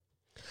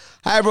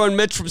Hi, everyone.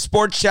 Mitch from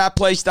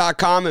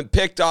SportsChatPlace.com and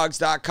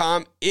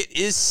PickDogs.com. It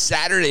is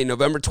Saturday,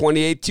 November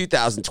 28th,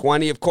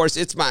 2020. Of course,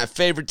 it's my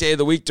favorite day of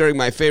the week during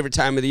my favorite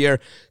time of the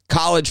year,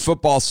 College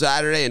Football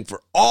Saturday. And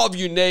for all of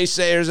you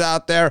naysayers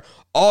out there,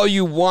 all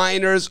you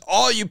whiners,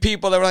 all you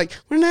people that were like,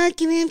 we're not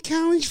going to have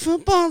college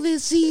football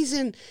this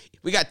season.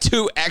 We got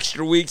 2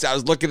 extra weeks. I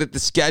was looking at the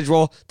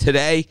schedule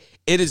today.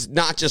 It is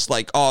not just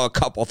like, a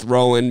couple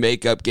throw-in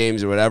makeup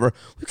games or whatever.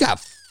 We've got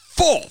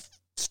full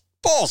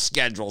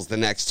schedules the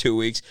next 2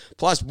 weeks.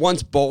 Plus,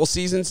 once bowl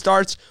season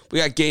starts, we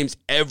got games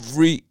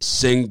every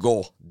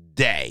single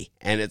day.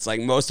 And it's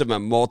like most of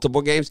them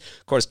multiple games.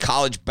 Of course,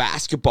 college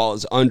basketball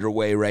is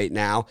underway right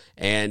now.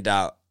 And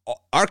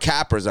our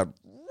Cappers are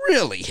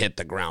really hit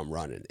the ground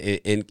running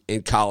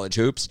in college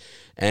hoops.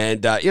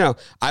 And,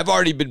 I've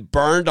already been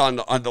burned on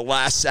the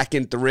last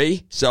second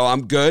 3, so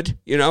I'm good,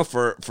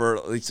 for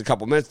at least a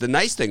couple minutes. The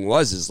nice thing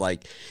is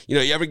like, you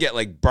ever get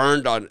like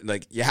burned on,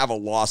 like you have a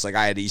loss, like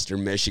I had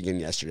Eastern Michigan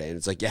yesterday, and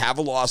it's like you have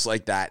a loss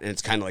like that, and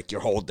it's kind of like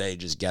your whole day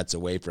just gets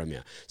away from you.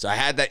 So I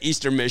had that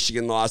Eastern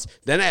Michigan loss,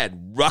 then I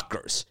had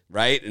Rutgers,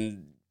 right?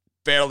 And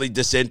fairly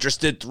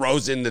disinterested,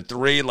 throws in the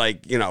 3,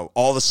 like,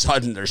 all of a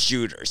sudden they're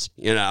shooters,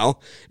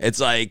 It's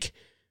like,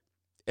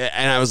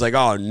 and I was like,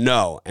 oh,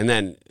 no. And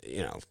then,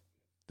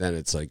 then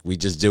it's like we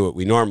just do what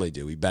we normally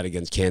do. We bet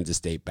against Kansas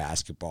State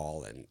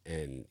basketball,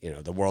 and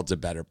the world's a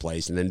better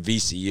place. And then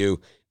VCU,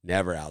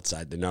 never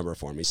outside the number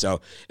for me. So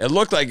it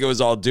looked like it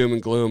was all doom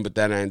and gloom, but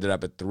then I ended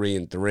up at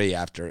 3-3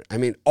 after. I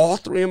mean, all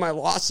 3 of my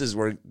losses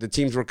were the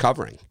teams were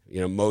covering,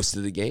 most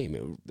of the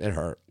game. It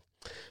hurt.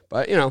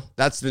 But,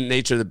 that's the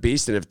nature of the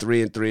beast. And if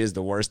 3-3 is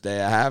the worst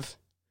day I have,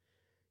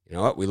 you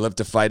know what? We live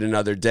to fight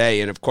another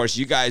day. And, of course,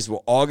 you guys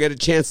will all get a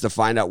chance to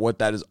find out what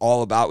that is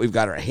all about. We've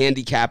got our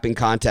handicapping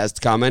contest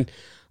coming.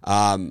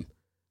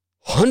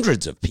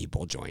 Hundreds of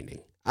people joining.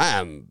 I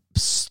am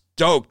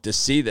stoked to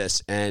see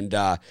this. And,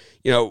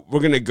 we're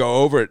going to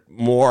go over it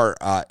more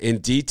in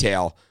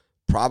detail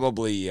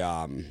probably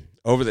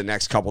over the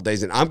next couple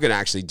days. And I'm going to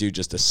actually do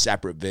just a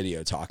separate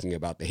video talking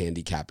about the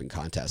handicapping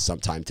contest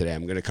sometime today.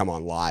 I'm going to come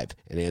on live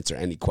and answer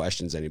any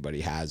questions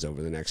anybody has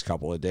over the next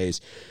couple of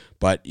days.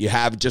 But you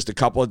have just a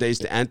couple of days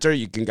to enter.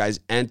 You can guys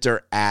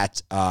enter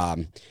at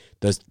the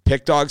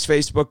Pick Dogs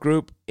Facebook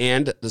group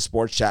and the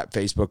Sports Chat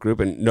Facebook group.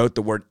 And note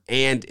the word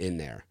 "and" in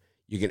there.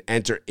 You can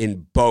enter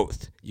in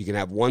both. You can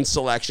have one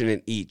selection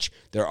in each.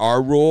 There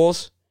are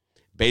rules.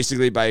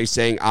 Basically, by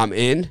saying I'm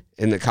in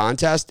the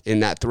contest, in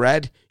that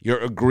thread,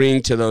 you're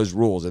agreeing to those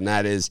rules. And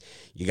that is,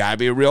 you got to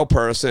be a real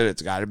person.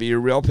 It's got to be a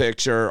real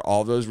picture,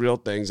 all those real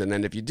things. And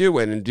then if you do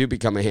win and do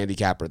become a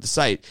handicapper at the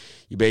site,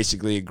 you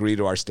basically agree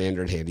to our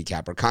standard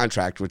handicapper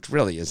contract, which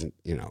really isn't,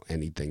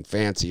 anything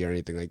fancy or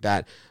anything like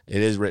that.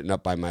 It is written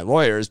up by my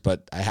lawyers,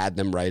 but I had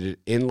them write it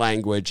in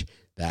language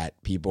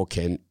that people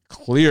can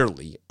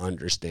clearly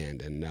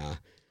understand. And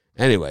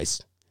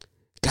anyways,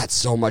 got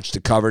so much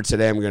to cover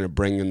today. I'm going to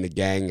bring in the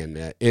gang, and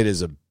it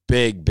is a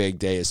big, big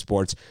day of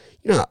sports.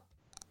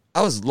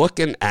 I was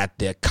looking at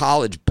the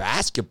college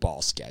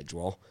basketball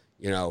schedule,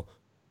 and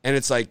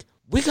it's like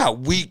we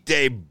got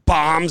weekday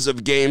bombs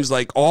of games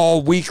like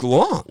all week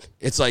long.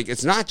 It's like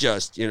it's not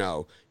just,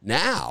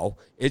 now.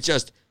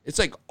 It's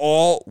like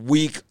all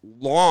week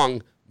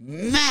long,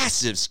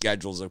 massive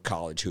schedules of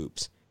college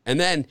hoops. And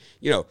then,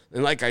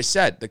 and like I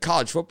said, the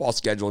college football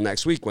schedule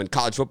next week, when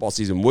college football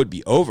season would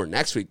be over,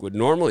 next week would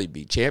normally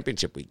be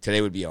championship week.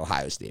 Today would be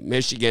Ohio State,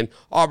 Michigan,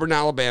 Auburn,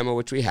 Alabama,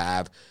 which we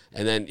have.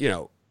 And then,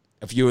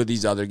 a few of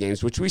these other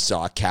games, which we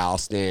saw, Cal,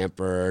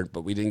 Stanford,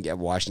 but we didn't get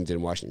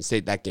Washington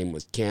State. That game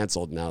was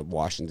canceled. Now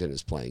Washington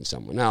is playing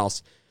someone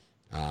else,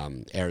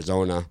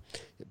 Arizona.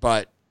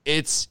 But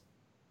it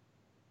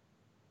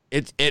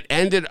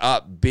ended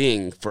up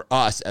being, for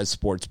us as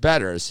sports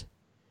bettors,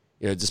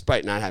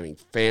 despite not having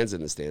fans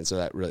in the stands, so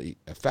that really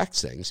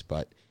affects things.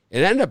 But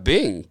it ended up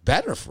being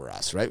better for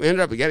us, right? We ended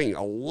up getting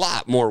a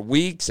lot more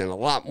weeks and a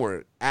lot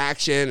more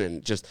action,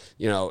 and just,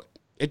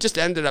 it just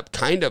ended up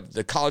kind of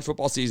the college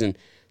football season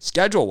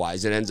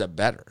schedule-wise, it ends up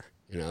better,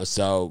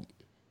 So,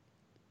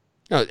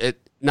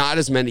 it not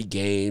as many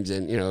games,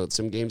 and,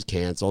 some games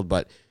canceled,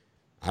 but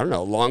I don't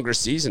know, longer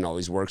season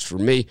always works for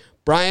me.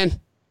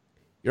 Brian,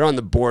 you're on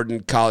the board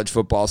in college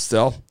football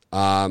still.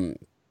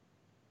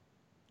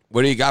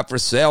 What do you got for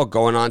sale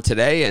going on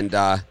today? And,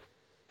 what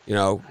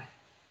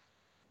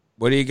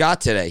do you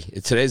got today?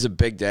 Today's a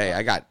big day.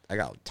 I got a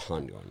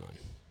ton going on.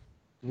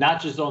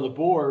 Not just on the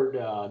board,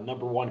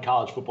 number one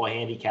college football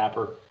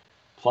handicapper,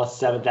 plus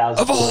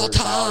 7,000 of all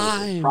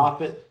time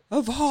profit.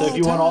 Of all So if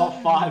you time. want all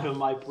 5 of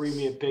my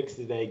premium picks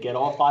today, get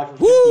all 5 for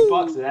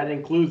 $50, and that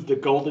includes the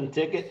golden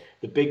ticket,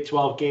 the Big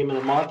 12 game of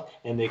the month,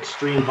 and the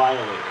extreme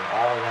violator.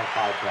 All of that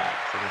 5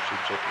 packs. So make sure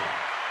you check it out.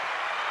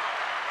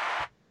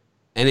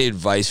 Any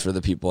advice for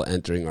the people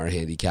entering our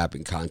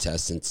handicapping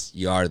contest, since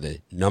you are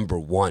the number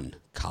one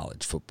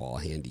college football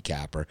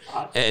handicapper,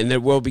 and there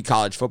will be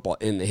college football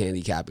in the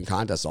handicapping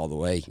contest all the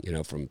way,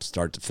 from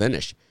start to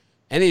finish.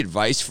 Any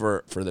advice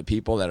for the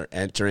people that are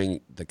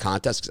entering the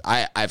contest?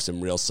 Because I have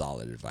some real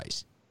solid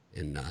advice.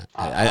 And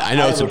I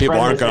know some people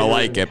aren't going to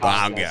like it, but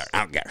I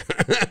don't care.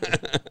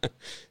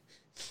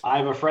 I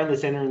have a friend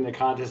that's entering the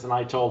contest, and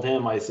I told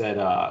him, I said,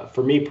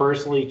 for me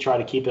personally, try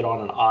to keep it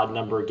on an odd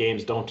number of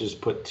games. Don't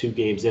just put 2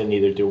 games in,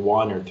 either do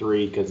 1 or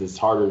 3, because it's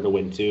harder to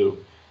win 2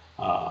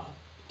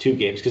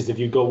 games. Because if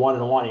you go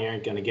 1-1, you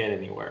aren't going to get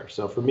anywhere.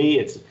 So for me,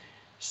 it's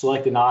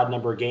select an odd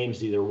number of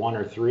games, either 1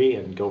 or 3,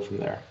 and go from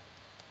there.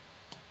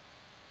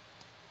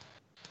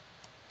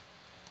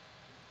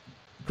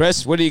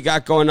 Chris, what do you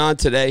got going on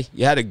today?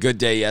 You had a good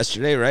day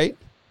yesterday, right?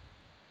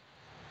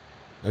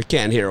 I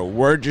can't hear a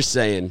word you're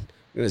saying.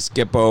 I'm going to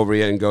skip over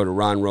you and go to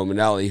Ron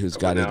Romanelli, who's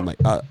got his mic.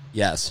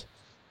 Yes.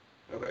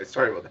 Okay,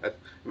 sorry about that.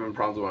 I'm having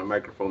problems with my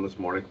microphone this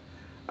morning.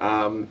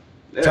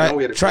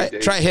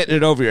 Try hitting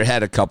it over your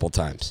head a couple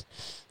times.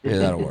 Yeah,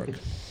 that'll work.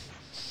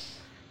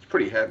 It's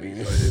pretty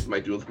heavy, so it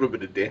might do a little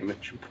bit of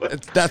damage.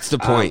 But that's the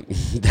point.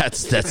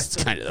 That's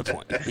kind of the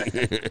point.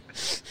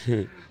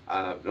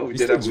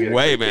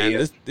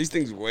 These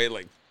things weigh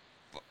like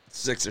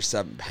 6 or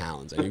 7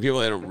 pounds. I mean, people,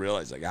 they don't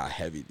realize like how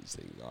heavy these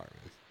things are.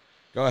 Man.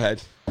 Go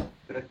ahead.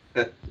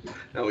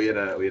 No, we had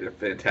a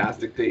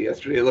fantastic day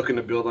yesterday. Looking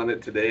to build on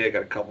it today. I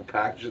got a couple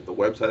packages at the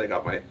website. I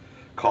got my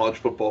college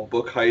football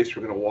book heist.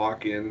 We're gonna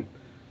walk in,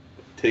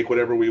 take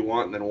whatever we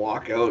want, and then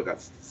walk out. I got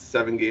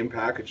 7-game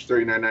package,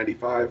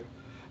 $39.95.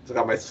 So I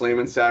got my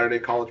Slayman Saturday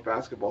college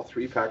basketball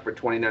 3-pack for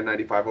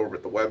 $29.95 over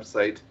at the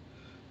website.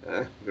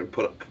 I'm gonna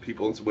put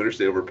people in some winter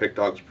stay over Pick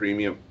Dogs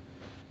Premium.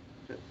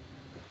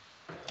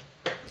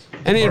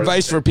 Any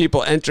advice for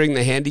people entering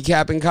the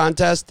handicapping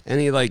contest?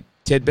 Any like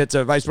tidbits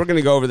of advice? We're going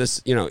to go over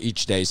this,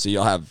 each day, so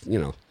you'll have, you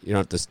don't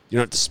have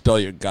to spill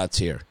your guts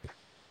here.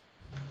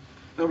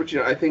 No, but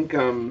I think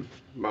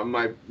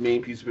my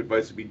main piece of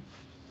advice would be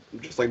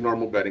just like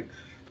normal betting.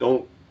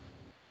 Don't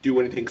do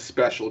anything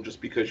special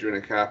just because you're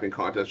in a capping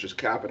contest. Just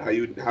cap it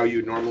how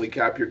you normally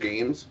cap your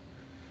games,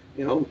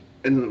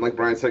 And like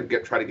Brian said,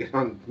 try to get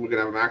on. We're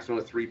gonna have a maximum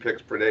of 3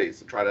 picks per day,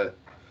 so try to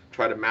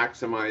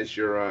maximize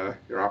your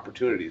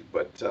opportunities.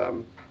 But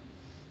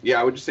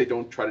I would just say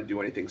don't try to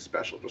do anything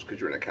special just because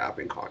you're in a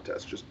capping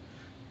contest. Just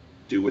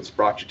do what's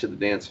brought you to the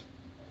dance.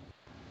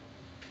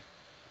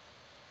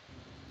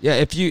 Yeah,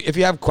 if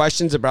you have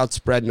questions about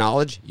Spread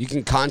Knowledge, you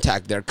can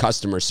contact their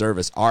customer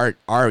service. Our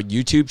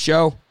YouTube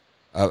show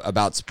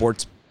about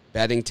sports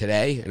betting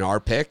today and our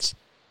picks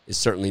is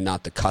certainly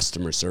not the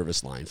customer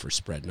service line for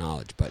Spread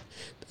Knowledge, but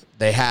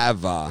they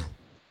have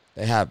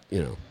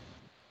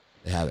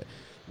it.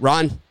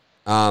 Ron,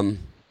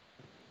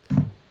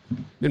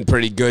 been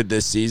pretty good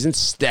this season.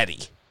 Steady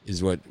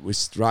is what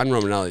Ron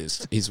Romanelli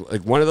is. He's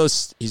like one of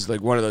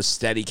those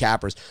steady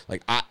cappers.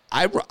 Like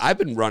I've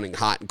been running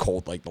hot and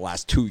cold like the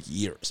last 2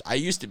 years. I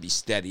used to be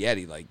steady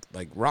Eddie like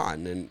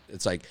Ron, and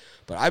it's like,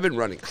 but I've been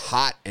running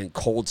hot and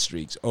cold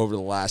streaks over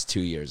the last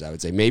 2 years. I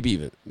would say maybe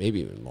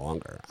even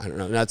longer. I don't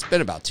know. Now it's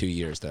been about 2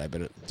 years that I've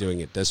been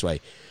doing it this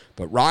way.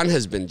 But Ron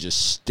has been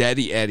just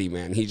steady Eddie,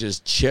 man. He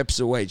just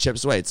chips away.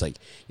 It's like,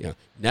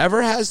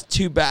 never has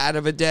too bad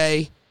of a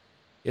day.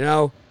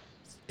 He'll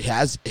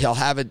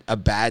have a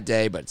bad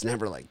day, but it's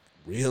never like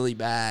really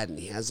bad. And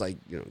he has like,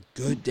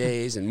 good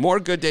days and more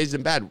good days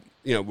than bad,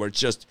 where it's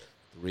just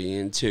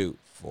 3-2,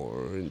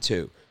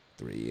 4-2,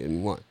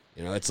 3-1.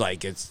 It's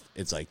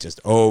like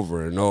just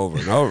over and over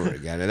and over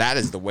again. And that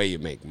is the way you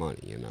make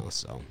money,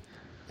 So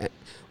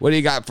what do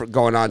you got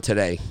going on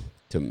today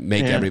to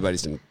make everybody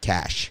some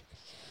cash?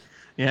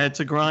 Yeah, it's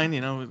a grind,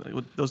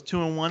 with those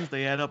 2-1s,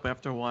 they add up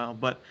after a while.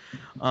 But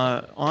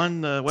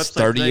on the website, it's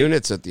 30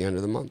 units at the end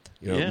of the month.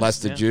 Less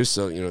the juice,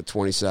 so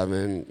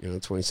 27,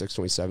 26,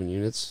 27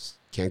 units.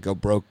 Can't go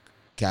broke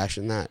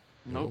cashing that.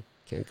 Nope.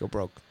 Can't go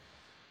broke.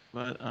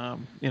 But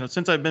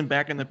since I've been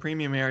back in the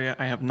premium area,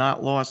 I have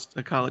not lost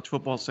a college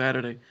football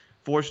Saturday.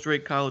 4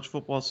 straight college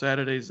football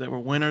Saturdays that were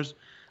winners.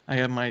 I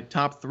have my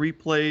top 3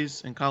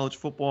 plays in college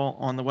football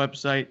on the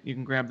website. You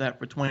can grab that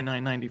for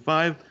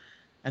 $29.95.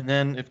 And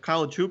then if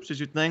college hoops is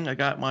your thing, I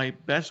got my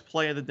best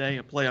play of the day,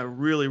 a play I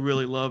really,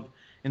 really love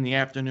in the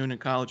afternoon in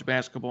college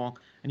basketball,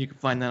 and you can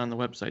find that on the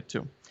website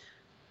too.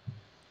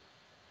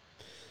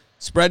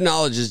 Spread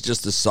Knowledge is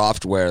just a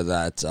software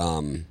that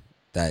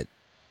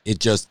it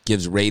just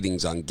gives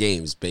ratings on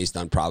games based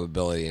on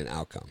probability and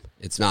outcome.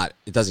 It's not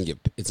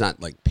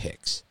like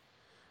picks.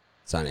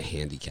 It's not a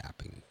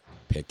handicapping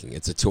picking.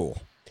 It's a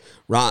tool.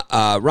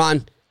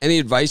 Ron, any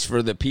advice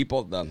for the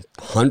people, the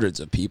hundreds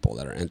of people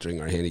that are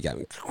entering our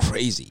handicapping?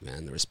 Crazy,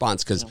 man, the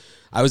response. Because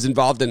I was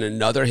involved in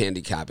another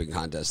handicapping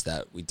contest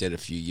that we did a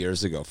few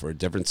years ago for a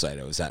different site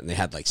I was at, and they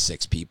had like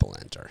 6 people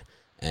enter.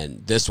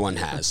 And this one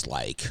has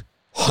like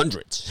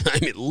hundreds. I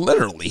mean,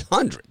 literally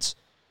hundreds.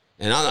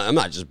 And I'm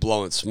not just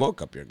blowing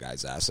smoke up your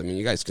guys' ass. I mean,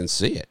 you guys can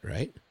see it,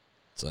 right?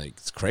 It's like,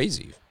 it's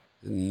crazy.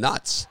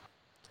 Nuts.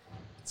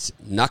 It's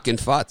nuck and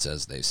futz,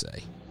 as they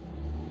say.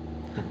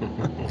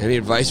 Any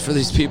advice for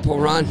these people,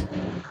 Ron?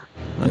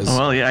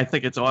 Well, yeah, I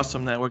think it's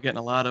awesome that we're getting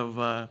a lot of.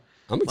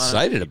 I'm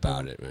excited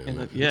about it,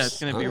 man. It's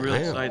going to be real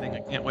exciting.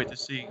 I can't wait to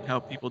see how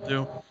people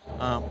do.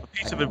 A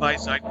piece of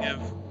advice I'd give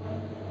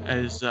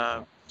is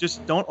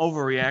just don't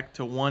overreact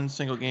to one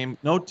single game.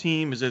 No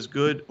team is as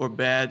good or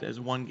bad as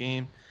one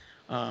game.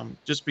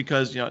 Just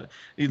because, you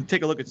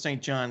take a look at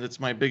St. John. That's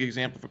my big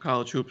example for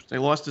college hoops.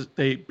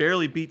 They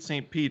barely beat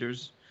St.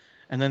 Peter's,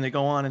 and then they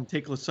go on and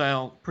take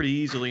LaSalle pretty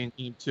easily in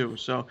game 2.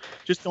 So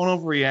just don't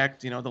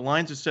overreact. The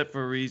lines are set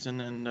for a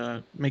reason,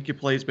 and make your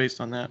plays based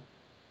on that.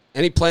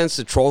 Any plans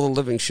to troll the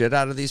living shit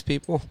out of these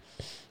people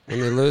when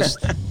they lose?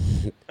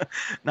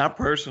 Not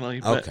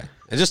personally, but okay.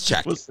 And just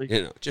check. We'll see.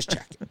 Just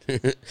check.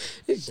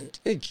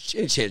 Any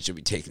chance you'll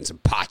be taking some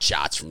pot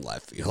shots from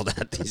left field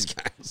at these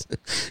guys?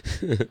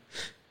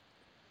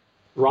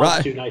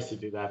 Ron's too nice to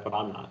do that, but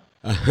I'm not.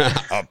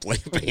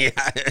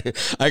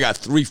 I got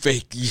 3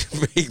 fake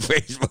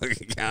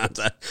Facebook accounts.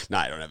 No,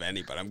 I don't have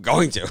any, but I'm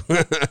going to.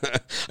 I'm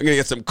going to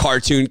get some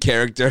cartoon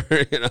character,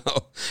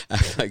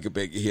 act like a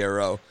big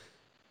hero.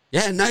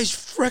 Yeah, nice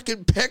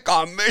frickin' pick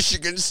on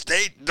Michigan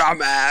State,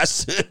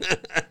 dumbass.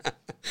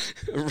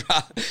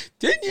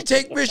 Didn't you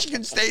take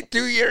Michigan State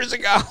 2 years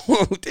ago?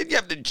 Didn't you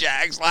have the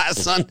Jags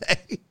last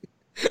Sunday?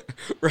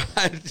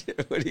 Rod,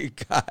 what do you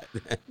got,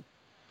 man?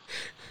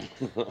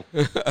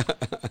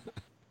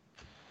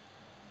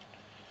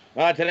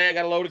 Today I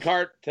got a loaded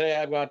cart. Today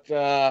I got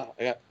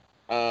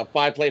a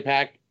 5-play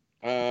pack,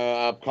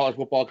 college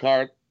football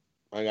cart.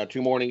 I got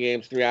 2 morning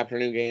games, 3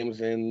 afternoon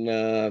games in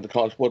the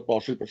college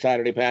football Super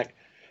Saturday pack.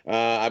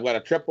 I've got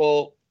a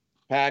triple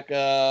pack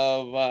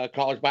of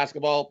college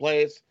basketball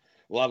plays.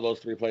 Love those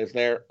 3 plays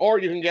there. Or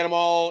you can get them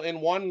all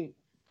in one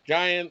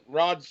giant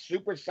Rod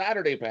Super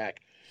Saturday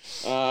pack,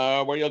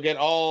 where you'll get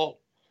all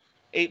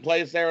 8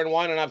 plays there in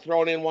one, and I've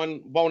thrown in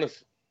one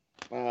bonus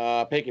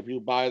pick. If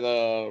you buy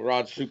the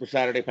Rod Super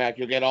Saturday pack,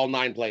 you'll get all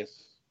 9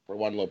 plays for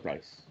one low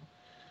price.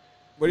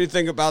 What do you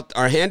think about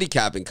our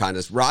handicapping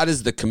contest? Rod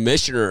is the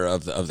commissioner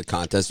of the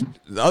contest.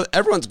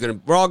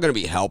 We're all gonna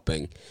be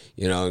helping,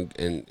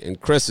 and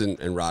Chris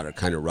and Rod are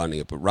kind of running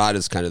it, but Rod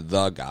is kind of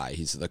the guy.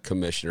 He's the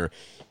commissioner.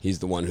 He's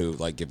the one who,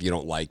 like, if you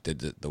don't like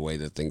the way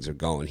that things are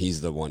going,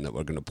 he's the one that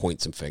we're gonna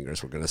point some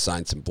fingers. We're gonna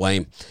assign some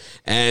blame.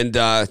 And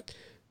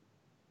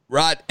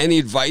Rod, any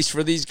advice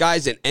for these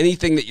guys and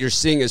anything that you're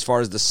seeing as far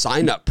as the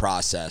sign-up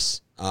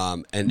process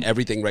and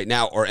everything right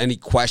now, or any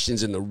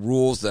questions in the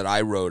rules that I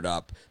wrote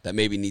up that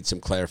maybe need some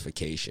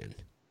clarification?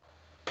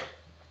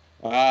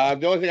 The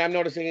only thing I'm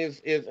noticing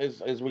is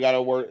we got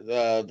to work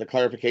the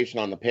clarification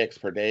on the picks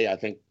per day. I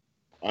think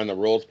on the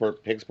rules per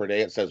picks per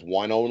day it says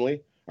 1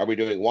 only. Are we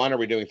doing 1 or are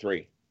we doing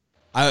 3?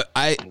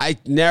 I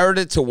narrowed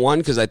it to 1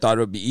 because I thought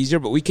it would be easier,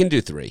 but we can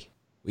do 3.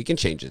 We can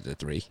change it to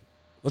 3.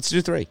 Let's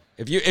do 3.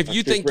 If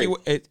you think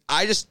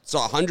I just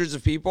saw hundreds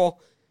of people,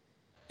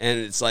 and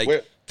it's like,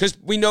 because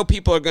we know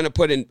people are going to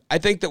put in. I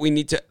think that we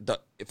need to.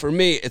 For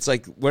me, it's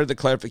like where the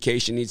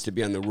clarification needs to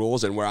be on the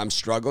rules, and where I'm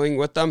struggling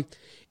with them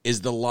is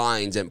the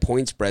lines and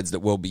point spreads that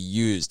will be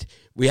used.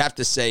 We have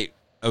to say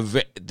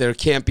there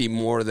can't be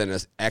more than an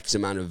X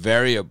amount of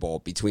variable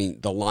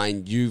between the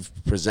line you've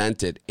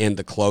presented and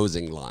the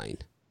closing line.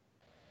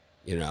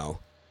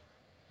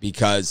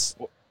 Because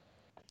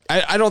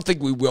I don't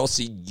think we will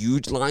see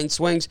huge line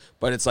swings,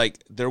 but it's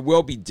like there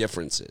will be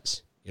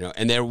differences,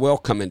 and there will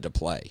come into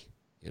play.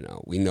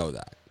 We know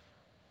that.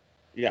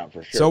 Yeah,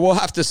 for sure. So we'll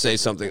have to say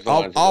something.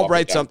 I'll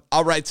write something.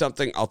 I'll write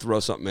something. I'll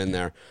throw something in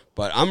there.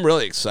 But I'm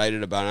really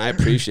excited about it. I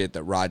appreciate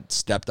that Rod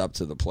stepped up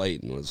to the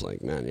plate and was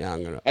like, "Man, yeah,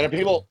 I'm gonna." And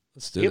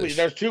let's do this.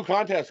 There's 2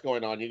 contests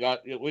going on. We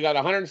got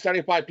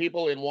 175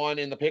 people in one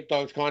in the Pick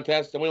Dogs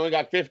contest, and we only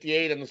got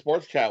 58 in the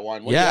Sports Chat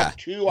one.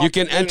 You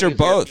can enter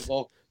both.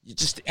 You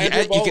just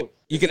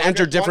you can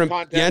enter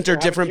different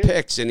different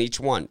picks in each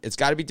one. It's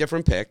got to be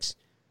different picks,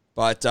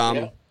 but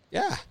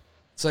yeah,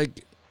 it's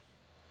like,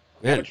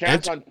 man,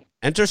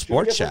 enter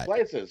Sports Chat.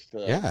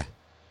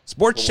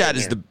 Sports Chat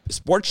is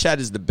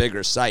the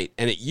bigger site,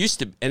 and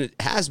it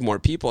has more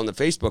people in the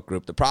Facebook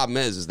group. The problem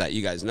is that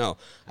you guys know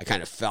I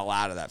kind of fell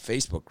out of that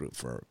Facebook group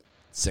for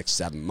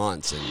 6-7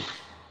 months, and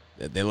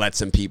they let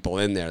some people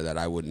in there that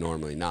I would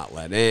normally not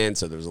let in,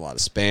 so there's a lot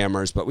of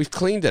spammers. But we've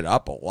cleaned it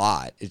up a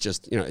lot. It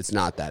just, it's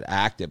not that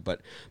active.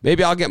 But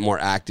maybe I'll get more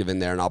active in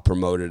there, and I'll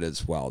promote it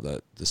as well,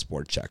 the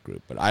Sports Chat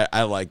group. But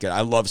I like it.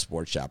 I love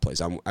Sports Chat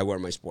plays. I wear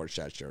my Sports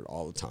Chat shirt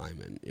all the time,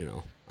 and,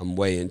 I'm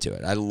way into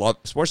it. I love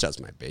Sports Chat's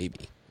my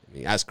baby. I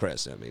mean, ask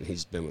Chris. I mean,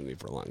 he's been with me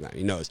for a long time.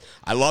 He knows.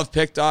 I love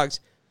Pick Dogs.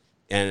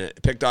 And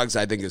Pick Dogs,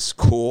 I think, is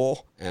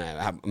cool, and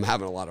I'm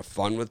having a lot of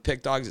fun with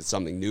Pick Dogs. It's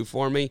something new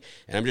for me,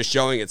 and I'm just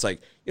showing it's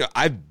like,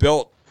 I've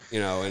built,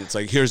 and it's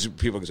like, here's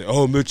people can say,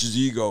 oh, Mitch's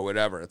ego,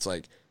 whatever. It's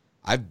like,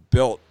 I've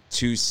built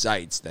 2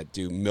 sites that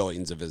do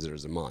millions of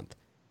visitors a month.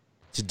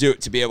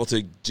 To be able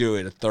to do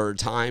it a third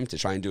time, to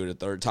try and do it a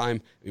third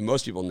time, I mean,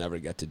 most people never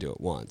get to do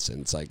it once, and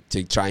it's like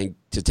to try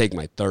to take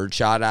my third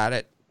shot at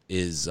it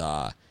is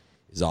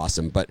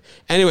awesome. But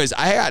anyways,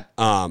 I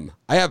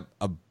have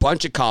a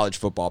bunch of college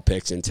football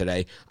picks in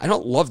today. I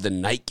don't love the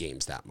night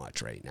games that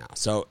much right now.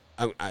 So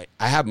I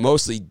have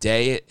mostly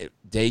day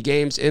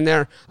games in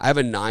there. I have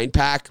a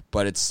 9-pack,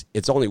 but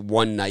it's only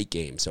 1 night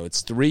game. So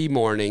it's 3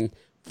 morning,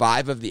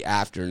 5 of the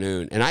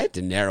afternoon. And I had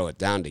to narrow it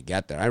down to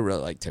get there. I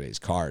really like today's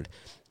card.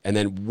 and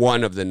then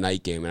one of the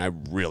night game, and I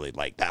really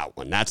like that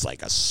one. That's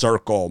like a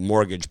circle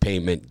mortgage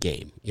payment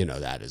game.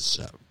 That's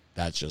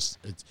just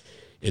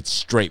it's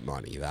straight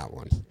money, that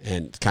one,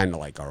 and kind of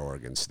like our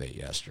Oregon State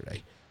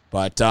yesterday.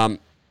 But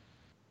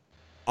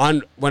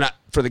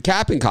for the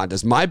capping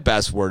contest, my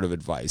best word of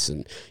advice,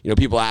 and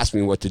people ask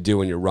me what to do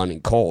when you're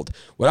running cold.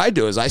 What I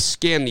do is I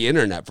scan the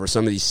internet for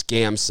some of these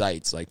scam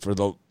sites, like for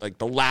the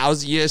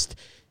lousiest,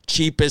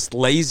 cheapest,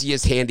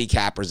 laziest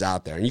handicappers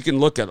out there. And you can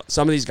look at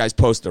some of these guys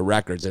post their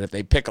records, and if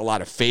they pick a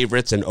lot of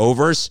favorites and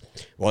overs,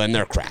 well, then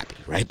they're crappy,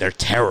 right? They're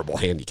terrible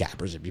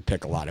handicappers if you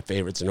pick a lot of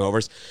favorites and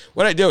overs.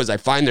 What I do is I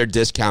find their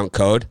discount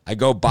code, I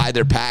go buy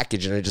their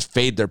package, and I just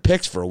fade their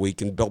picks for a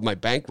week and build my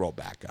bankroll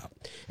back up.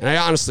 And I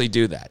honestly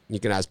do that. You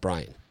can ask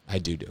Brian. I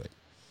do it.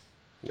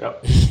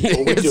 Yep.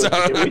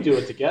 Well, we do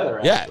it together,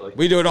 actually. Yeah,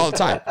 we do it all the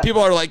time.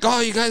 People are like,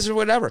 oh, you guys are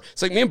whatever.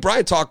 It's like me and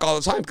Brian talk all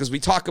the time because we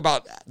talk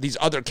about these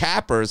other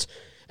cappers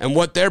and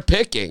what they're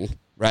picking,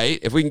 right?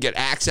 If we can get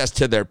access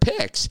to their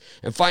picks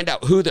and find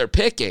out who they're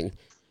picking,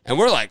 and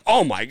we're like,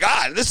 oh my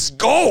God, this is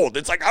gold.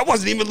 It's like I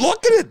wasn't even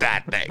looking at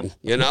that thing.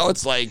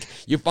 It's like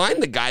you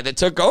find the guy that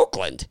took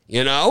Oakland,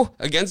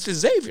 against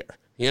Xavier.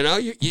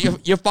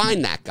 You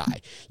find that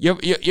guy.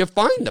 You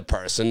find the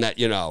person that,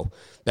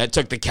 that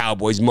took the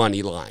Cowboys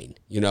money line,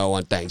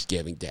 on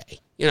Thanksgiving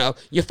Day.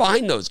 You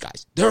find those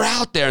guys. They're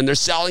out there and they're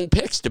selling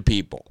picks to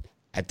people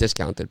at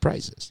discounted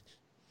prices.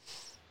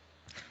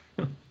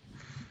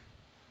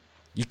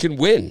 You can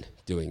win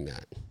doing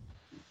that.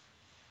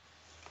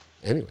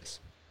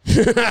 Anyways,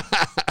 I'm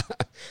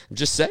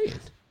just saying,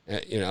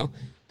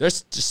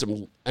 there's just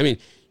some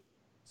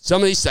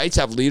of these sites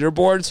have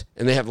leaderboards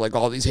and they have like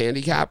all these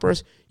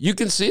handicappers. You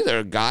can see there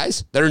are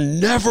guys that are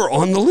never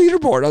on the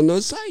leaderboard on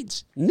those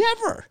sites.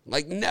 Never.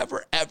 Like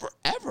never, ever,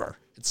 ever.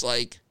 It's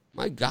like,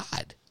 my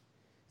God.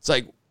 It's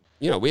like,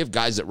 we have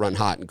guys that run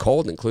hot and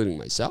cold, including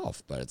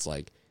myself, but it's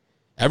like,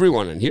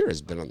 everyone in here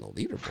has been on the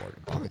leaderboard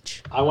a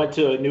bunch. I went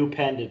to a new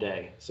pen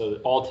today,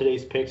 so all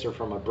today's picks are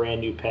from a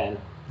brand new pen.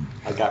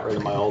 I got rid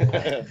of my old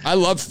pen. I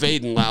love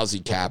fading lousy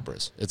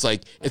cappers.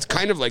 It's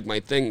kind of like my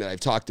thing that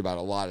I've talked about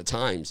a lot of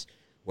times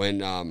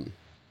when,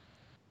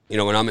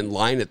 when I'm in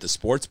line at the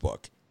sports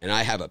book and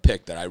I have a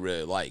pick that I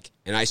really like,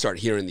 and I start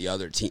hearing the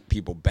other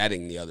people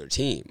betting the other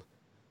team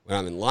when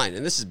I'm in line,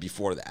 and this is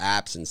before the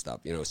apps and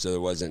stuff, so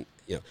there wasn't.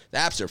 The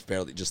apps are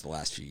fairly just the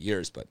last few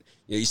years, but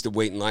you used to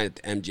wait in line at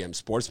the MGM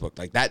Sportsbook.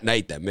 Like that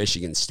night that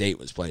Michigan State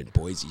was playing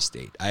Boise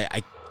State,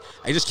 I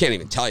just can't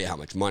even tell you how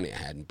much money I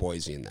had in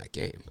Boise in that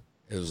game.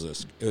 It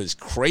was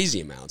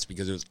crazy amounts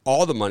because it was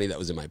all the money that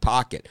was in my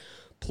pocket,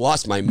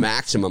 plus my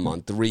maximum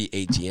on 3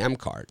 ATM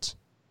cards,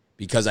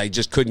 because I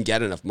just couldn't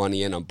get enough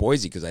money in on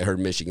Boise because I heard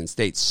Michigan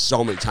State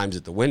so many times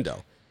at the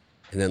window,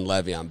 and then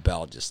Le'Veon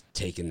Bell just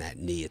taking that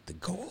knee at the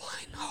goal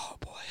line. Oh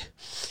boy,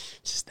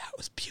 that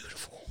was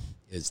beautiful.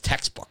 His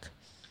textbook.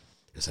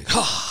 It's like,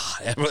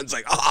 everyone's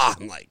like,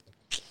 I'm like,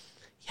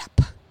 yep.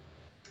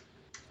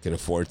 Can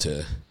afford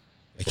to,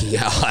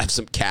 I'll have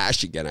some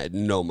cash again. I had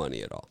no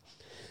money at all.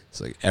 It's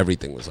like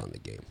everything was on the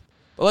game.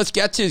 But let's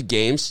get to the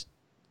games.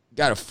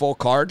 Got a full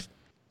card.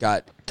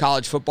 Got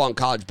college football and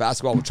college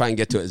basketball. We'll try and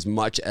get to as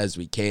much as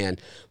we can.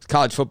 With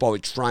college football, we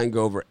try and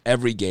go over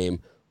every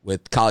game.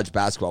 With college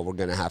basketball, we're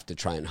going to have to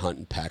try and hunt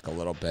and peck a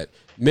little bit.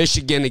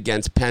 Michigan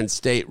against Penn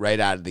State right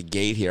out of the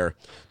gate here.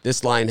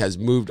 This line has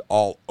moved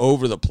all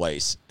over the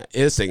place.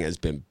 This thing has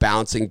been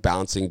bouncing.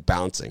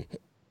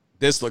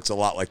 This looks a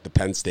lot like the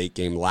Penn State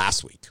game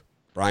last week.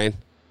 Brian?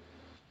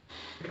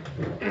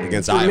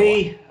 Against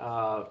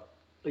Iowa.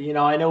 For me,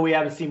 I know we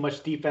haven't seen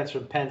much defense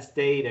from Penn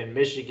State, and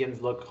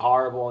Michigan's look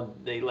horrible, and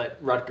they let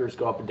Rutgers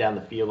go up and down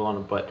the field on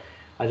them. But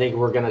I think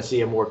we're going to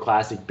see a more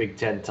classic Big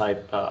Ten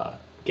type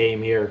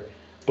game here.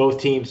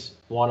 Both teams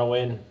want to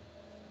win.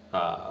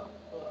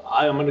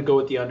 I'm going to go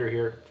with the under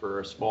here for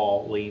a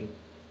small lean.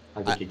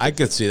 I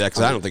could see that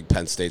because I don't think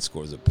Penn State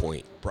scores a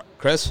point.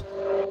 Chris?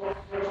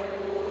 You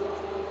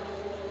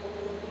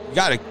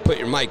got to put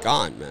your mic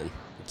on, man.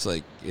 It's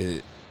like...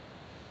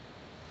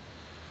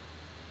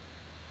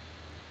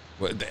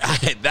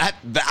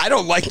 I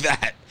don't like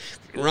that.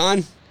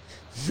 Ron?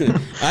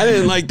 I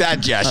didn't like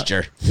that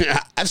gesture.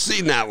 I've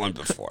seen that one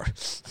before.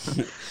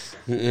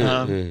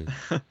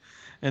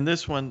 And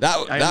this one,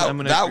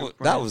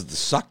 that was the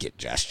suck it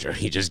gesture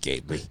he just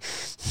gave me.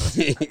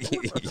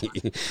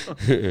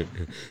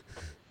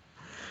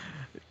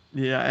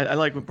 Yeah, I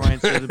like what Brian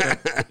said about.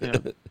 I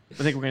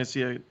think we're going to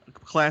see a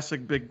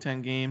classic Big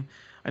Ten game.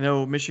 I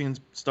know Michigan's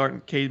starting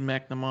Cade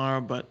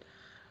McNamara, but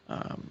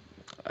I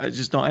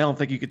don't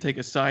think you could take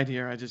a side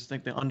here. I just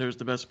think the under is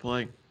the best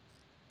play.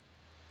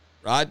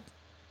 Rod?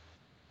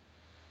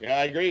 Yeah,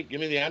 I agree. Give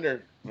me the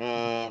under.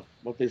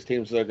 Both these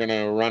teams are going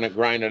to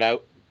grind it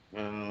out.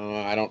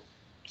 I don't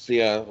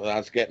see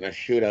us getting a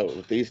shootout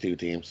with these two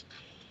teams.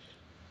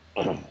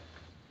 I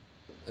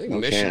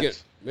think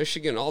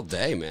Michigan all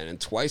day, man, and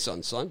twice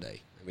on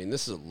Sunday. I mean,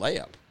 this is a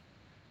layup.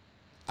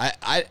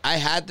 I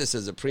had this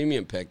as a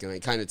premium pick, and I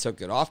kind of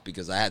took it off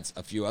because I had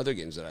a few other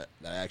games that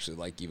I actually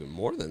like even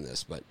more than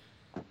this. But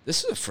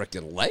This is a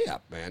freaking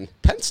layup, man.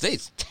 Penn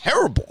State's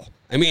terrible.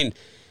 I mean,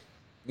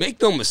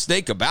 make no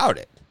mistake about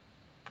it.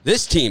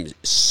 This team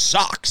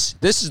sucks.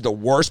 This is the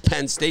worst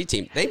Penn State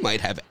team they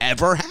might have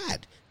ever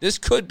had. This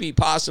could be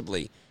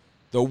possibly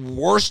the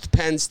worst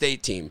Penn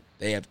State team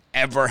they have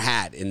ever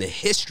had in the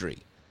history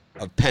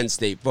of Penn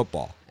State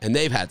football. And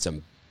they've had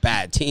some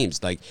bad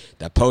teams, like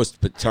that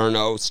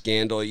post-Paterno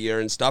scandal year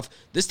and stuff.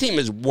 This team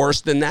is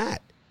worse than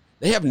that.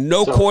 They have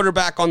no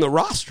quarterback on the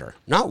roster.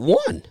 Not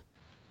one.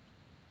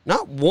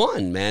 Not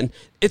one, man.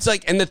 It's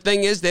like, and the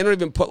thing is, they don't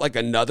even put like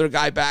another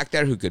guy back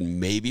there who could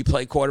maybe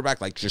play quarterback,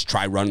 like just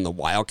try running the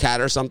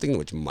Wildcat or something,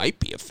 which might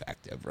be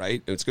effective,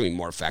 right? It's going to be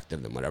more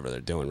effective than whatever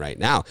they're doing right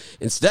now.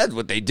 Instead,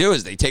 what they do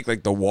is they take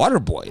like the water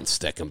boy and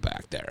stick him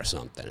back there or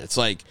something. It's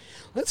like,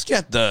 let's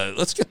get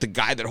the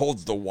guy that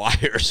holds the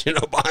wires,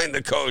 behind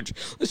the coach.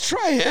 Let's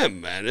try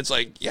him, man. It's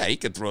like, yeah, he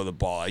could throw the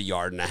ball 1.5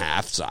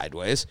 yards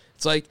sideways.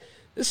 It's like,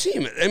 this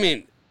team, I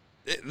mean,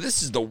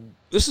 this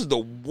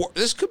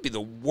could be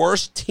the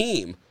worst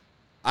team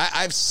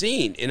I've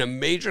seen in a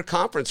major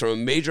conference from a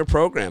major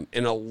program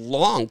in a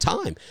long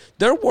time.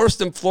 They're worse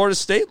than Florida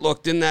State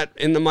looked in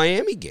the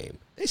Miami game.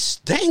 They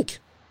stink.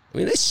 I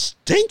mean, they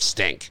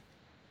stink.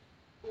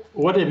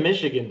 What did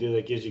Michigan do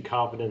that gives you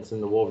confidence in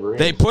the Wolverines?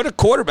 They put a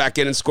quarterback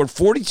in and scored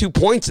 42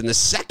 points in the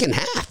second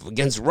half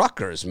against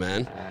Rutgers,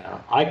 man.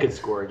 I could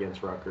score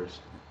against Rutgers.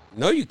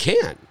 No, you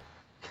can't.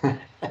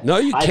 No,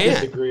 you can't.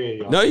 I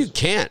disagree. No, you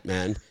can't,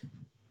 man.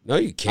 No,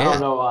 you can't. I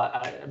don't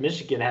know.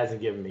 Michigan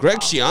hasn't given me. Greg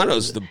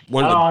Schiano's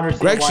one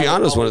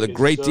of the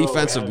great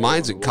defensive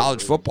minds in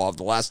college football of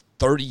the last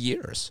 30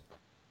 years.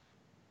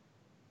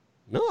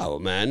 No,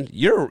 man,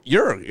 you're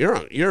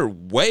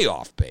way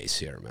off base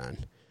here,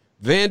 man.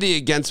 Vandy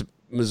against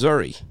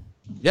Missouri.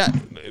 Yeah,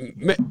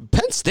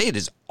 Penn State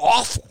is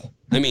awful.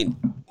 I mean,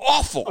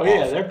 awful. Oh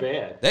yeah, they're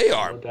bad. They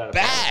are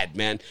bad,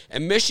 man.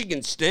 And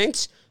Michigan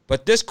stinks.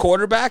 But this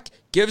quarterback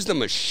gives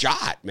them a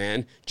shot,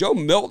 man. Joe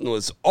Milton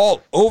was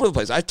all over the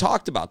place. I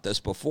talked about this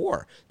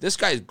before. This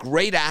guy's a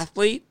great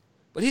athlete,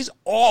 but he's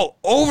all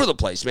over the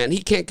place, man.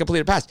 He can't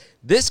complete a pass.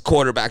 This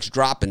quarterback's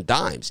dropping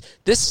dimes.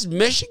 This is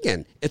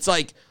Michigan. It's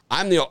like,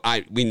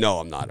 we know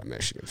I'm not a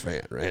Michigan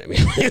fan, right? I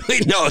mean, we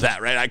know that,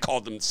 right? I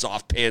called them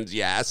soft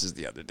pansy asses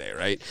the other day,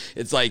 right?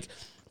 It's like,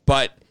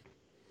 but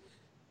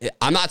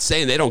I'm not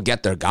saying they don't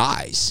get their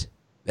guys.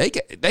 They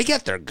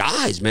get their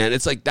guys, man.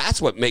 It's like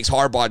that's what makes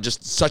Harbaugh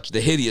just such the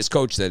hideous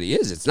coach that he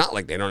is. It's not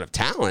like they don't have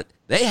talent.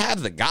 They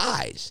have the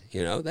guys,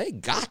 They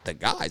got the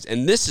guys.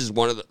 And this is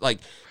one of the,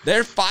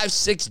 they're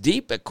 5-6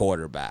 deep at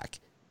quarterback.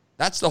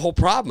 That's the whole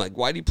problem. Like,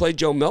 why do you play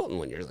Joe Milton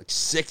when you're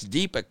 6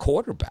 deep at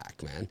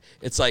quarterback, man?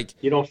 It's like...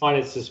 You don't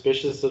find it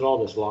suspicious at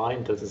all, this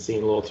line? Doesn't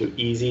seem a little too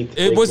easy?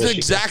 It was the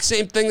exact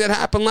same thing that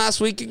happened last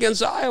week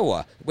against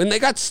Iowa when they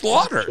got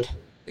slaughtered.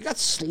 They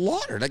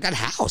got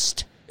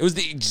housed. It was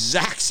the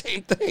exact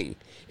same thing.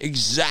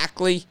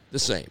 Exactly the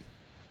same.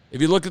 If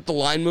you look at the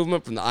line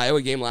movement from the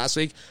Iowa game last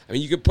week, I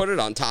mean, you could put it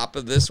on top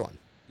of this one.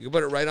 You could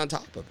put it right on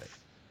top of it.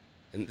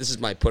 And this is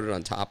my put it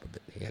on top of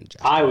it hand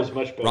gesture. I was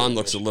much better. Ron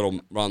looks a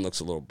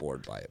little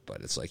bored by it,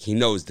 but it's like he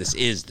knows this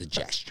is the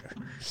gesture.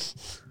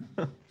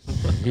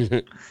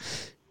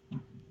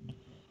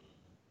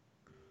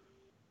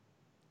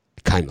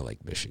 Kind of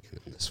like Michigan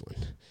in this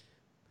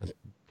one.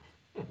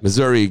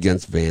 Missouri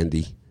against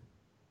Vandy.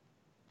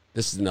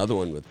 This is another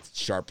one with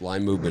sharp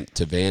line movement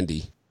to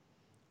Vandy.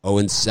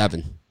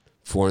 0-7.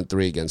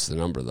 4-3 against the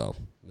number, though.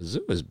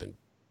 Mizzou has been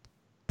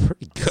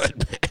pretty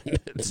good, man.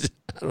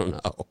 I don't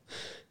know.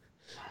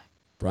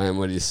 Brian,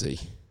 what do you see?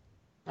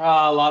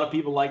 A lot of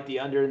people like the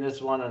under in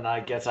this one, and I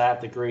guess I have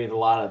to agree with a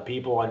lot of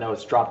people. I know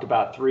it's dropped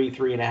about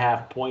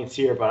 3.5 points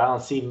here, but I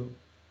don't see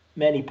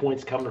many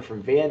points coming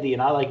from Vandy,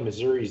 and I like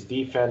Missouri's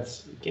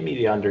defense. Give me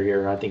the under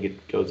here. I think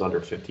it goes under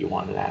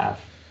 51.5.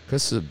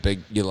 Chris is a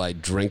big Eli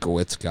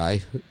Drinkowitz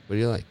guy. What do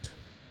you like?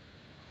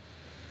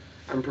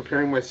 I'm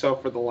preparing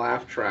myself for the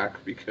laugh track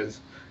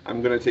because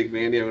I'm going to take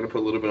Vandy. I'm going to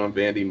put a little bit on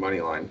Vandy money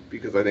line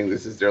because I think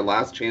this is their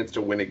last chance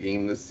to win a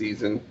game this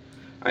season.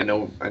 I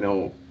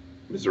know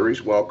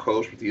Missouri's well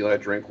coached with Eli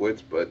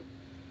Drinkwitz, but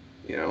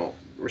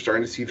we're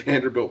starting to see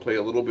Vanderbilt play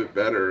a little bit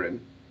better, and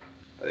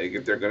I think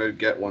if they're going to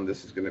get one,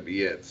 this is going to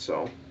be it.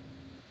 So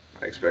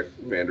I expect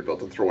Vanderbilt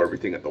to throw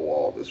everything at the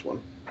wall this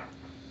one.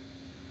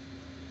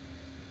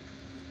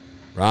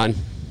 Ron?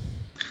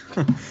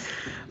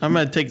 I'm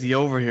going to take the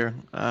over here.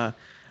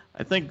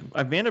 I think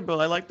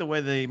Vanderbilt, I like the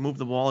way they moved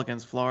the ball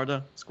against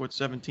Florida, scored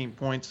 17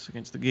 points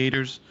against the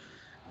Gators.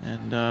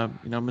 And,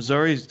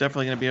 Missouri is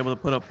definitely going to be able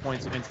to put up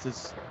points against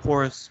this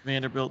porous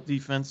Vanderbilt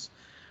defense.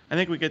 I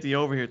think we get the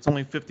over here. It's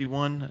only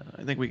 51.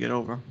 I think we get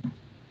over.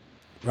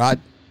 Rod?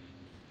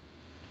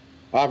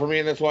 For me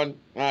in this one,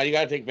 you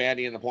got to take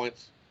Vandy in the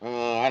points.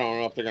 I don't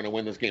know if they're going to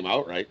win this game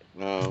outright,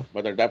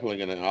 but they're definitely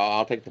going to.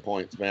 I'll take the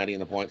points, Vandy in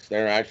the points.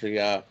 They're actually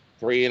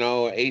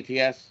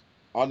 3-0 ATS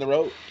on the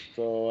road.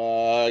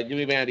 So give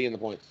me Vandy in the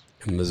points.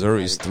 And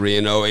Missouri's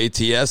 3-0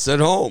 ATS at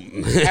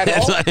home. At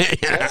It's home?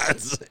 like- Yeah.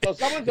 it's like- So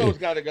someone's always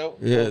got to go.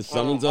 Yeah,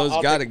 someone's always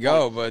I'll got to take the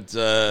go, point.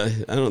 but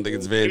I don't think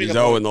it's Give me Vandy's the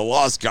 0 point. in the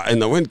loss in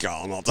the win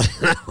column. I'll tell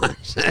you that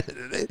much.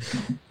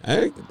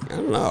 I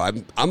don't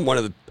know. I'm one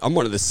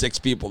of the 6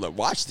 people that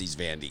watch these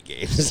Vandy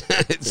games.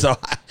 So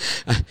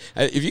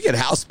if you get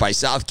housed by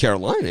South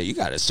Carolina, you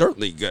got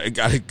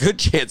a good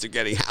chance of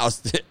getting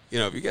housed.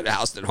 If you get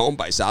housed at home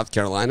by South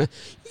Carolina,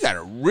 you got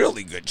a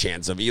really good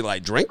chance of Eli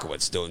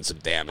Drinkowitz doing some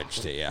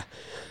damage to you.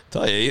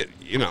 Tell you,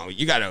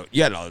 you got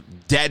a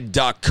dead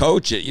duck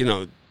coach at,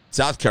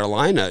 South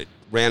Carolina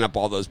ran up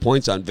all those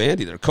points on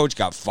Vandy. Their coach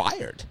got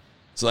fired.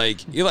 It's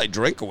like Eli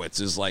Drinkowitz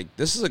is like,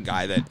 this is a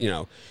guy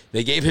that,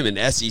 they gave him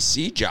an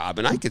SEC job,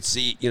 and I could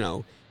see,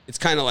 it's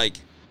kind of like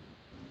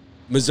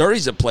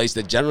Missouri's a place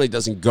that generally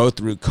doesn't go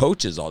through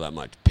coaches all that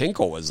much.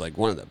 Pinkel was like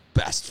one of the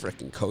best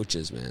freaking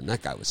coaches, man.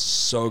 That guy was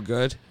so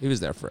good. He was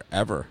there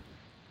forever.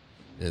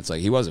 And it's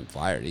like he wasn't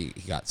fired. He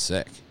got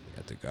sick. He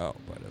had to go.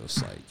 But it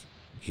was like,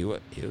 he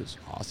was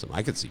awesome.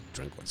 I could see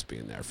Drinkwitz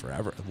being there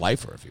forever.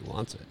 Lifer if he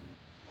wants it.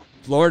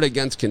 Florida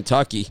against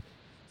Kentucky.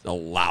 A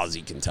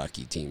lousy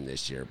Kentucky team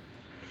this year.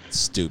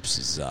 Stoops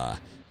is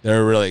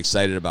they're really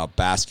excited about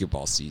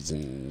basketball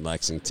season in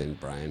Lexington,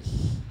 Brian.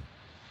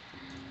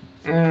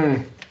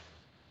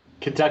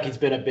 Kentucky's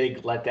been a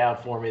big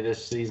letdown for me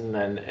this season,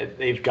 and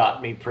they've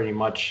got me pretty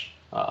much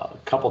a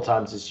couple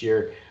times this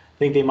year. I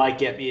think they might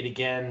get me it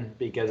again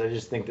because I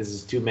just think this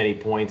is too many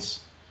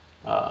points.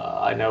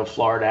 I know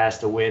Florida has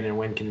to win and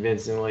win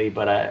convincingly,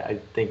 but I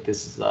think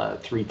this is a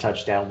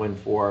 3-touchdown win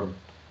for them.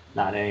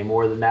 Not any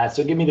more than that.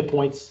 So give me the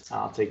points.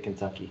 I'll take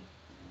Kentucky.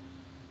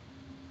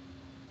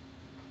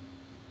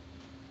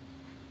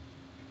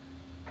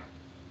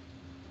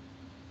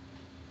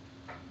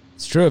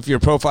 It's true. If your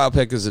profile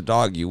pick is a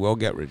dog, you will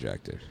get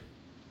rejected.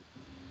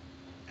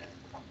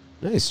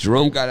 Nice.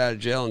 Jerome got out of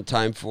jail in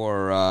time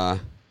for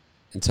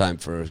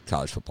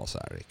college football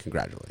Saturday.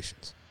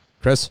 Congratulations,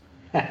 Chris.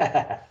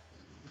 I'm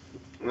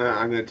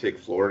going to take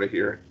Florida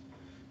here.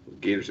 The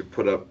Gators have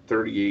put up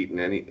 38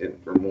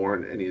 or more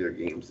in any of their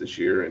games this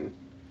year, and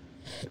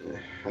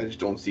I just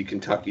don't see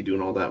Kentucky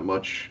doing all that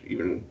much.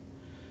 Even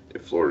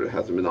if Florida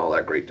hasn't been all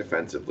that great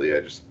defensively,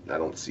 I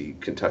don't see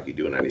Kentucky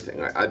doing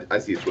anything. I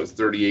see it was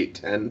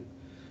 38-10,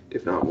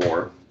 if not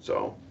more.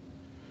 So,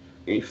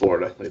 give me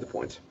Florida. Lay the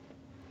points.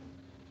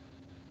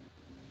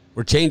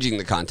 We're changing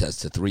the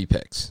contest to 3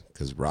 picks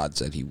because Rod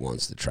said he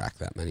wants to track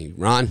that many.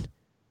 Ron,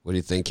 what do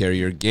you think here?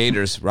 Your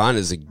Gators. Ron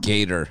is a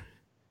Gator.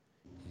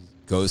 He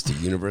goes to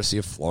University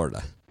of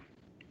Florida.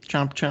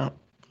 Chomp, chomp.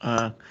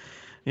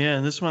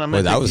 Yeah, this one I'm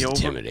Boy, going to that take was the over.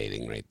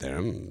 intimidating right there.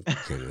 I'm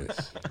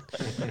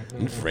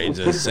afraid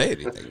to say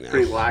anything now.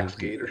 Pretty lax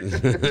Gator.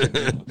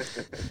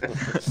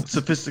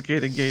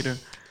 Sophisticated Gator.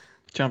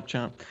 Chomp,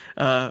 chomp.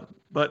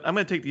 But I'm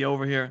going to take the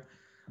over here.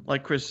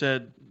 Like Chris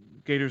said,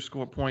 Gators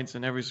score points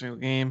in every single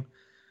game.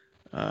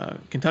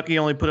 Kentucky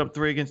only put up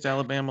 3 against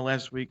Alabama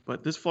last week,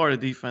 but this Florida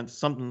defense,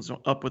 something's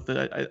up with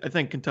it. I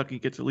think Kentucky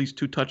gets at least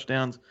 2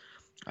 touchdowns.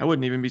 I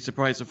wouldn't even be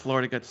surprised if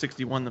Florida got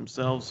 61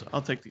 themselves.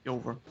 I'll take the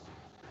over.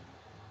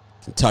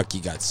 Kentucky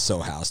got so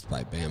housed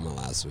by Bama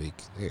last week.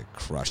 They got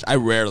crushed. I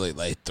rarely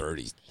lay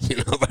 30,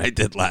 but I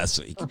did last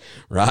week.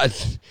 Rod?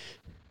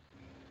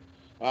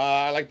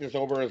 I like this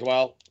over as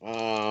well.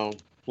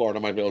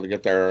 Florida might be able to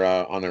get there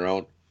on their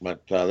own,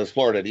 but this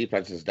Florida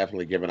defense is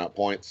definitely giving up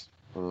points.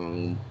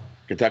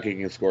 Kentucky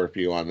can score a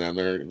few on them.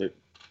 The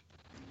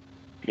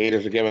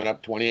Gators are giving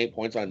up 28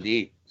 points on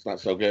D. It's not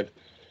so good.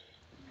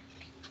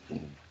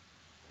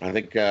 I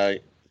think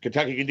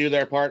Kentucky can do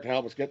their part to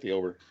help us get the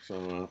over.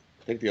 So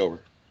take the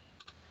over.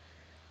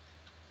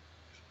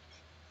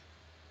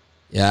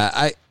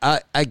 Yeah,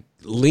 I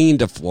lean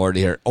to Florida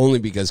here only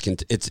because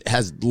it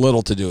has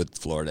little to do with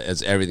Florida.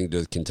 It's everything to do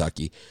with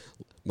Kentucky.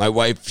 My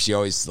wife, she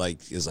always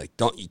is like,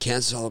 you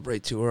can't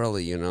celebrate too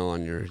early,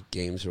 on your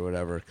games or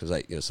whatever, because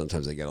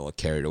sometimes I get a little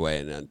carried away,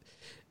 and then,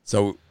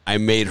 so I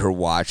made her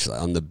watch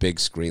on the big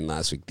screen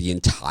last week the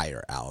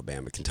entire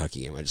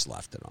Alabama-Kentucky game. I just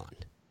left it on.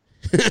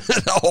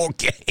 The whole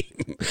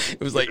game.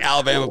 It was like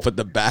Alabama put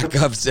the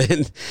backups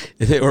in.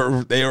 They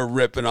were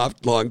ripping off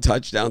long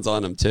touchdowns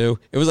on them too.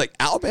 It was like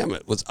Alabama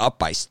was up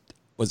by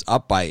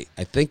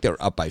I think they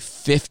were up by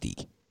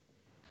 50.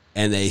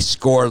 And they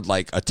scored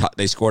a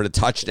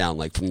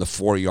touchdown from the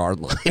 4-yard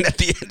line at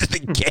the end of the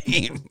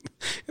game.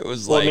 It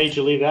was What made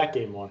you leave that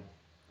game on?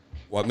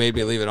 What made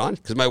me leave it on?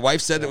 Because my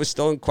wife said it was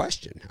still in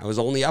question. I was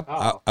only up.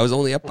 I was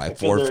only up by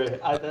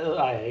 4.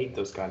 I hate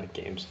those kind of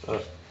games.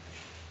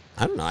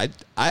 I don't know.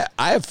 I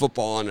have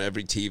football on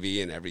every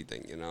TV and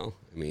everything. I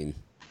mean,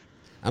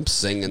 I'm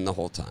singing the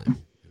whole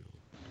time.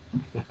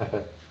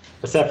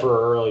 Except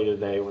for early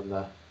today when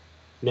the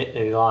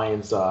Nittany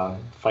Lions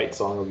fight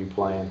song will be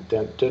playing.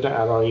 I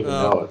don't even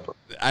know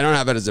it. I don't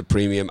have it as a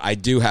premium. I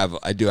do have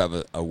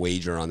a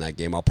wager on that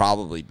game. I'll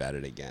probably bet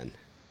it again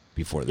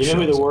before the show. You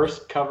know who the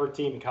worst cover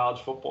team in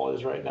college football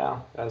is right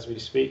now, as we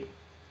speak?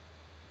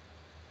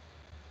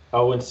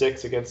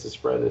 0-6 against the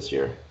spread this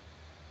year.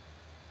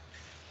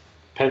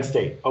 Penn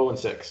State,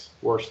 0-6.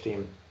 Worst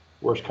team.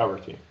 Worst cover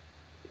team.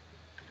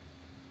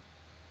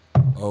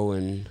 Oh,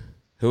 and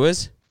who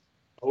is?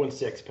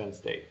 0-6 Penn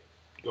State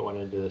going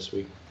into this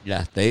week.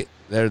 Yeah,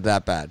 they're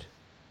that bad.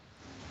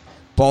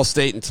 Ball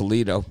State and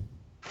Toledo.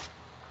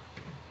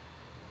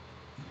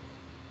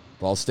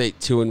 Ball State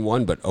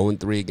 2-1, but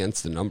 0-3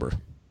 against the number.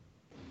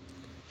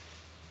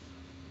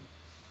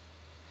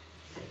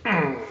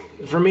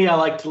 For me, I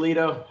like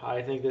Toledo.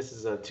 I think this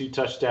is a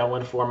 2-touchdown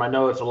win for them. I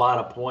know it's a lot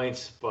of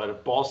points, but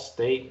if Ball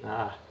State,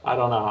 I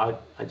don't know.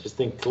 I just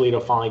think Toledo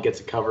finally gets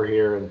a cover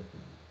here, and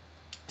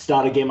it's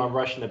not a game I'm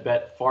rushing to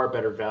bet. Far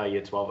better value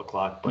at 12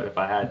 o'clock, but if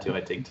I had to,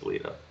 I'd take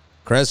Toledo.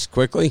 Chris,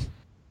 quickly.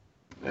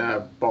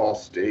 Ball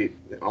State.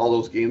 All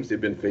those games they've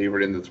been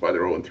favored in. That's why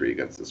they're 0-3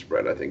 against the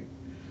spread. I think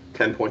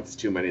 10 points is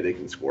too many. They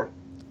can score.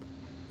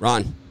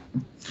 Ron.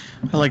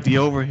 I like the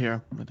over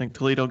here. I think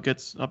Toledo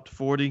gets up to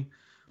 40.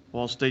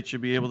 Ball State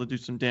should be able to do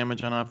some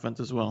damage on offense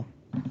as well.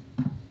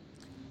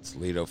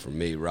 Toledo for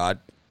me. Rod.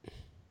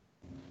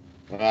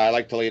 I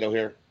like Toledo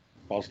here.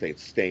 Ball State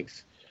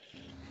stinks.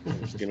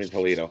 Just give me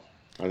Toledo.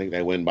 I think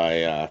they win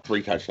by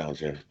 3 touchdowns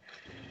here.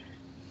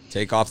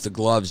 Take off the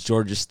gloves.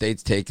 Georgia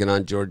State's taking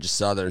on Georgia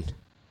Southern.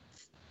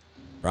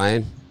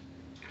 Brian?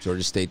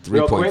 Georgia State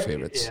 3-point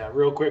favorites. Yeah,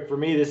 real quick for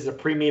me, this is a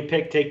premium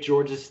pick. Take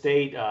Georgia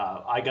State.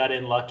 I got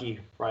in lucky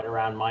right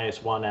around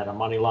 -1 at a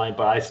money line,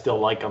 but I still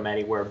like them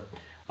anywhere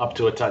up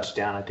to a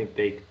touchdown. I think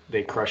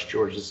they crush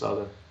Georgia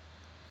Southern.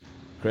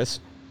 Chris?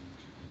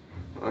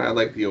 I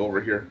like the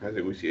over here. I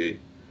think we see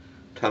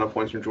a ton of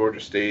points from Georgia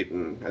State,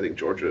 and I think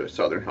Georgia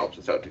Southern helps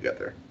us out to get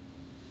there.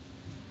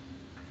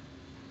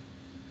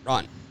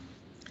 Ron?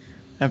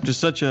 After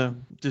such a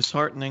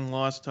disheartening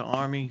loss to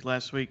Army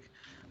last week,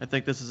 I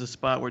think this is a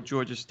spot where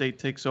Georgia State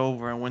takes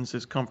over and wins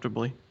this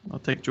comfortably. I'll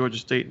take Georgia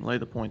State and lay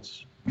the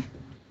points.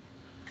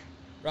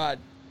 Rod?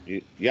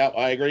 Yeah,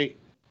 I agree.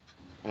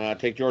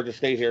 Take Georgia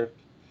State here.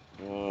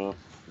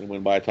 They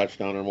win by a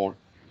touchdown or more.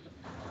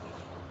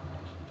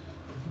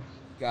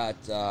 Got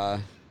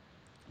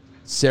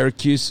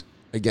Syracuse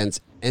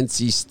against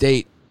NC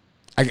State.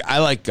 I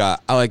like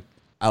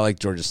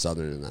Georgia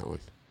Southern in that one.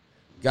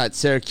 Got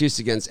Syracuse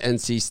against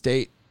NC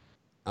State.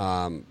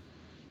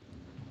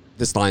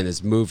 This line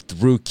has moved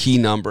through key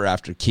number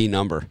after key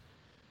number.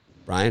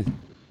 Brian?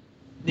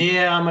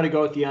 Yeah, I'm going to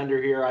go with the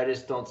under here. I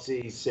just don't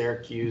see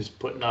Syracuse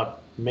putting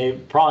up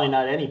probably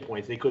not any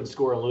points. They couldn't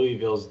score in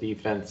Louisville's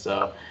defense.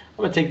 So I'm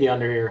going to take the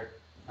under here.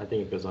 I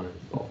think it goes under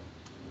the goal.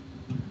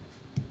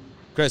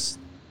 Chris?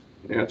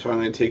 Yeah, that's why I'm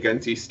going to take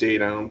NC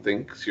State. I don't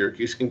think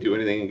Syracuse can do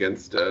anything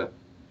against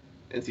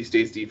NC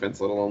State's defense,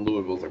 let alone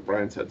Louisville's, like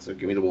Brian said. So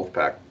give me the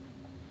Wolfpack.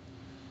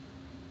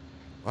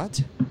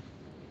 What?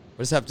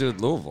 What does that have to do with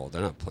Louisville?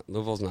 They're not.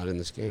 Louisville's not in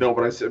this game. No,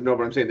 but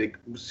I'm saying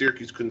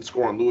Syracuse couldn't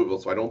score on Louisville,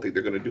 so I don't think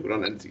they're going to do it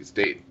on NC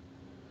State.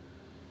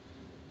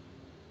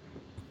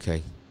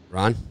 Okay,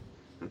 Ron.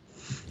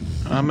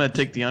 I'm going to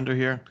take the under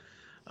here.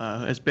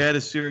 As bad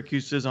as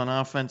Syracuse is on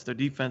offense, their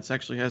defense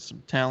actually has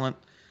some talent.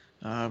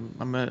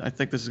 I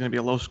think this is going to be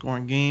a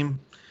low-scoring game.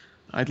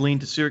 I'd lean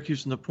to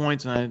Syracuse in the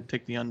points, and I'd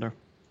take the under.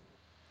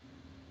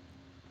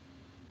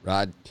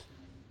 Rod.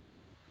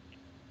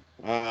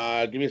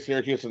 Give me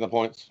Syracuse in the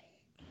points.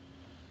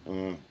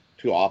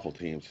 Two awful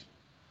teams.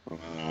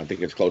 I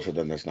think it's closer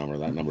than this number.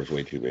 That number's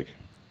way too big.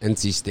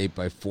 NC State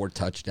by 4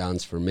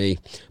 touchdowns for me.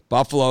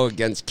 Buffalo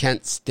against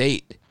Kent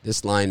State.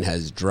 This line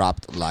has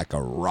dropped like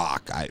a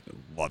rock. I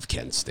love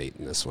Kent State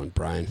in this one,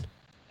 Brian.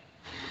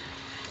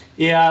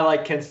 Yeah, I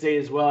like Kent State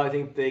as well. I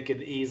think they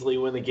could easily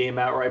win the game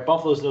outright.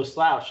 Buffalo's no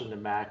slouch in the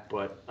MAC,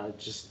 but I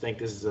just think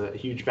this is a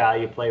huge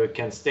value play with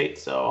Kent State,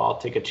 so I'll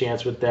take a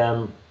chance with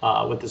them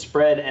with the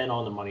spread and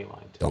on the money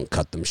line, too. Don't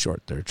cut them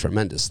short. They're a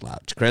tremendous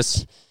slouch.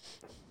 Chris?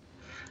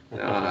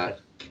 I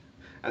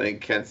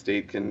think Kent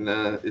State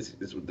is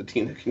the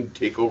team that can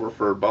take over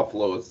for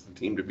Buffalo. Is the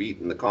team to beat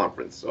in the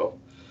conference. So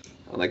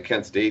I like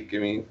Kent State.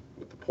 Give me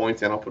with the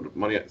points, and I'll put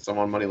some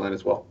on money line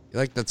as well. You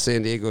like that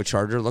San Diego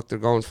Charger look they're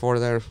going for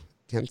there,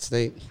 Kent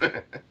State?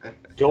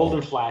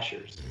 Golden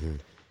Flashers.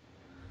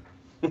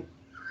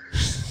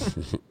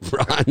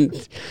 Ron,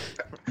 you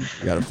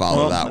got to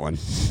follow that one.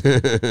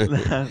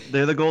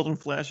 They're the Golden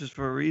Flashes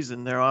for a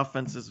reason. Their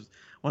offense is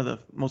one of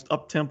the most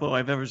up-tempo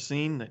I've ever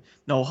seen.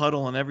 No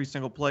huddle on every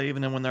single play,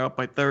 even when they're up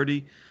by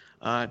 30.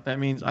 That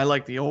means I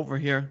like the over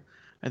here.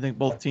 I think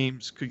both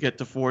teams could get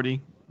to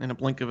 40 in a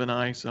blink of an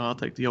eye, so I'll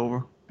take the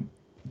over.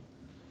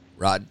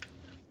 Rod?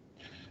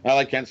 I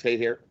like Kent State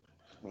here.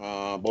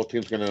 Both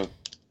teams going to,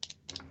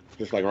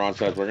 just like Ron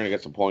says, we're going to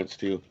get some points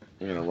too.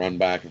 We're going to run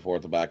back and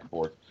forth and back and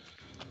forth.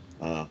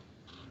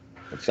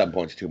 But 7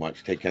 points too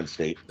much. Take Kent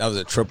State. That was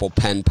a triple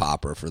pen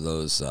popper for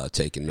those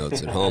taking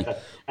notes at home.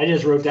 I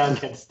just wrote down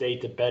Kent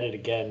State to bet it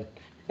again.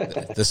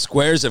 The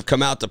Squares have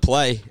come out to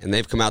play, and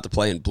they've come out to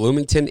play in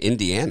Bloomington,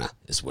 Indiana,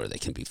 is where they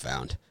can be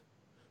found.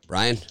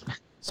 Brian,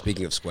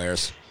 speaking of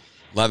Squares,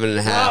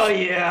 11.5. Oh,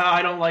 yeah,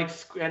 I don't like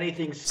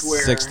anything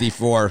square.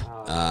 64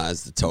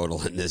 is the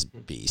total in this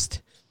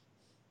beast.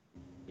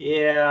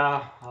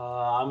 Yeah,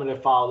 I'm going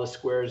to follow the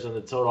Squares in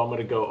the total. I'm going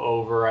to go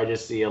over. I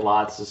just see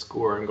lots of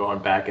scoring going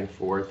back and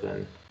forth,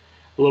 and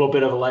a little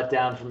bit of a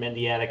letdown from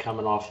Indiana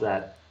coming off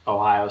that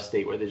Ohio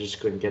State where they just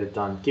couldn't get it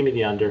done. Give me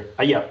the under.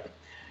 Yep.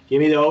 Give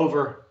me the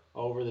over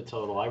the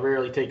total. I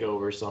rarely take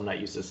over, so I'm not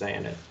used to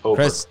saying it.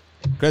 Over.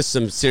 Chris,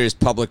 some serious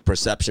public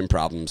perception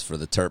problems for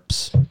the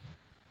Terps.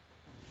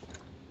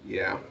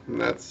 Yeah,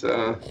 that's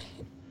why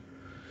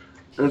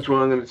I'm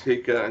going to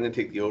take. I'm going to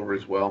take the over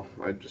as well.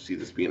 I just see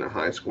this being a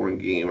high-scoring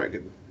game. I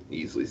could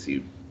easily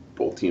see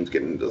both teams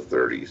getting into the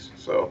 30s.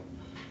 So,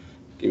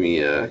 give me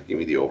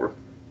the over.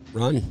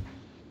 Run.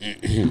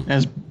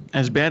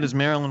 As bad as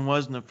Maryland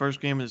was in the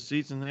first game of the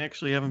season, they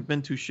actually haven't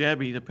been too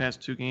shabby the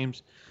past 2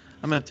 games.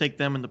 I'm going to take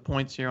them in the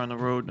points here on the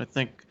road. And I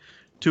think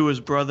Tua's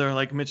brother,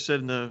 like Mitch said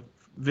in the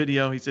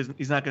video, he says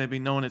he's not going to be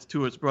known as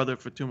Tua's brother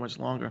for too much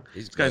longer.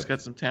 This guy's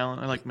got some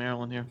talent. I like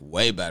Maryland here.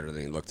 Way better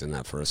than he looked in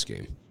that first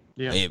game.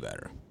 Yeah. Way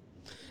better.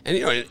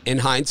 And, in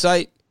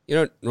hindsight,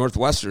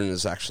 Northwestern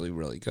is actually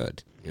really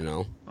good,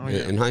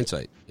 in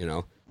hindsight,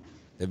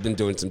 They've been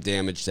doing some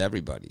damage to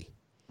everybody.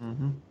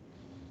 Mm-hmm.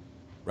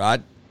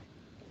 Rod?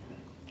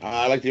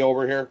 I like the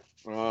over here.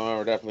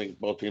 Definitely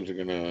both teams are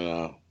going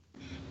to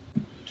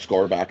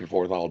score back and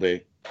forth all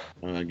day.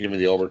 Give me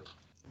the over.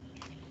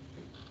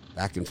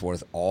 Back and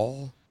forth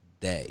all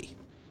day.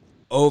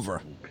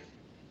 Over.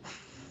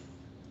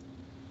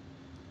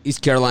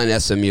 East Carolina,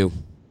 SMU.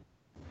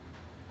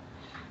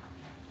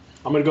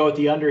 I'm going to go with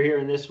the under here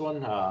in this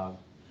one.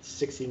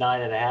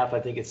 69.5. I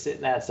think it's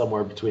sitting at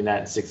somewhere between that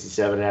and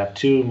 67.5.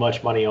 Too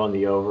much money on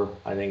the over.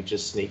 I think it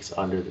just sneaks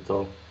under the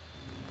total.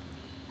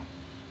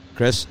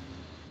 Chris?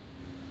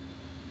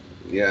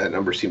 Yeah, that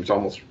number seems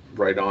almost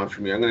right on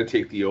for me. I'm going to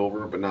take the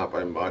over, but not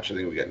by much. I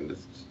think we get into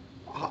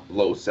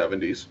low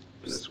 70s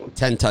in this one.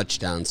 10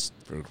 touchdowns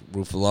for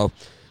Ruffalo.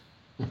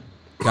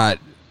 Got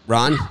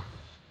Ron?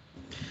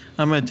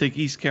 I'm going to take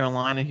East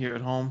Carolina here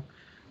at home.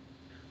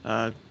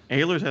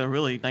 Ehlers had a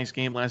really nice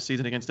game last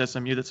season against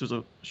SMU. This was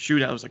a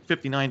shootout. It was like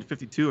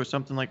 59-52 or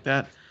something like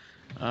that.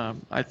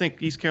 I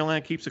think East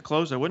Carolina keeps it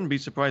close. I wouldn't be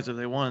surprised if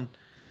they won,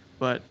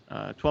 but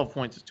 12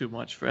 points is too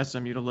much for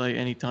SMU to lay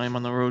any time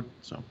on the road.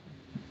 So,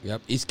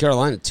 yep, East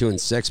Carolina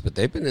 2-6, but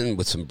they've been in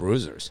with some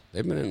bruisers.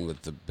 They've been in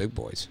with the big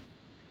boys.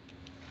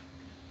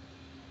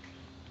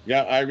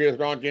 Yeah, I agree with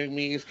Ron. Giving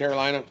me East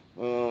Carolina.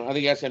 I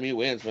think SMU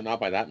wins, but not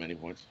by that many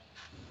points.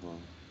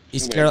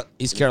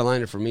 East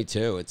Carolina for me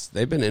too.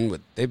 They're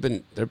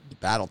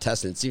battle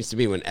tested. It seems to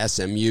me when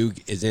SMU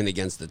is in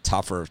against the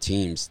tougher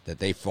teams that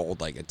they fold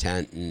like a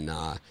tent. And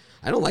I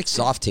don't like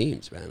soft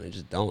teams, man. I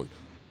just don't.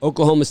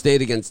 Oklahoma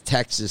State against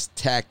Texas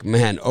Tech,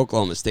 man.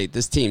 Oklahoma State.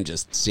 This team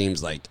just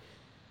seems like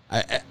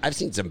I've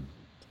seen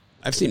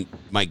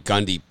Mike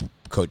Gundy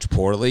coach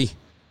poorly,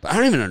 but I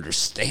don't even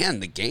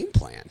understand the game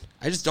plan.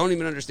 I just don't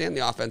even understand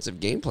the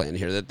offensive game plan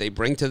here that they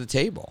bring to the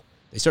table.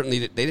 They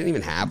didn't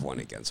even have one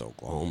against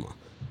Oklahoma.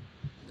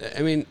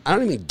 I mean, I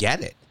don't even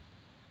get it.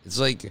 It's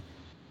like, do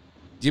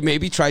you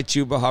maybe try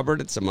Chuba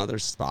Hubbard at some other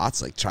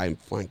spots, like try and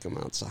flank him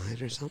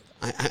outside or something?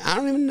 I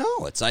don't even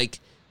know. It's like,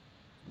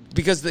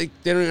 because they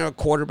don't even have a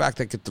quarterback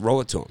that could throw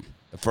it to him.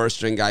 The first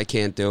string guy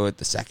can't do it.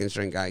 The second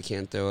string guy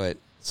can't do it.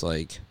 It's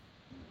like,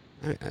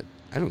 I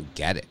don't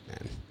get it,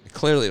 man. I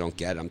clearly don't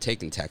get it. I'm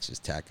taking Texas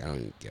Tech.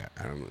 I'm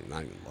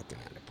not even looking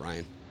at it.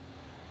 Brian?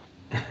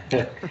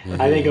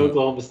 I think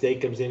Oklahoma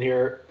State comes in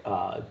here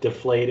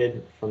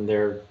deflated from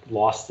their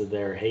loss to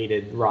their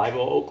hated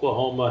rival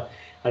Oklahoma.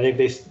 I think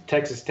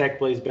Texas Tech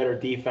plays better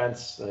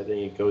defense. I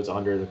think it goes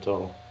under the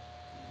total.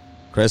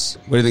 Chris,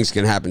 what do you think is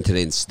going to happen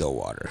today in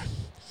Stillwater?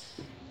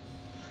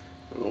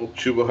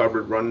 Chuba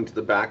Hubbard running to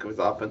the back of his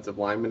offensive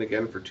lineman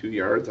again for 2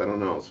 yards. I don't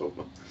know.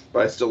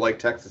 But I still like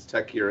Texas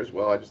Tech here as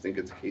well. I just think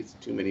it's a case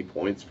of too many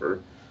points for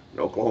an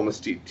Oklahoma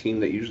State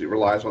team that usually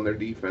relies on their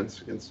defense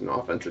against an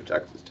offensive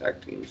Texas Tech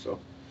team. So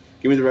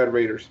give me the Red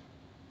Raiders.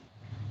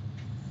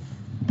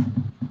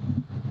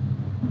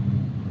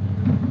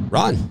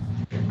 Ron?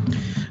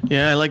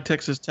 Yeah, I like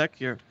Texas Tech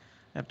here.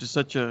 After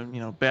such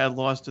a bad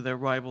loss to their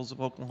rivals of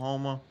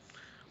Oklahoma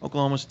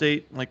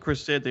State, like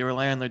Chris said, they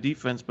rely on their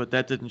defense, but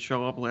that didn't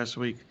show up last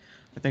week.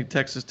 I think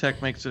Texas Tech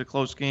makes it a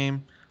close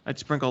game. I'd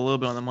sprinkle a little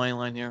bit on the money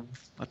line here.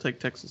 I'll take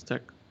Texas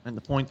Tech and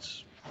the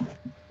points.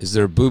 Is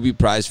there a booby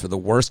prize for the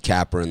worst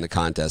capper in the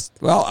contest?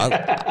 Well,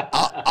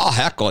 I'll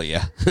heckle you.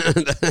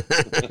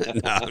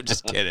 No, I'm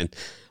just kidding.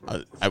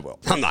 I will.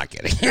 I'm not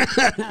kidding.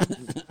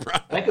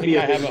 That could be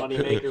a big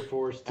moneymaker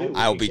for us, too.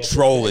 I'll be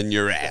trolling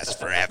your ass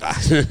forever.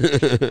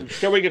 I'm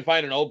sure we could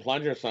find an old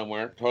plunger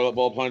somewhere, toilet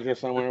bowl plunger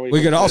somewhere.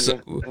 We could also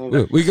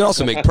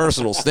make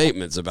personal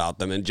statements about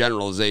them and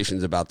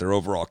generalizations about their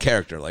overall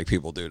character, like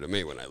people do to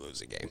me when I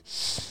lose a game.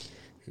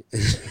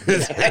 It's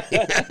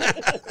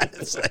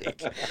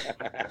like,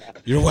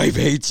 your wife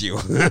hates you.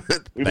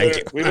 Thank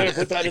you. We better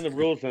put that in the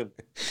rules then.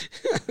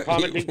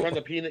 Commenting from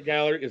the peanut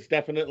gallery is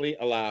definitely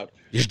allowed.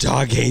 Your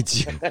dog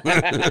hates you.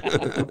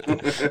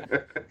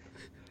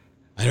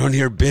 I don't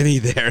hear Benny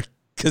there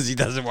because he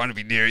doesn't want to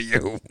be near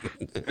you.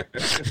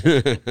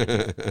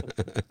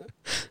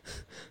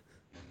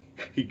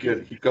 He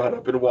got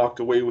up and walked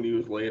away when he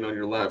was laying on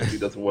your lap. He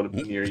doesn't want to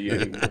be near you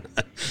anymore.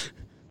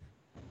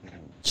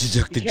 She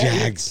took the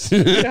Jags.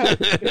 You know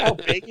how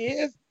big he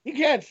is? He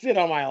can't sit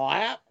on my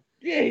lap.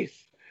 Jeez.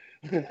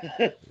 You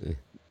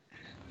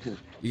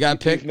got a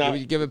pick? Not-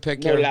 You give a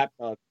pick No here?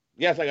 laptop.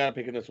 Yes, I got to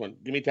pick in this one.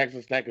 Give me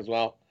Texas Tech as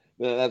well.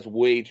 That's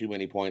way too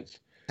many points.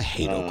 I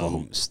hate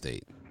Oklahoma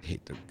State. I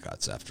hate their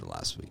guts after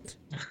last week.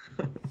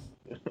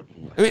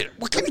 I mean,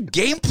 what kind of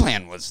game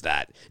plan was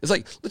that? It's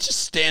like, let's just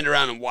stand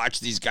around and watch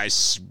these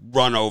guys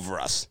run over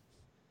us.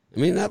 I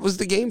mean, that was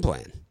the game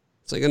plan.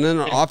 It's like, and then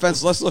our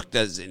offense, let's look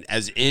as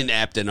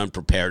inept and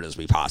unprepared as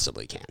we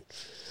possibly can.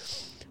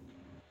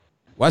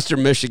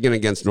 Western Michigan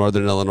against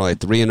Northern Illinois,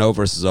 3-0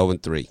 versus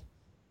 0-3.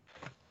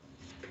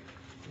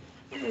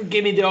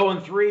 Give me the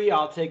 0-3.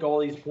 I'll take all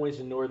these points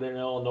in Northern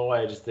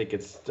Illinois. I just think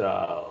it's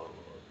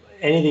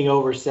anything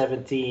over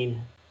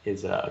 17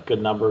 is a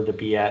good number to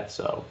be at.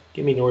 So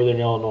give me Northern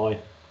Illinois.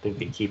 I think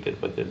they keep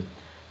it within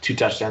 2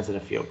 touchdowns and a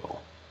field goal.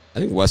 I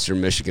think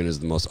Western Michigan is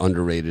the most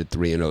underrated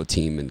 3-0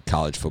 team in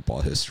college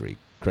football history.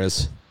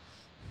 Chris?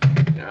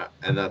 Yeah,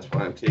 and that's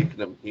why I'm taking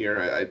them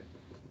here.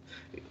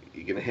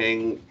 You can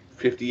hang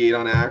 58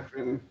 on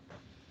Akron.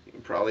 You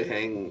can probably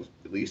hang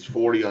at least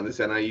 40 on this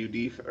NIU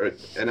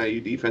defense, and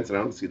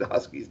I don't see the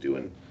Huskies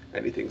doing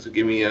anything. So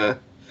give me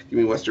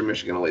Western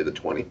Michigan. I'll lay the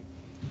 20.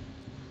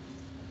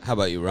 How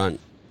about you, Ron?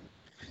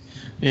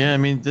 Yeah, I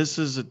mean, this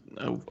is a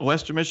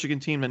Western Michigan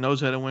team that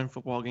knows how to win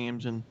football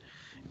games, and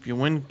if you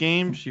win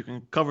games, you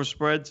can cover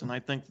spreads, and I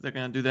think they're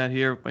going to do that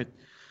here. But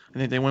I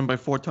think they win by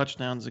 4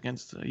 touchdowns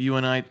against a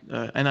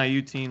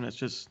NIU team that's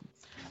just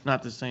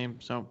not the same.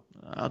 So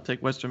I'll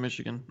take Western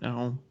Michigan at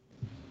home.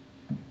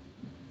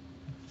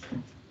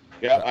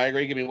 Yeah, I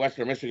agree. Give me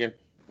Western Michigan.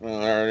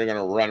 They're going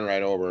to run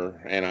right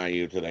over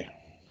NIU today.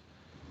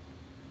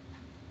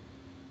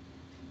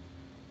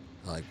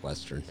 I like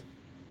Western.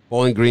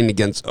 Bowling Green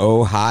against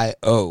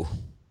Ohio.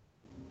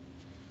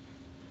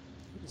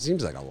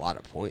 Seems like a lot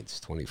of points,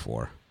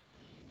 24.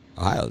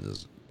 Ohio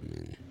does. I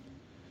mean,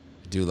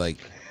 I do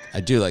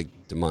like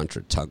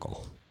DeMontre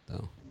Tuggle,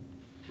 though.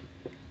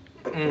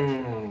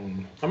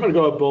 I'm going to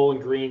go with Bowling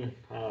Green.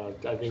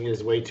 I think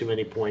there's way too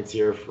many points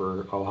here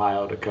for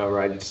Ohio to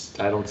cover. I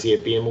don't see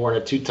it being more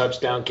than a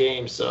 2-touchdown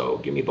game. So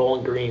give me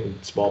Bowling Green,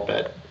 small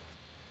bet.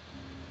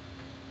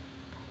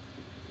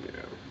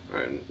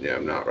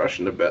 I'm not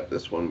rushing to bet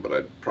this one, but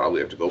I'd probably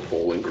have to go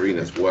Bowling Green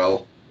as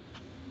well.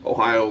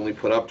 Ohio only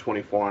put up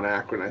 24 on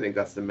Akron. I think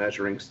that's the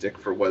measuring stick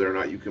for whether or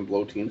not you can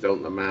blow teams out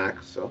in the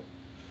MAC. So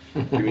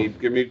give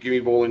me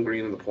Bowling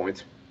Green and the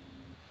points.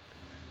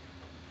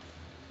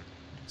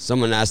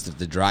 Someone asked if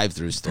the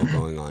drive-thru is still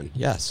going on.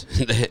 Yes,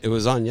 it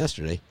was on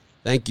yesterday.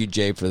 Thank you,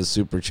 Jay, for the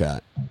super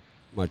chat.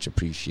 Much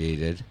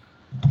appreciated.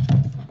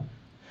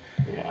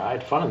 Yeah, I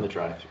had fun in the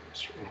drive-thru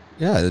yesterday.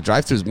 Yeah, the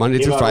drive-thru is Monday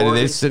through Friday.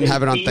 They just didn't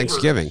have it on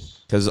Thanksgiving.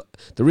 Because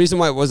the reason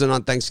why it wasn't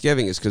on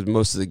Thanksgiving is because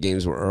most of the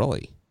games were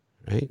early,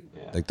 right?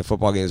 Yeah. Like the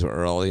football games were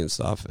early and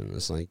stuff. And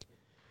it's like,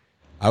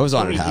 I was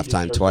on at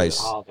halftime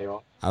twice.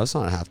 I was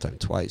on at halftime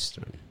twice.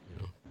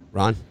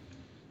 Ron,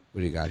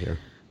 what do you got here?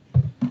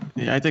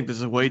 Yeah, I think this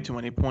is way too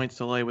many points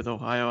to lay with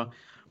Ohio.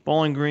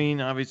 Bowling Green,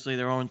 obviously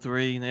they're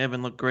 0-3 and they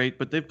haven't looked great,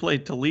 but they've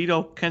played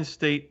Toledo, Kent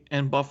State,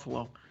 and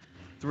Buffalo,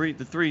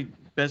 the three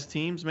best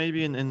teams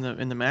maybe in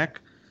the MAC.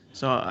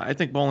 So I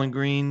think Bowling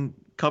Green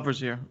covers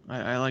here.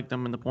 I like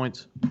them in the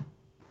points.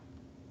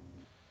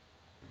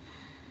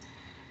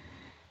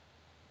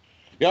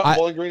 Yeah,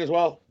 Bowling Green as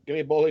well. Give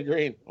me Bowling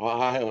Green.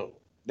 Ohio.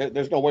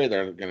 There's no way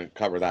they're going to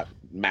cover that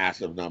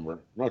massive number.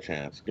 No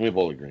chance. Give me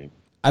Bowling Green.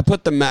 I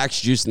put the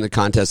max juice in the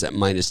contest at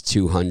minus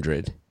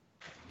 200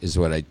 is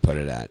what I'd put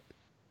it at.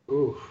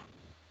 Ooh.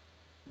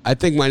 I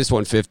think minus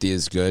 150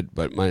 is good,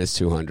 but minus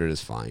 200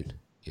 is fine,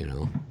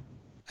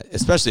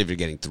 especially if you're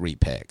getting 3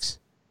 picks.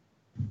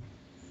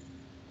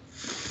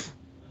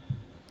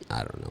 I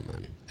don't know,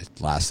 man.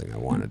 The last thing I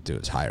want to do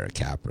is hire a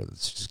capper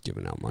that's just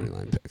giving out money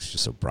line picks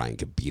just so Brian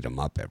can beat him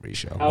up every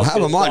show. We'll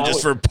have him on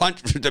just for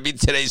to beat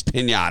today's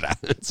pinata.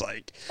 It's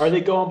like, are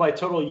they going by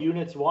total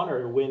units won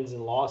or wins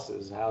and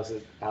losses? How's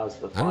the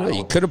final? I don't know.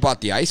 You could have bought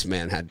the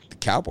Iceman had the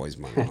Cowboys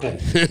money line.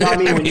 No, I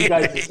mean, when you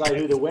guys decide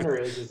who the winner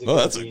is it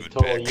going to be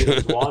total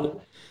units won?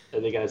 Are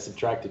they going to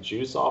subtract the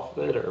juice off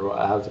of it, or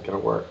how's it going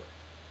to work?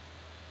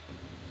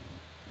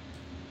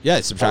 Yeah,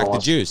 subtract the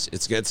juice.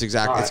 It's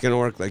exactly. Right. It's going to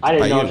work like. I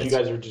didn't know if you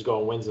guys were just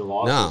going wins and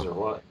losses or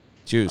what.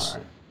 Juice,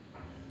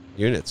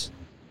 units,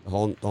 the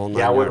whole.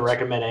 Yeah, I wouldn't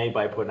recommend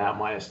anybody putting out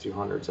minus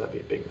 200s. That'd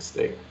be a big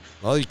mistake.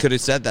 Well, you could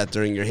have said that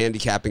during your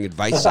handicapping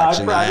advice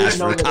section. I asked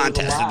for a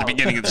contest at the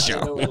beginning of the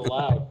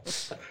show.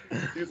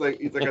 He's like,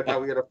 I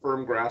thought we had a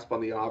firm grasp on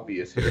the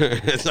obvious here.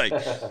 It's like,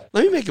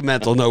 let me make a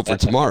mental note for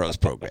tomorrow's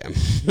program.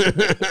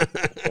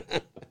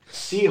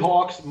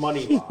 Seahawks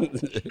money line.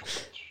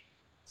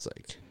 It's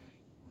like.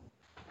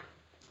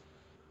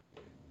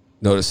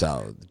 Notice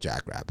how the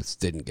Jackrabbits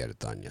didn't get it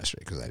done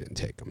yesterday because I didn't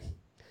take them.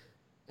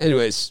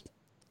 Anyways,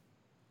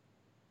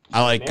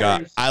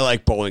 I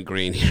like Bowling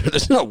Green here.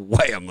 There's no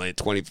way I'm laying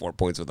 24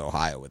 points with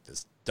Ohio with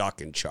this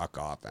duck and chuck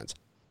offense.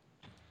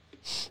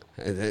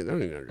 They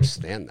don't even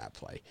understand that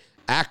play.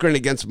 Akron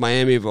against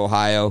Miami of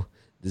Ohio.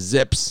 The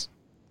Zips.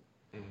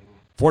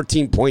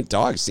 14-point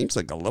dog seems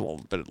like a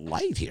little bit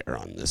light here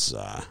on this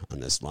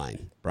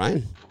line.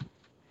 Brian?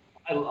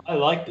 I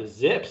like the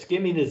Zips.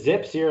 Give me the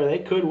Zips here. They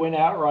could win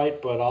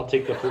outright, but I'll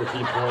take the 14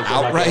 points.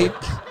 Outright?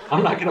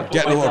 I'm not going to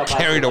Getting a little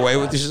carried away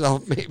with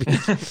yourself, maybe.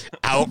 I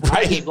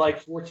Outright? just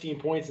like 14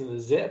 points in the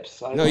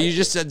Zips. No, you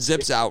just said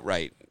Zips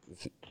outright.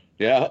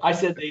 Yeah. I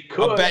said they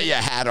could. I'll bet you a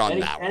hat on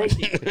that one.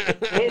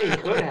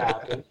 Anything could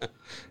happen.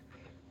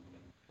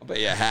 I'll bet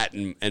you a hat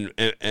and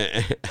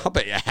I'll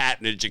bet you a hat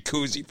and a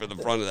jacuzzi for the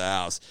front of the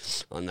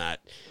house on that.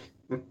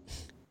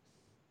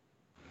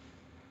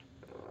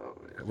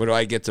 What do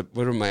I get to?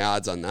 What are my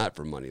odds on that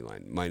for money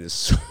line?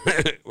 Minus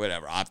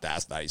whatever. I'll have to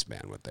ask the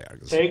Iceman what they are.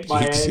 Take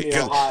Miami,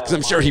 Ohio. Because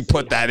I'm sure he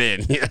put that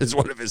in. Yeah, it's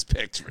one of his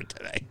picks for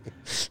today.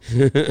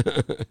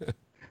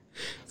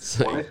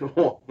 Why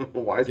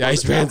is the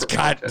Iceman's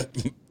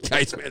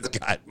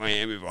got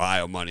Miami,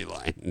 Ohio money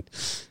line.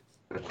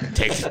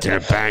 Take it to the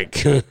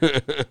bank.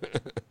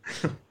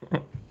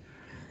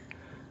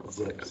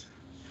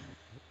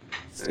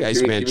 The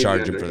Iceman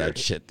charging for that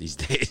shit these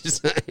days.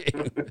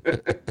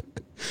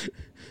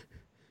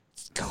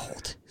 It's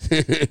gold.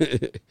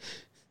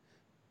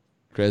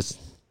 Chris?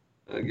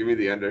 Give me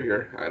the under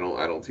here. I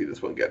don't see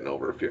this one getting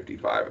over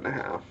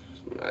 55.5.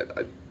 I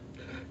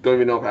don't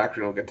even know if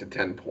Akron will get to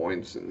 10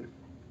 points, and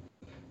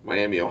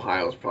Miami,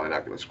 Ohio is probably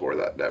not going to score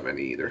that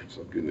many either.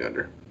 So give me the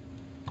under.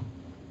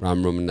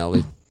 Ron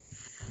Romanelli.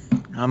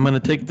 I'm going to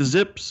take the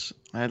Zips.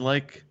 I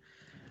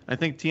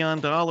think Tion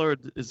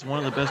Dollard is one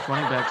of the best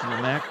running backs in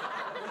the MAC.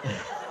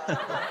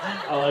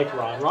 I like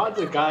Ron. Ron's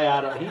a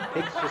guy he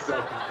picks just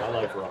like I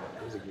like Ron.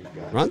 He's a good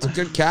guy. Ron's a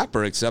good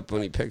capper, except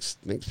when he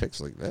makes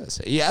picks like this.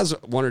 He has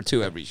one or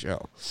two every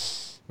show.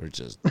 We're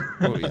just,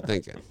 what are you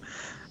thinking?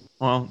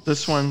 Well,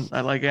 this one,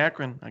 I like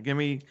Akron. Give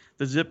me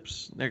the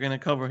Zips. They're going to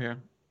cover here.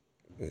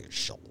 They're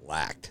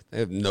shellacked. They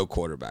have no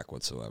quarterback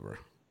whatsoever.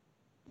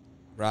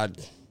 Rod?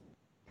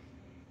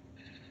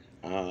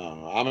 I'm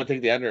going to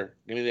take the under.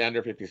 Give me the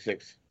under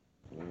 56.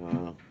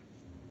 I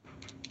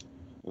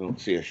don't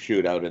see a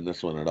shootout in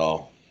this one at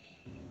all.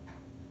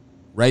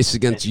 Rice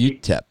against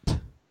UTEP.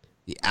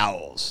 The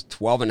Owls,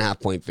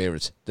 12.5-point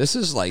favorites. This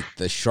is like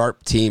the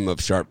sharp team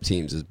of sharp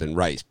teams has been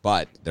Rice,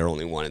 but they're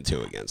only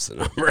 1-2 against the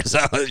number. So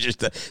it's just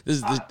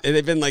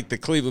they've been like the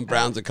Cleveland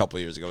Browns a couple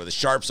years ago, where the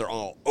Sharps are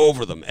all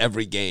over them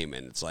every game,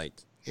 and it's like,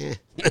 this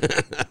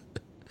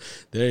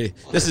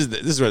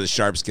is where the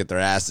Sharps get their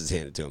asses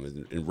handed to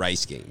them in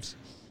Rice games.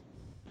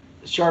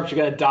 Sharps are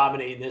going to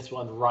dominate in this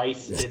one.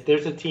 Rice, if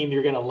there's a team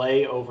you're going to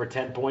lay over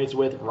 10 points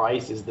with,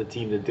 Rice is the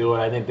team to do it.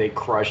 I think they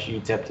crush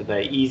UTEP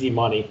today. Easy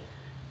money.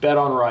 Bet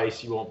on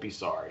Rice. You won't be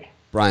sorry.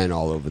 Brian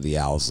all over the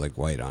Owls like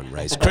white on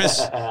Rice. Chris?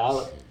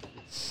 I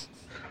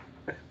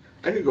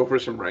could go for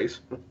some rice.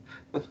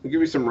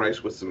 Give me some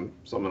rice with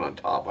something on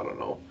top. I don't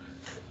know.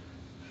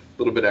 A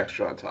little bit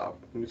extra on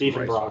top. Beef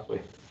and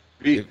broccoli.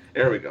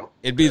 There we go.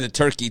 It'd be the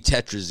turkey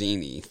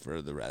tetrazzini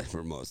for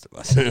most of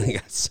us. We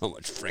got so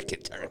much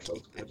freaking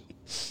turkey.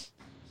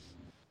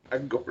 I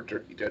can go for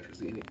turkey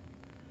tetrazzini.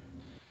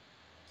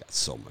 Got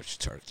so much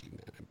turkey,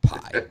 man, and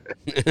pie.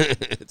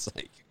 It's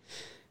like,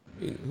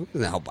 who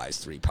the hell buys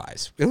 3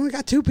 pies? We only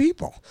got 2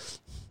 people.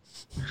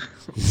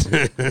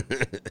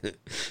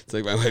 It's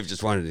like my wife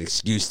just wanted an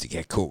excuse to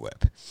get Cool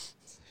Whip.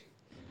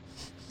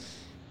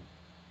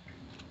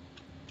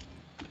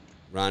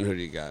 Ron, who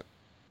do you got?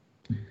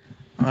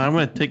 I'm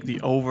going to take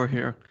the over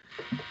here.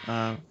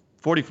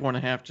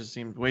 44.5 just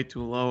seemed way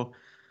too low.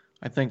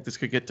 I think this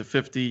could get to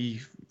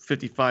 50,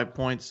 55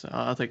 points.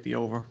 I'll take the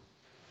over.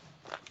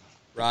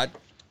 Rod?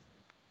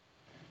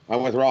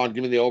 I'm with Ron.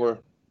 Give me the over.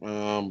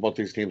 Both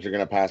these teams are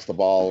going to pass the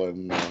ball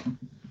and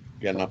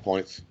get enough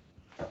points.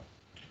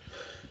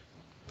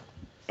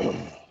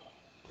 I'm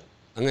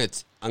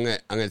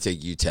gonna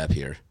take UTEP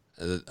here.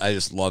 I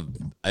just love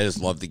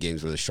the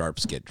games where the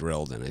Sharps get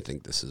drilled, and I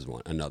think this is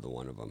another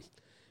one of them.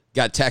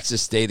 Got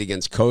Texas State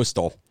against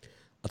Coastal.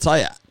 I'll tell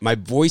you, my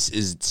voice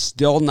is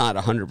still not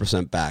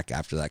 100% back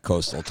after that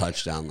Coastal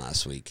touchdown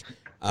last week.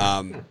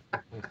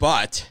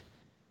 But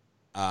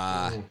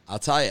I'll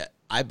tell you,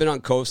 I've been on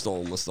Coastal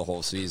almost the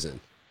whole season.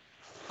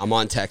 I'm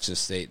on Texas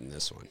State in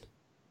this one.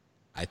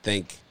 I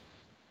think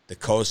the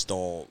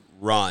Coastal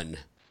run,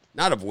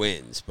 not of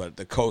wins, but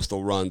the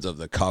Coastal runs of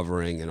the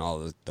covering and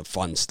all the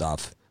fun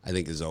stuff, I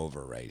think is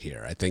over right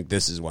here. I think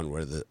this is one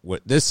where the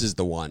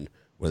one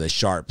where the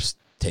Sharps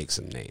take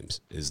some names,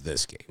 is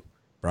this game.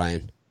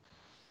 Brian?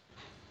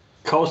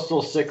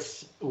 Coastal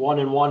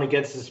 6-1-1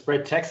 against the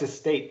spread. Texas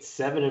State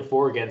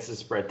 7-4 against the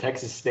spread.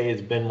 Texas State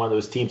has been one of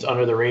those teams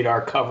under the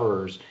radar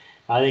coverers.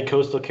 I think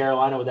Coastal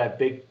Carolina with that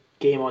big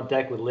game on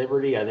deck with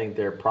Liberty, I think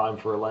they're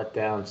primed for a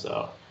letdown.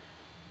 So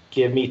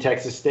give me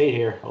Texas State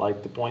here. I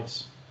like the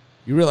points.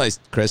 You realize,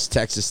 Chris,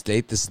 Texas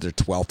State, this is their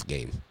 12th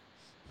game.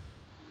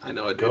 I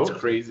know it's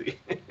crazy.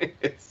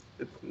 it's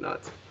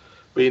nuts.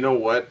 But you know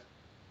what?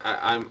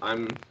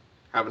 I'm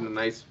having a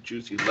nice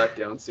juicy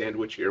letdown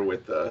sandwich here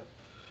with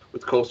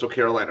Coastal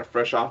Carolina,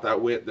 fresh off that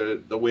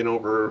win, the win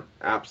over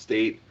App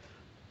State,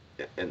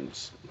 and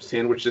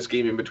sandwich this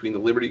game in between the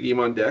Liberty game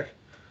on deck.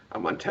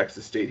 I'm on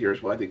Texas State here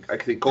as well. I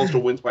think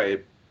Coastal wins by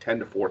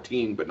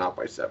 10-14, but not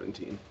by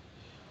 17.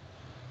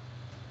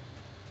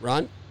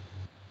 Ron?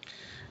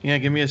 Yeah,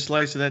 give me a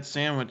slice of that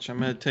sandwich. I'm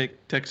going to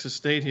take Texas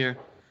State here.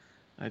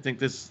 I think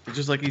this,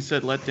 just like he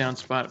said, letdown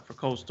spot for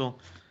Coastal.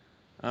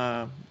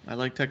 I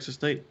like Texas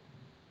State.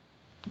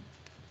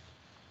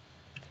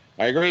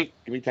 I agree.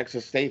 Give me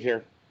Texas State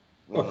here.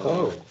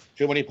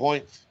 Too many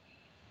points.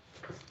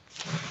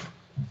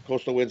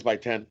 Coastal wins by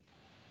 10.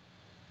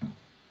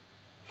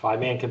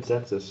 5-man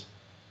consensus.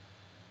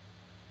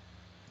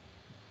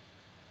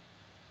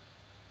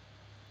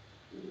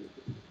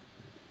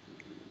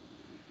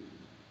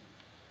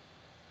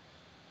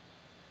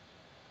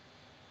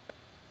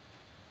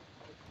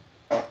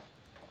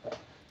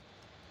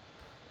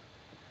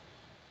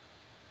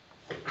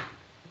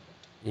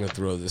 I'm going to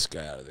throw this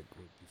guy out of the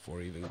group before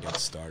he even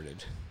gets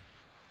started.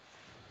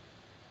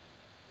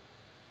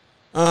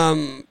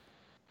 Where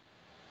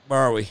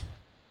are we?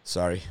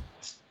 Sorry.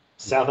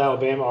 South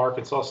Alabama,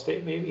 Arkansas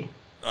State, maybe?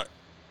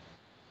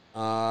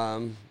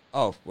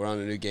 Oh, we're on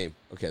a new game.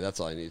 Okay, that's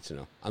all I need to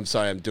know. I'm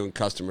sorry, I'm doing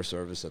customer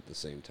service at the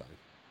same time.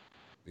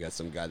 We got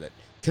some guy that...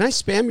 Can I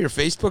spam your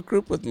Facebook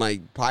group with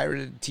my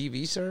pirated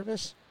TV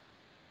service?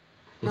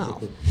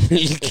 No,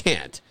 you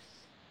can't.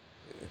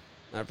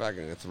 Matter of fact,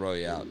 I'm going to throw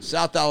you out.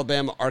 South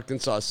Alabama,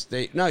 Arkansas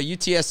State. No,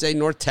 UTSA,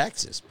 North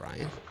Texas,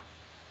 Brian.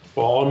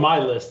 Well, on my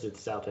list,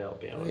 it's South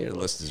Alabama. Your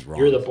list is wrong.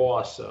 You're the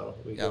boss, so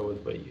we go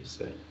with what you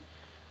say.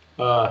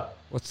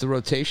 What's the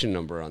rotation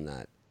number on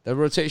that? The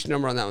rotation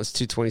number on that was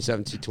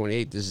 227,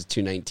 228. This is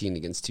 219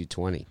 against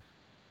 220.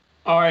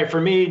 All right, for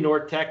me,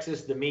 North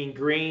Texas, the Mean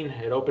Green.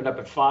 It opened up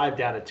at 5,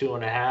 down to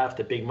 2.5.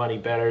 The big money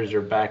bettors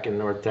are back in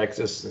North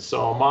Texas, and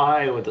so am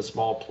I with a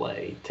small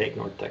play. Take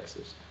North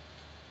Texas.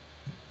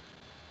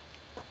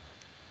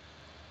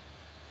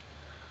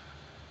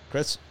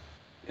 Chris?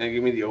 And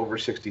give me the over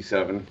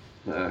 67.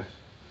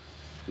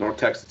 North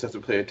Texas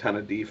doesn't play a ton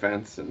of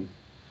defense, and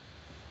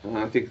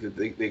I think that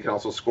they can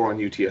also score on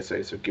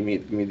UTSA. So give me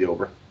the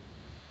over.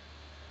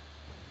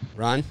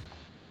 Ron?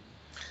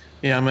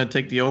 Yeah, I'm going to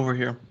take the over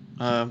here.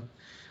 I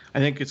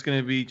think it's going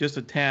to be just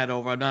a tad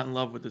over. I'm not in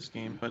love with this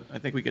game, but I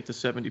think we get to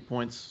 70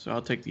 points, so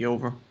I'll take the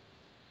over.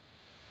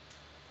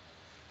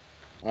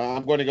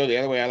 I'm going to go the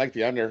other way. I like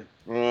the under.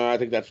 I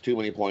think that's too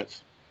many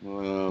points. I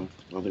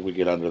don't think we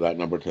get under that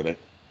number today.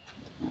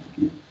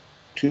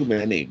 Too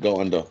many. Go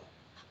under.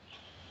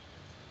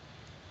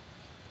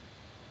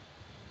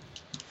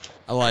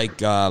 I like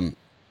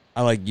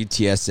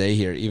UTSA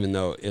here, even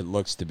though it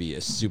looks to be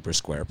a super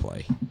square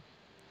play.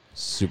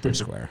 Super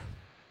square.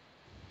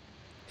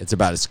 It's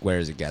about as square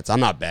as it gets. I'm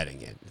not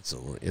betting it. It's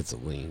a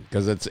lean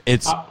because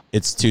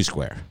it's too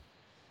square.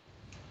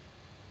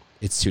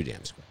 It's too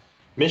damn square.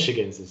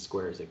 Michigan's as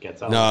square as it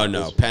gets.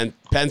 No.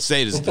 Penn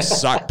State is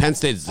the Penn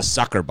State is the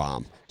sucker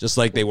bomb, just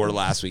like they were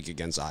last week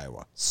against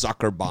Iowa.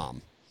 Sucker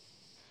bomb.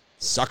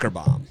 It's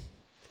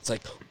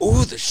like,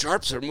 ooh, the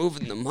Sharps are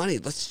moving the money.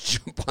 Let's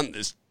jump on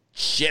this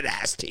shit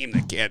ass team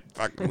that can't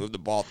fucking move the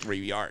ball 3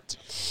 yards.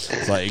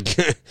 It's like,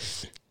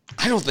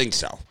 I don't think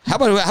so. How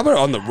about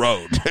on the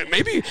road?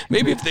 maybe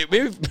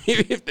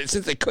if they,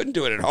 since they couldn't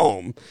do it at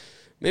home.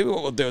 Maybe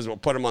what we'll do is we'll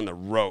put them on the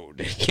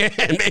road.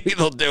 And maybe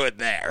they'll do it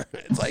there.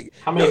 It's like,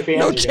 how many fans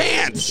no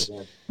chance.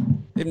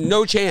 They have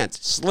no chance.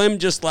 Slim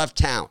just left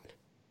town.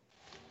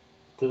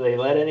 Do they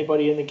let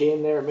anybody in the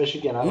game there at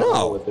Michigan? I don't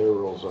know what their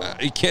rules are.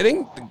 Are you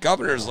kidding? The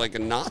governor's like a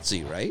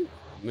Nazi, right?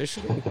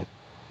 Michigan.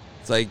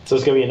 It's like, so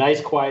it's gonna be a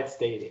nice, quiet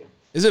stadium.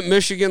 Isn't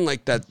Michigan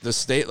like that? The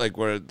state like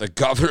where the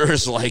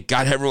governor's like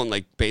got everyone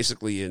like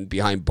basically in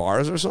behind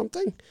bars or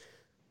something.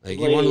 Like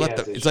you want to let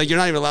them. It's like you're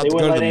not even allowed to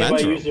go to the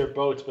men's room. Use their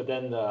boats, but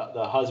then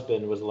the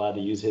husband was allowed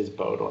to use his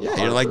boat on. Yeah,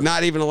 you're like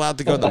not even allowed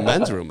to go to the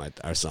men's room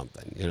or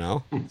something. You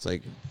know, it's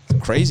like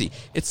it's crazy.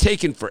 It's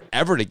taken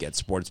forever to get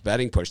sports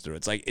betting pushed through.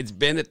 It's like it's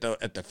been at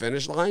the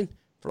finish line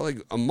for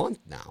like a month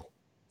now.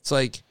 It's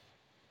like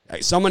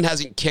someone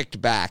hasn't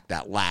kicked back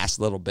that last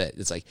little bit.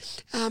 It's like,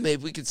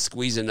 maybe we could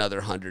squeeze another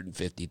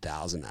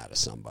 150,000 out of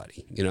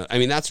somebody. You know, I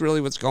mean that's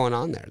really what's going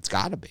on there. It's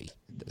got to be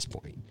at this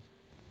point.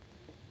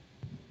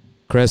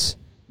 Chris.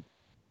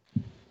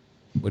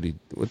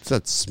 What's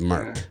that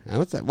smirk?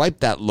 What's that? Wipe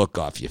that look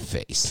off your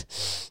face.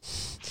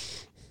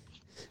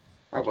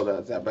 How about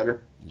that? Is that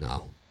better?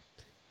 No.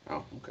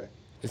 Oh, okay.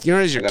 If you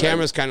notice, your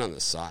camera's kind of on the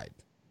side.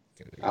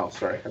 Oh,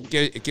 sorry.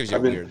 It gives you a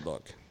weird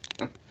look.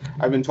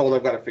 I've been told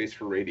I've got a face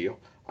for radio.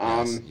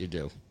 Yes, you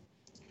do.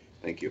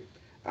 Thank you.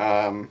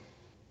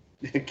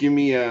 Give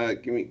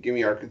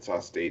me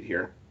Arkansas State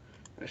here.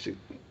 Actually,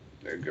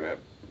 they're gonna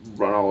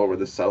run all over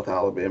the South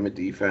Alabama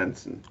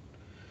defense and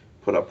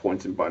put up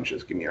points in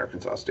bunches. Give me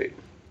Arkansas State.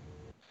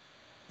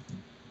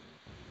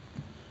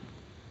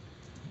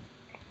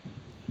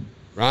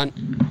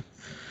 Ron?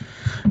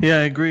 Yeah,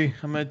 I agree.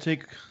 I'm going to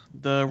take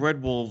the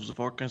Red Wolves of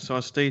Arkansas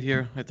State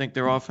here. I think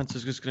their offense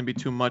is just going to be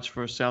too much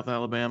for South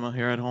Alabama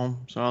here at home.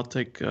 So I'll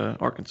take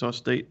Arkansas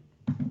State.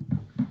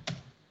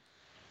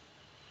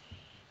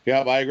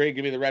 Yeah, I agree.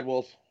 Give me the Red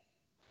Wolves.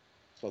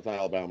 South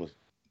Alabama's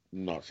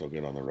not so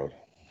good on the road.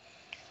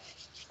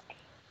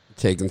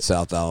 Taking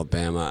South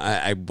Alabama.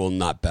 I will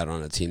not bet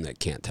on a team that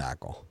can't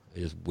tackle. I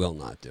just will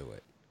not do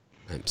it.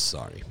 I'm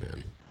sorry,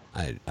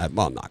 man. I'm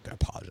not going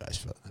to apologize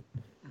for that.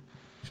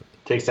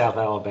 Take South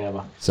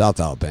Alabama. South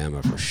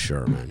Alabama for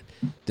sure, man.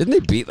 Didn't they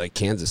beat like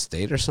Kansas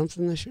State or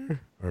something this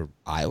year? Or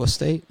Iowa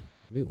State?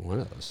 Maybe one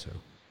of those two.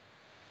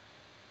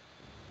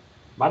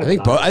 I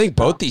think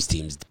both these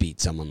teams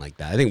beat someone like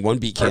that. I think one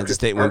beat Kansas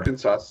State.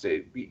 Arkansas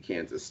State beat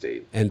Kansas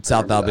State. And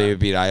South Alabama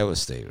beat Iowa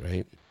State,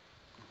 right?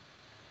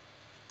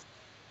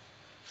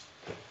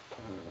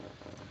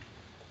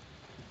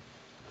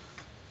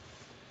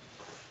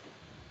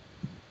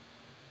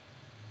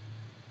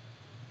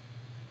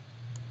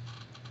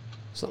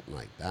 Something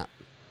like that.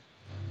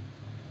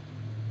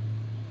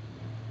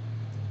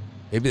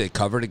 Maybe they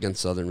covered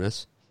against Southern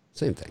Miss.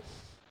 Same thing.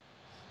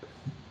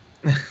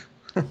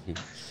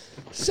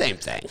 Same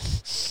thing.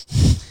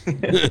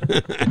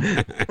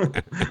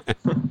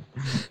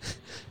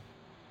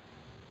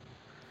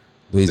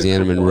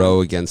 Louisiana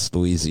Monroe against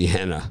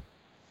Louisiana.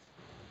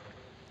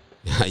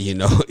 You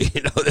know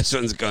this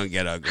one's going to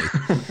get ugly.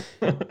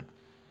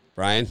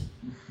 Brian?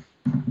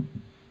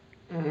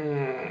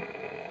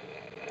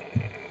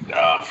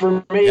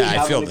 For me, I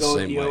I'm feel going to go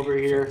with the way. over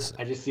here.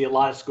 I just see a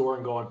lot of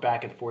scoring going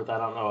back and forth. I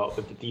don't know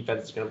if the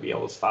defense is going to be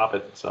able to stop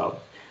it. So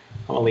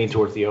I'm going to lean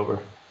towards the over.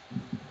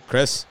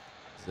 Chris?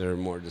 Is there a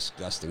more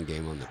disgusting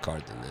game on the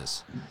card than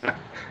this?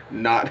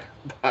 Not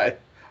by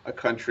a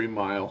country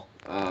mile.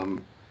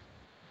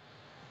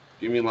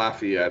 Give me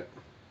Lafayette.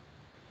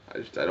 I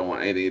don't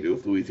want anything to do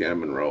with Louisiana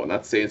Monroe. I'm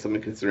not saying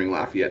something considering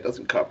Lafayette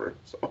doesn't cover.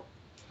 So,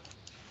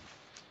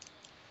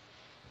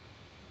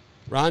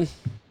 Ron?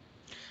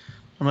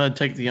 I'm going to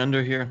take the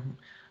under here.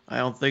 I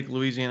don't think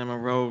Louisiana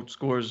Monroe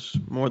scores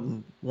more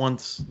than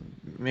once,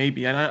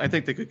 maybe. I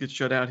think they could get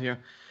shut out here.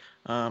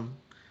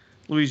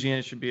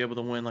 Louisiana should be able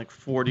to win like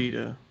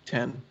 40-10.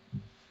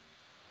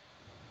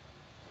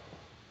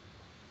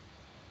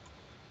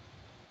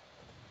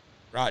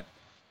 Rod?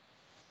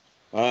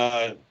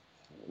 The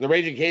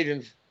Raging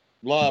Cajuns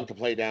love to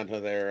play down to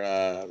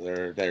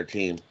their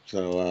team.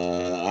 So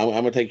I'm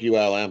going to take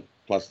ULM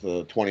plus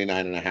the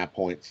 29.5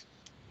 points.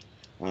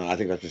 I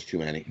think that's just too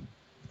many.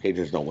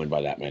 Cajuns don't win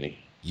by that many.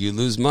 You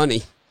lose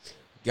money.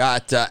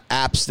 Got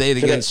App State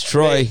against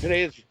Troy.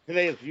 Today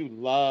is you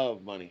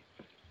love money.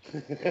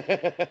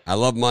 I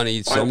love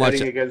money so I'm much.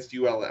 betting against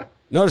ULM.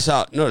 Notice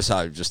how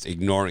I'm just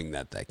ignoring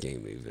that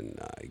game even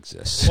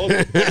exists.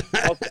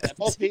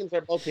 both teams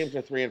are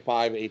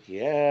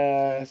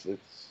 3-5 ATS.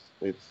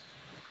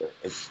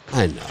 It's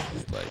I know,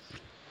 but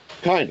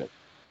kind of.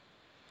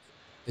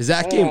 is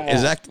that game?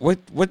 Is that what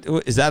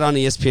is that on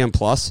ESPN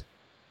Plus?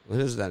 What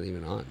is that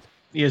even on?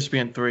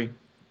 ESPN 3.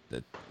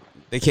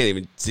 They can't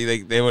even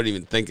see. They wouldn't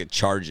even think of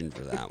charging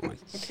for that one.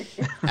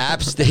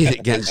 App State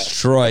against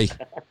Troy.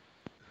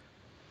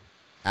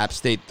 App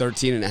State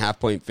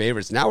 13.5-point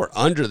favorites. Now we're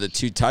under the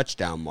 2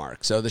 touchdown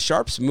mark. So the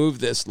Sharps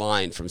moved this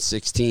line from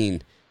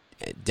 16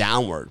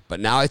 downward, but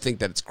now I think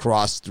that it's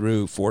crossed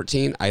through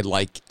 14. I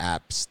like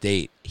App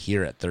State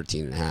here at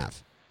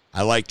 13.5.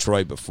 I liked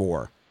Troy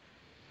before,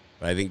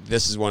 but I think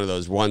this is one of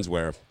those ones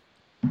where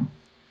I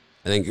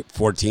think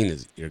 14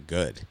 is you're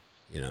good.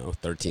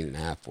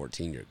 13.5,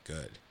 14, you're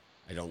good.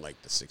 I don't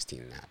like the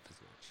 16.5 as much.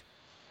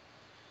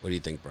 What do you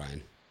think,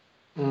 Brian?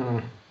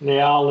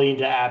 Yeah, I'll lean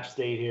to App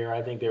State here.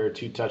 I think they're a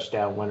 2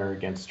 touchdown winner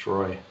against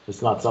Troy.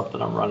 It's not something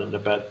I'm running to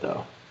bet,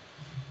 though.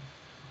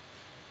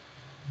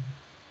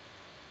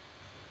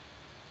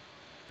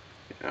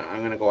 I'm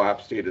going to go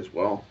App State as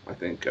well. I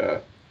think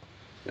the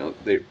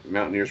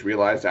Mountaineers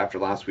realized after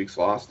last week's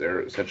loss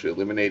they're essentially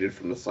eliminated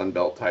from the Sun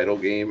Belt title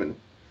game, and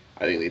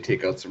I think they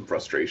take out some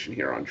frustration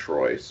here on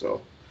Troy.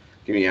 So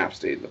give me App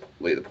State and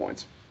lay the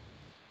points.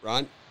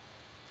 Ron?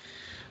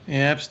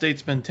 Yeah, App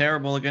State's been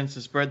terrible against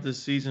the spread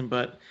this season,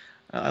 but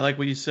I like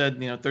what you said.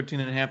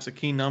 13.5 is a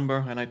key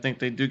number, and I think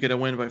they do get a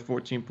win by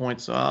 14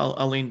 points. So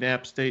I'll lean to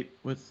App State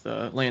with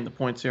laying the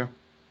points here.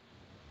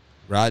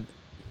 Rod?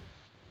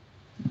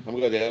 I'm going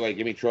to go the other way.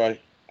 Give me Troy.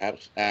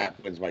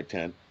 App wins by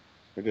 10.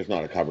 They're just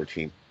not a cover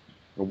team.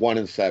 They're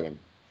 1-7.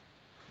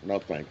 No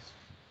thanks.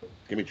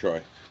 Give me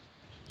Troy.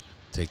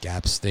 Take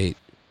App State.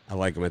 I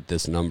like them at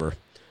this number.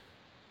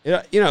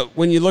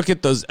 When you look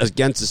at those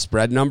against the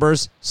spread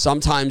numbers,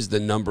 sometimes the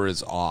number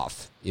is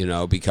off,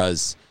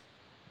 because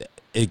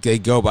they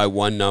go by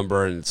one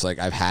number and it's like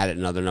I've had it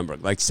another number.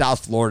 Like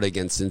South Florida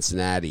against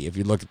Cincinnati, if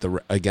you look at the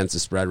against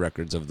the spread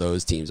records of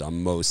those teams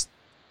on most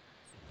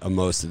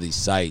of these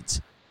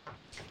sites,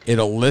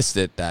 it'll list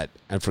it that,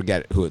 I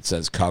forget who it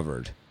says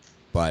covered,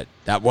 but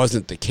that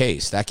wasn't the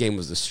case. That game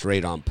was a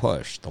straight on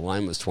push. The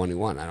line was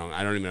 21. I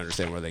don't even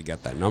understand where they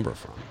get that number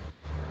from.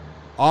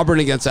 Auburn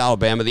against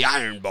Alabama, the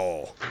Iron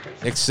Bowl.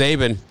 Nick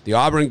Saban, the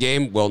Auburn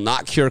game will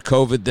not cure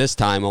COVID this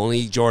time.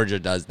 Only Georgia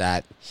does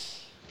that.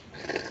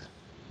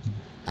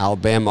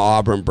 Alabama,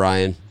 Auburn,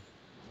 Brian.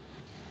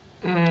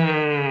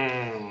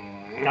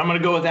 I'm going to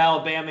go with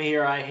Alabama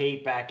here. I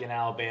hate back in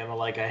Alabama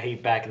like I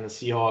hate back in the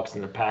Seahawks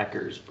and the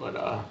Packers.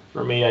 But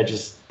for me, I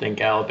just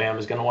think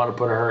Alabama's going to want to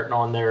put a hurting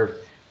on their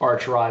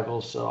arch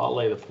rivals, so I'll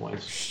lay the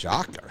points.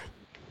 Shocker.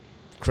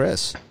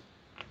 Chris.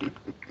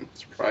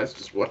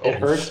 Surprised as well. It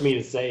hurts me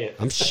to say it.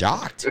 I'm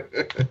shocked.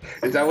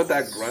 Is that what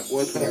that grunt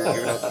was when you were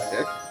giving out the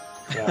pick?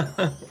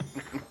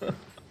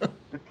 Yeah.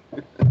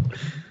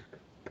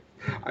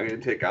 I'm going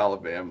to take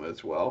Alabama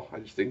as well. I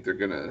just think they're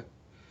going to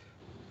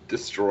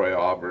destroy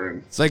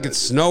Auburn. It's like it's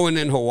snowing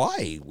in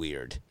Hawaii.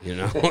 Weird,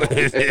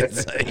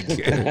 It's like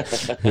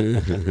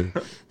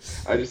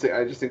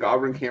I just think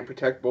Auburn can't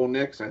protect Bo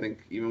Nix. I think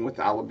even with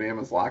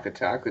Alabama's lack of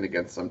tackling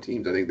against some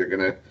teams, I think they're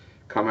going to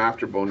come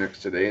after Bo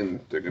Nix today, and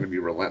they're going to be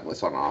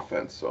relentless on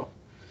offense. So,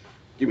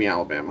 give me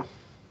Alabama.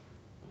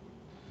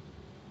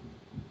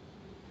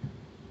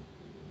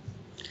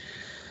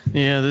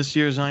 Yeah, this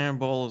year's Iron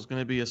Bowl is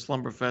going to be a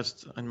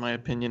slumberfest, in my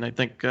opinion. I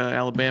think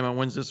Alabama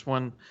wins this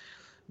one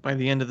by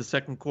the end of the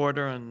second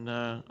quarter, and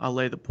I'll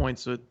lay the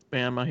points with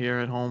Bama here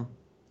at home.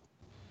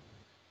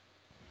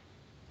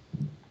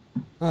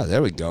 Oh,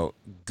 there we go.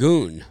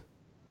 Goon.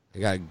 I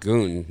got a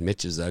goon.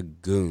 Mitch is a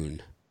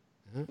goon.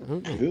 I don't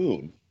know.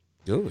 Goon.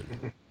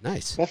 Goon.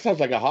 Nice. That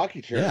sounds like a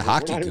hockey term. Yeah,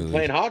 hockey We're not goon. even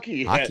playing hockey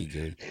yet. Hockey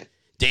goon.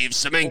 Dave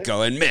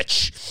Semenko and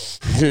Mitch.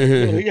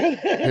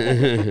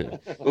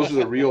 Those are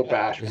the real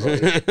Bash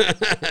brothers.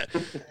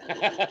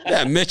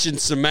 Yeah, Mitch and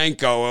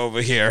Semenko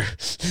over here.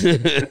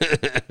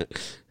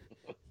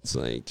 It's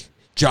like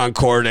John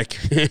Kordick,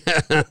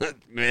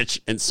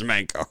 Mitch, and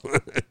Semenko.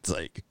 It's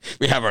like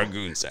we have our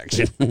goon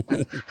section.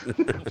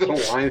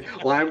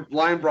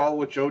 line brawl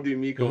with Joe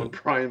D'Amico and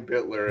Brian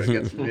Bittler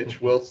against Mitch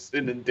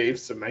Wilson and Dave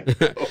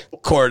Semenko.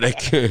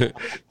 Kordick.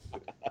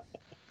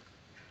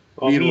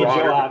 Well, me and Rodder.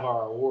 Joe have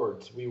our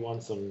awards. We won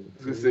our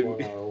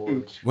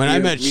awards. When I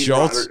met Me and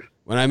Schultz, Rodder.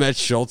 when I met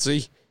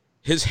Schultze,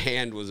 his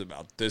hand was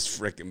about this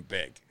freaking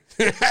big.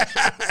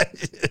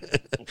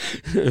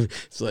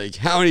 It's like,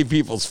 how many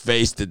people's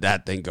face did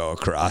that thing go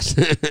across?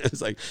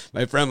 It's like,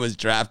 my friend was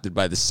drafted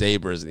by the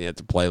Sabres, and he had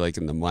to play like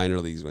in the minor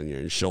leagues one year,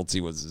 and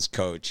Schultze was his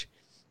coach.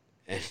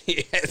 And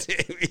he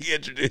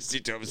introduced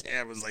you to him. His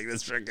hand was like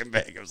this freaking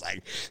big. It was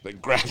like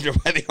grabbed him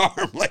by the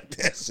arm like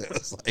this. It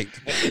was like,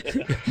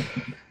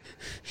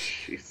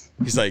 Jeez.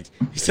 he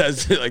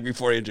says, like,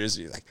 before he introduced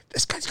me, like,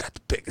 this guy's got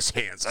the biggest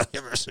hands I've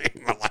ever seen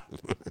in my life.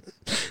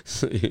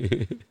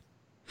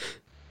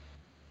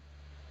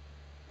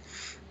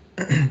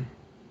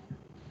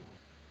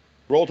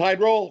 Roll Tide,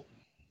 roll.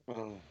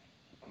 Bo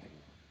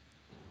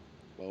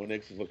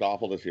Nix has looked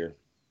awful this year.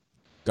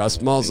 Gus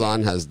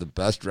Malzahn has the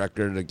best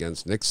record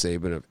against Nick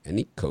Saban of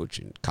any coach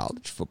in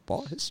college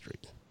football history.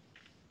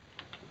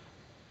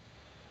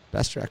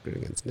 Best record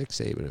against Nick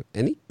Saban of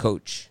any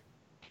coach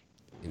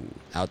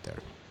out there.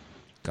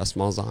 Gus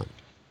Malzahn.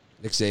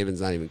 Nick Saban's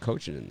not even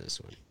coaching in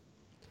this one.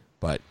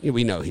 But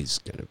we know he's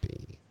going to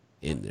be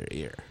in their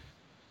ear.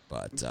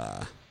 But,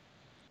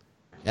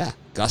 yeah,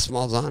 Gus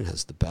Malzahn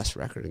has the best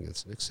record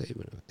against Nick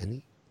Saban of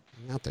any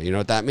out there. You know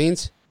what that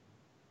means?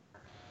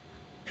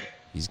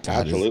 He's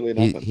got Absolutely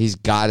nothing. He's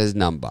got his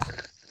number.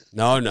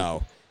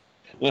 No.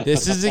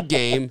 This is a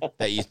game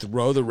that you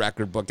throw the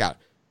record book out.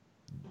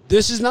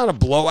 This is not a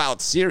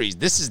blowout series.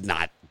 This is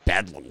not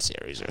Bedlam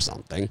series or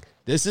something.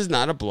 This is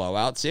not a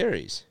blowout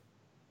series.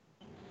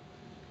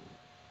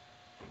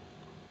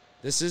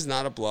 This is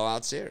not a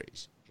blowout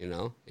series.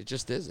 It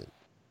just isn't.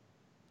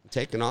 I'm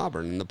taking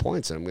Auburn and the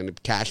points, and I'm going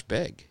to cash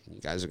big. And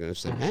you guys are going to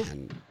say,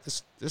 man,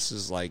 this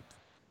is like,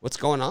 what's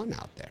going on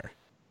out there?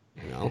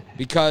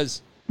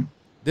 Because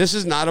this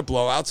is not a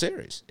blowout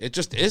series. It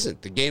just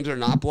isn't. The games are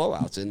not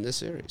blowouts in this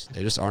series.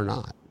 They just are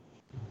not.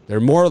 They're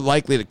more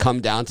likely to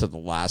come down to the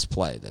last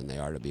play than they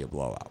are to be a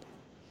blowout.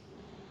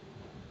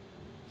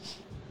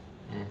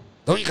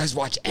 Don't you guys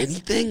watch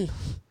anything?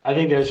 I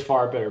think there's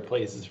far better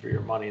places for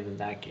your money than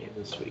that game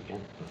this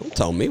weekend. Don't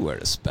tell me where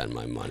to spend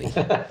my money.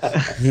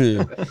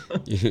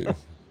 If it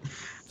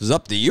was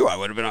up to you, I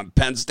would have been on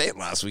Penn State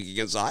last week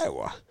against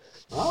Iowa.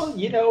 Well,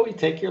 we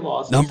take your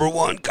losses. Number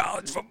one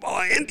college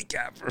football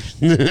handicapper.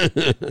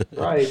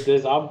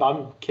 Right.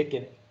 I'm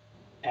kicking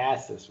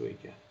ass this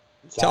weekend.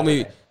 Tell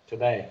me.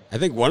 Today. I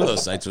think one of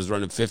those sites was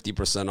running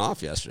 50%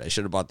 off yesterday. I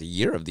should have bought the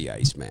year of the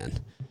Iceman.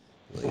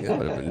 Like, that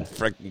would have been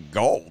freaking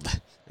gold.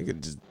 I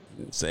could just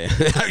say,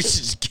 I'll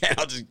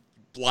just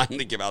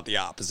blindly give out the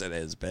opposite of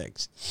his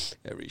picks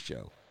every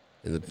show.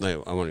 And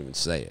I won't even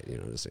say it,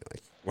 just say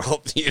like,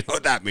 well, you know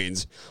what that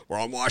means? We're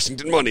on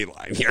Washington money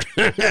line here.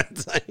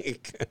 It's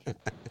like,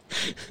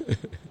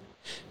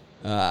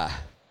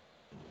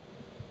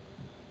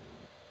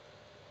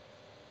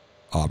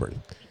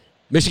 Auburn.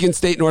 Michigan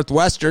State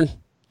Northwestern.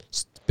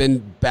 It's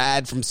been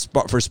bad for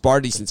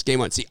Sparty since game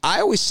one. See,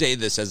 I always say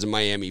this as a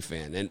Miami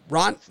fan, and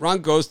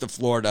Ron goes to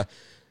Florida,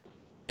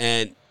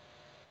 and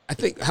I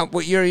think,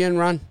 what year are you in,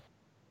 Ron?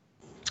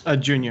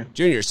 Junior.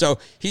 Junior. So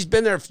he's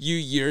been there a few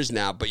years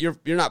now, but you're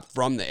not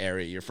from the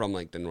area. You're from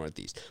like the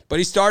Northeast. But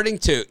he's starting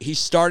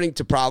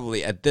to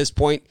probably at this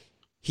point,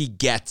 he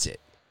gets it.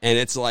 And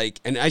it's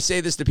like, and I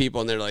say this to people,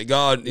 and they're like,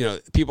 oh,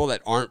 people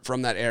that aren't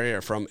from that area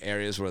or from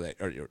areas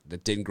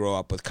that didn't grow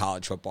up with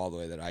college football the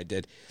way that I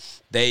did,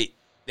 they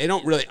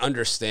don't really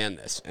understand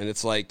this. And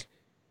it's like,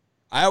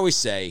 I always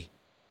say,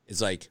 it's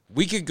like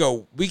we could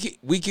go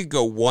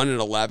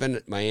 1-11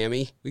 at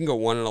Miami. We can go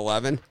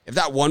 1-11. If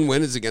that one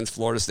win is against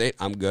Florida State,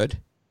 I'm good,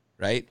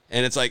 right?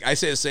 And it's like I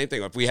say the same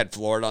thing. If we had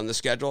Florida on the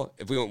schedule,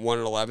 if we went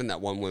 1-11,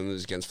 that one win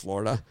was against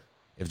Florida.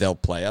 If they'll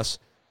play us,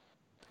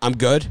 I'm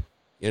good.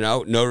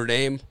 Notre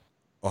Dame,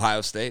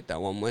 Ohio State,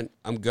 that one win.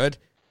 I'm good.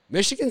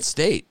 Michigan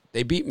State,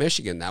 they beat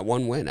Michigan, that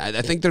one win.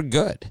 I think they're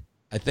good.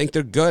 I think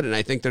they're good, and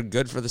I think they're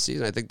good for the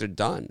season. I think they're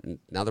done. And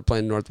now they're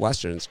playing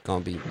Northwestern. It's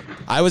going to be.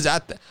 I was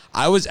at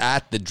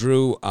the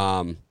Drew.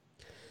 What's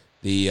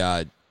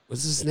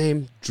his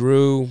name?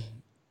 Drew,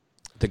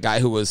 the guy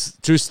who was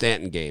Drew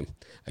Stanton game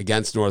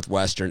against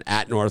Northwestern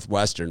at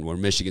Northwestern, where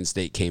Michigan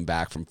State came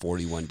back from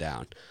 41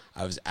 down.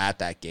 I was at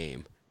that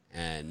game,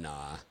 and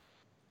I'll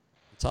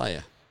tell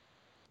you,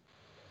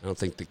 I don't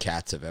think the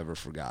Cats have ever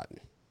forgotten.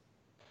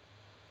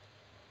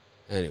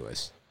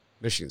 Anyways,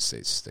 Michigan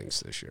State stinks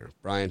this year.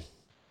 Brian?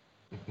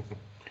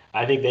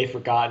 I think they've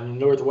forgotten.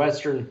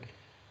 Northwestern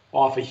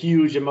off a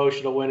huge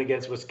emotional win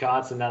against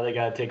Wisconsin. Now they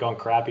got to take on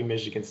crappy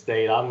Michigan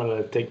State. I'm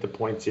going to take the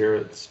points here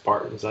at the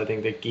Spartans. I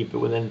think they keep it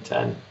within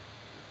 10.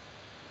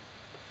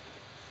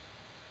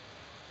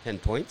 10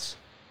 points?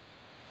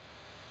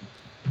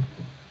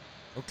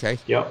 Okay.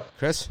 Yep.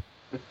 Chris?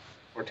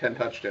 Or 10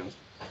 touchdowns.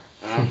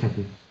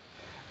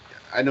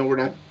 I know we're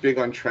not big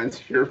on trends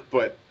here,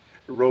 but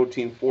the road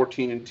team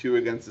 14-2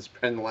 against the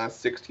spread in the last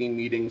 16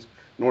 meetings.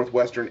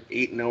 Northwestern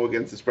 8-0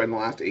 against the spread in the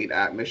last 8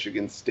 at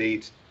Michigan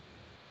State.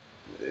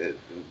 I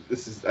think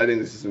this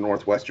is a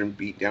Northwestern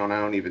beatdown. I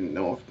don't even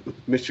know if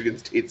Michigan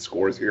State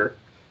scores here.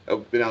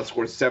 They've been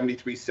outscored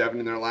 73-7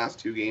 in their last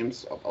 2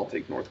 games. I'll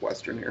take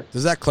Northwestern here.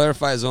 Does that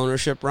clarify his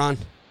ownership, Ron?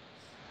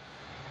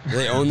 Do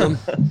they own them?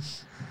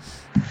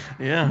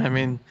 Yeah, I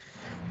mean,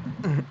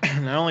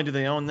 not only do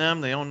they own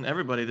them, they own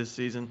everybody this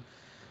season.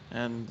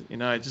 And,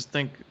 I just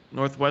think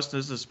Northwestern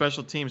is a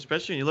special team,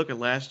 especially when you look at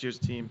last year's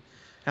team,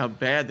 how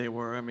bad they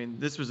were. I mean,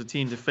 this was a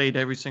team to fade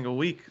every single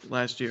week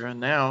last year. And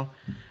now,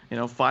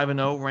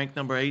 5-0, ranked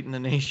number 8 in the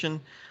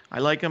nation. I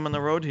like them on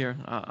the road here.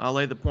 I'll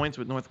lay the points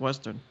with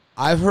Northwestern.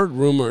 I've heard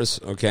rumors,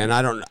 okay,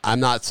 and I'm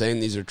not saying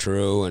these are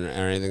true or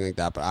anything like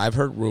that, but I've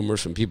heard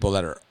rumors from people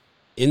that are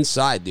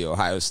inside the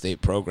Ohio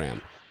State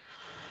program.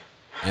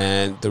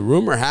 And the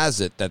rumor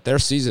has it that their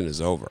season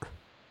is over.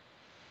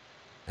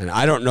 And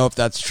I don't know if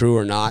that's true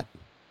or not.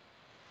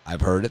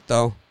 I've heard it,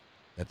 though,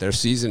 that their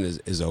season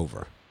is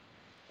over.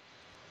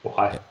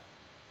 Why?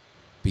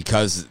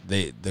 Because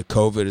the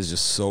COVID is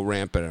just so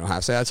rampant at Ohio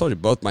State. I told you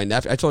both my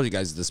nephew. I told you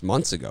guys this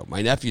months ago.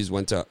 My nephews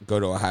went to go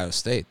to Ohio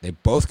State. They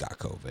both got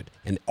COVID,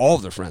 and all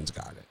of their friends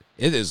got it.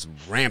 It is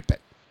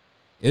rampant.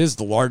 It is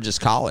the largest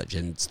college,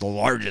 and it's the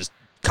largest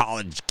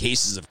college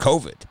cases of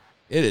COVID.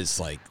 It is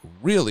like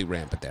really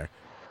rampant there.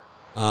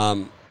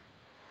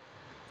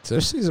 So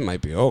their season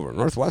might be over.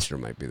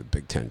 Northwestern might be the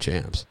Big Ten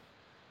champs.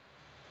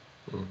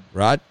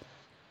 Rod?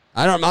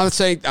 I'm not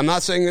saying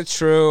it's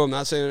true. I'm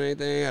not saying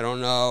anything. I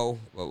don't know,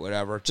 but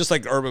whatever. Just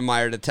like Urban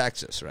Meyer to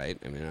Texas, right?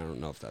 I mean, I don't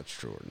know if that's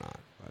true or not,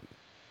 but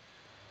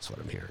that's what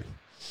I'm hearing.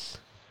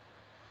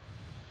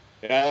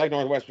 Yeah, I like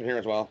Northwestern here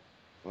as well.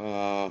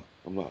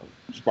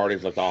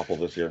 Sparty's looked awful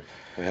this year.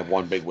 They have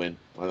one big win.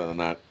 Other than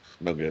that,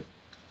 no good.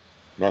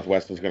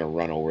 Northwestern's going to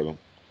run over them.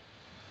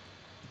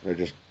 They're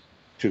just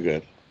too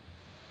good.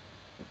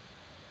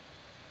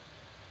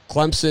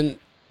 Clemson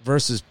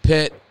versus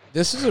Pitt.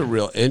 This is a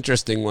real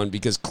interesting one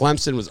because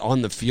Clemson was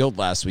on the field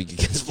last week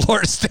against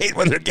Florida State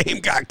when their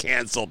game got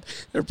canceled.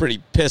 They're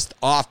pretty pissed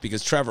off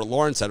because Trevor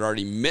Lawrence had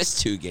already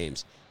missed 2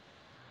 games.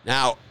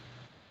 Now,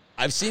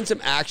 I've seen some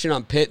action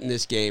on Pitt in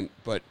this game,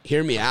 but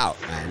hear me out,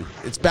 man.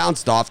 It's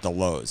bounced off the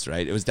lows,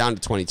 right? It was down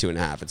to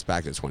 22.5. It's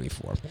back to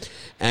 24.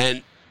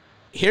 And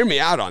hear me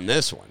out on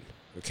this one,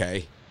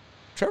 okay?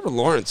 Trevor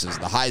Lawrence is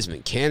the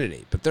Heisman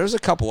candidate, but there's a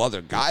couple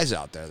other guys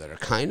out there that are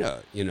kind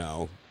of,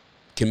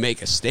 can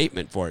make a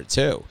statement for it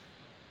too.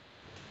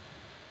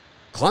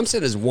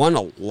 Clemson has won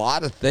a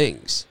lot of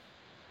things.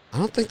 I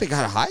don't think they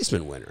got a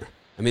Heisman winner.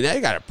 I mean,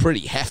 they got a pretty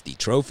hefty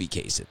trophy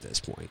case at this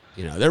point.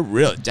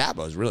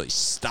 Dabo's really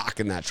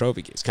stocking that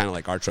trophy case, kind of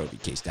like our trophy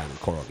case down in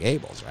Coral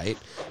Gables, right?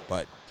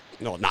 But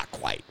no, not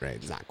quite, right?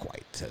 It's not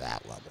quite to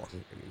that level. I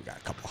mean, we got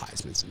a couple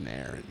Heismans in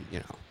there,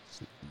 and a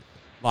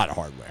lot of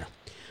hardware,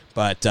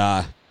 but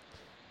they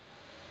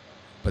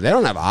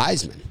don't have a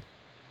Heisman.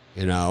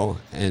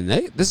 And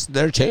this is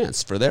their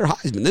chance for their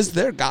Heisman. This is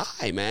their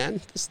guy, man.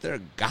 This is their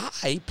guy.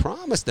 He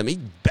promised them. He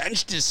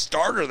benched his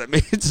starter that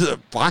made it to the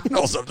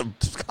finals of the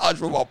college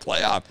football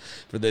playoff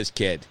for this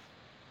kid.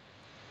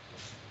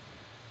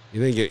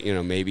 You think,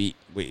 maybe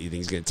you think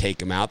he's going to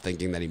take him out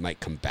thinking that he might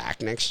come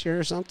back next year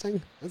or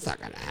something? That's not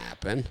going to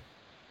happen.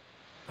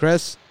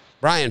 Chris?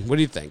 Brian, what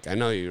do you think? I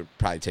know you're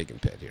probably taking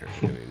Pitt here.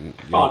 I mean,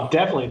 I'm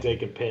definitely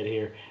taking Pitt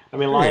here. I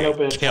mean, line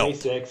opened at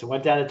 26. It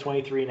went down to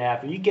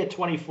 23.5. If you get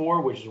 24,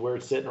 which is where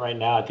it's sitting right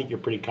now, I think you're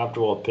pretty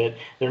comfortable with Pitt.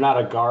 They're not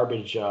a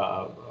garbage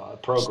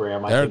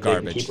program. They're think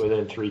garbage. They can keep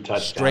within 3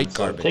 touchdowns. Straight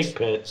garbage. So take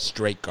Pitt.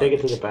 Straight garbage. Take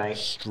it to the bank.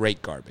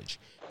 Straight garbage.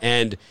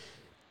 And,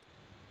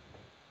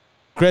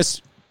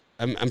 Chris,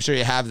 I'm sure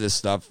you have this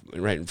stuff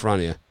right in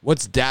front of you.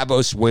 What's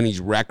Dabo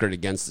Swinney's record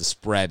against the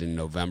spread in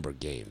November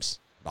games?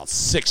 About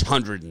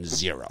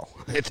 600-0,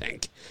 I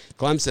think.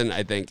 Clemson,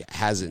 I think,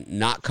 hasn't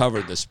not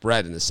covered the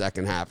spread in the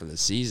second half of the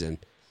season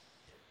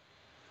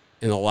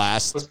in the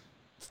last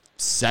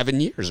 7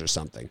 years or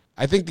something.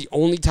 I think the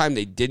only time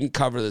they didn't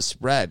cover the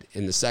spread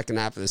in the second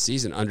half of the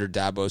season under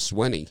Dabo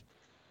Swinney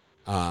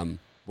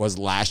was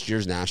last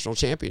year's national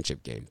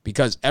championship game,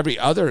 because every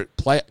other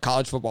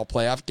college football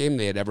playoff game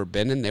they had ever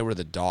been in, they were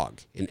the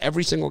dog in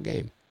every single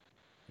game.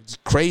 It's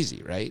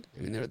crazy, right?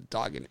 I mean, they're the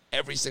dog in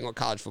every single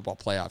college football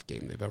playoff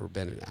game they've ever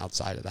been in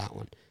outside of that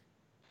one.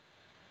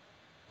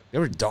 They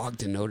were dogged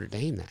to Notre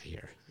Dame that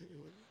year.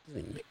 It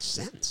doesn't even make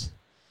sense.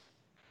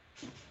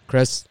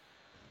 Chris,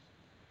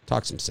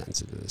 talk some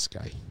sense into this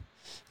guy.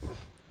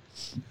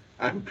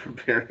 I'm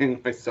preparing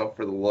myself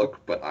for the look,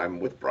 but I'm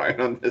with Brian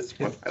on this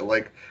one.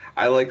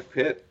 I like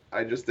Pitt.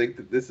 I just think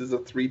that this is a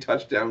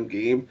 3-touchdown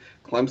game.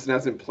 Clemson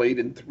hasn't played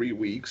in 3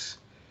 weeks.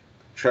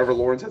 Trevor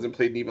Lawrence hasn't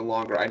played in even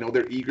longer. I know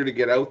they're eager to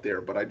get out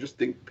there, but I just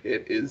think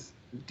Pitt is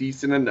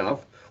decent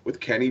enough with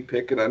Kenny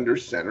Pickett under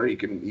center.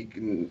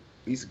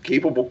 He's a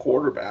capable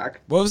quarterback.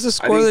 What was the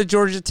score of the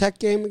Georgia Tech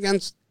game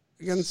against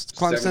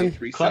Clemson?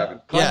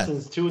 73-7.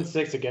 Clemson's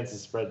 2-6 against the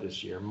spread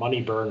this year.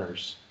 Money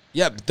burners.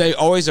 Yeah, but they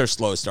always are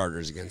slow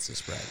starters against the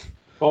spread.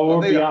 Well,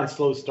 we're beyond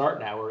slow start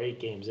now. We're 8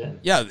 games in.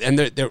 Yeah,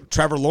 and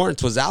Trevor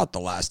Lawrence was out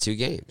the last 2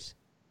 games.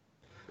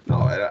 No,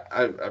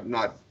 I'm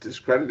not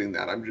discrediting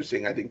that. I'm just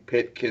saying I think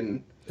Pitt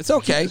can. It's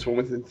okay. Keep this one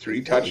within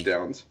 3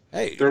 touchdowns.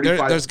 Hey,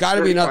 there's got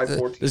to be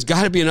another. There's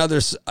got to be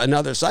another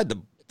side.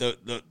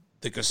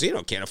 The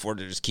casino can't afford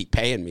to just keep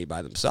paying me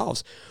by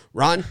themselves.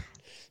 Ron.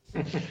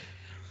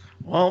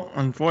 Well,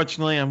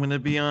 unfortunately, I'm going to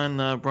be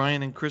on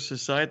Brian and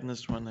Chris's side in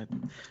this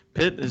one.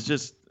 Pitt is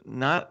just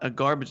not a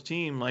garbage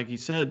team, like he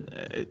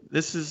said.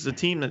 This is a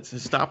team that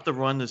has stopped the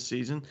run this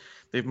season.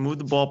 They've moved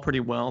the ball pretty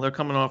well. They're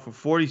coming off a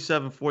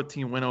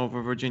 47-14 win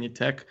over Virginia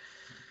Tech.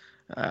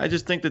 I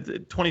just think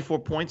that 24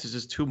 points is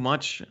just too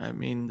much. I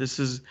mean, I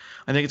think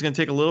it's going to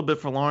take a little bit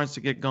for Lawrence to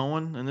get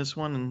going in this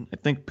one, and I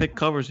think Pitt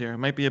covers here. It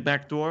might be a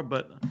backdoor,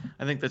 but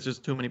I think that's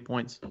just too many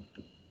points.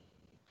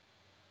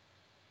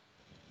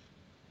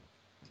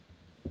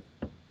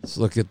 Let's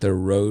look at their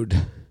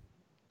road.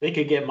 They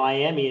could get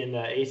Miami in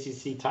the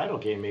ACC title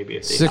game maybe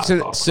if they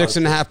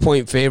 6.5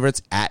 point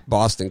favorites at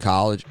Boston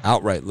College,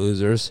 outright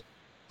losers.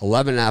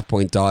 11.5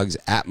 point dogs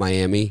at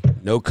Miami,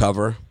 no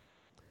cover.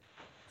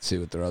 Let's see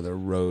what their other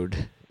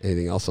road.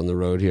 Anything else on the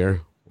road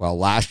here? Well,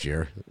 last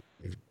year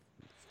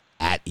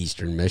at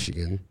Eastern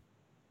Michigan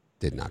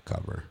did not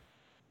cover.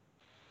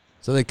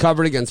 So they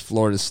covered against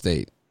Florida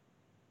State.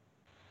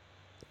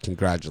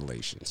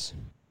 Congratulations.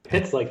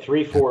 Pitt's like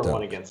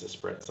 3-4-1 against the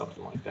spread,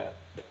 something like that.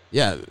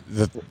 Yeah,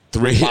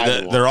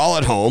 they're all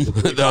at home.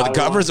 The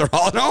covers are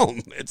all at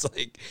home. It's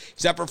like,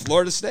 except for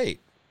Florida State.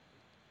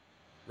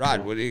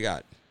 Rod, what do you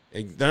got?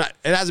 It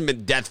hasn't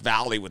been Death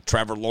Valley with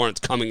Trevor Lawrence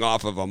coming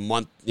off of a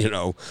month,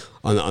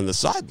 on the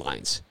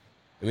sidelines.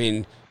 I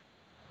mean,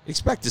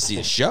 expect to see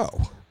a show.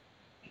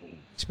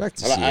 Expect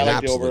to see an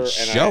absolute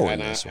show in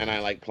this one. And I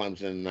like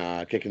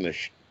Clemson kicking the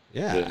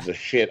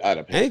shit out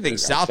of Pitt. Anything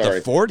south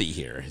of 40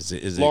 here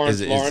is Lawrence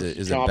a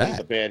chomping bet. at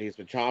the bit. He's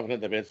been chomping at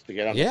the bits to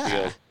get on the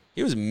field.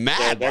 He was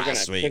mad they're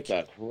last week. Kick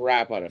the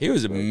crap out of he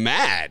was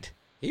mad.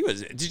 He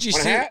was. Did you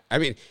see? Hat? I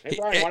mean, hey,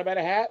 Brian, want to bet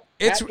a hat?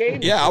 It's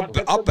hat yeah.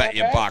 I'll bet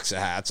you a box of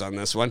hats on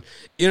this one.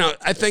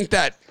 I think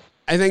that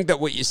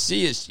what you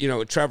see is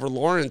Trevor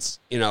Lawrence.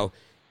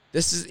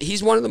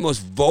 He's one of the most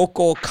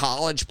vocal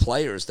college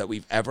players that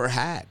we've ever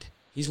had.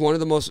 He's one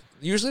of the most.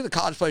 Usually, the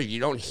college players you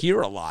don't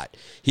hear a lot.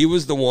 He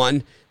was the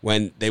one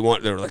when they were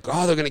like,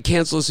 oh, they're going to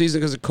cancel the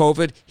season because of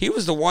COVID. He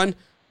was the one.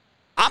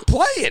 I'm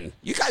playing.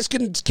 You guys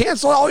can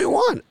cancel all you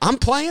want. I'm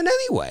playing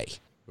anyway,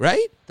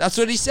 right? That's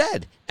what he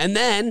said. And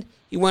then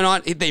he went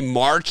on. They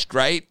marched,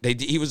 right?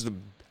 He was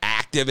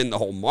active in the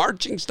whole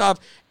marching stuff.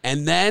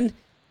 And then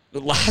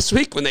last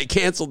week when they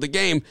canceled the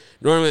game,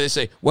 normally they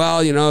say,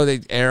 well,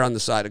 they err on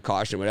the side of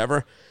caution,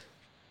 whatever.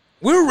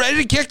 We were ready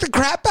to kick the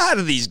crap out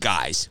of these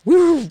guys. We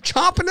were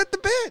chomping at the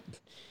bit.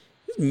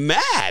 He was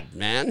mad,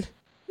 man.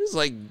 He's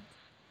like,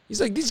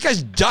 these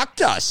guys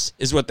ducked us,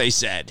 is what they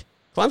said.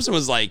 Clemson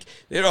was like,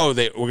 we're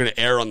going to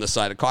err on the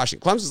side of caution.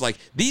 Clemson's like,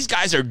 these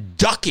guys are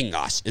ducking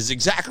us, is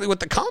exactly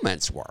what the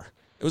comments were.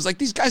 It was like,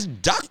 these guys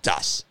ducked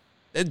us.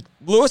 They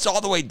blew us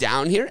all the way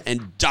down here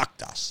and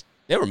ducked us.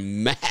 They were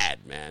mad,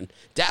 man.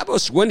 Dabo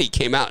Swinney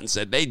came out and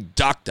said they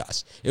ducked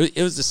us. It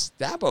was this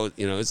Dabo, it's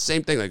the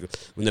same thing like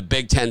when the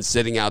Big Ten's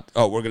sitting out,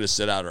 we're going to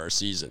sit out our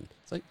season.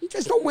 It's like, you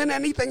guys don't win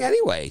anything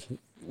anyway.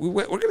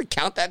 We're going to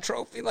count that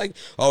trophy like,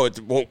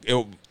 it won't,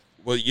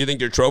 well, you think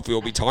your trophy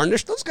will be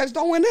tarnished? Those guys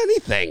don't win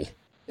anything.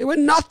 They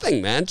win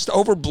nothing, man. Just an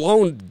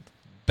overblown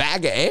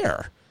bag of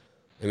air.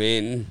 I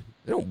mean,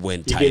 they don't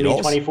win titles. You give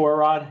me 24,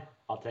 Rod?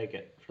 I'll take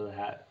it for the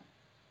hat.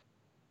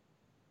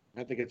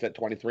 I think it's at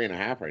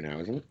 23.5 right now,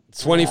 isn't it?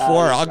 24.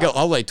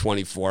 I'll lay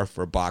 24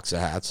 for a box of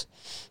hats.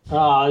 I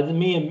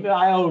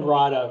owe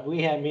Rod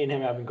me and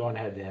him have been going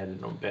head to head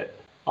in a bit.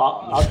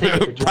 I'll take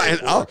it for 24. Brian,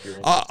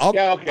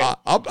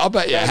 I'll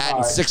bet you a hat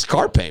and 6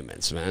 car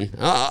payments, man.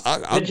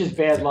 It's just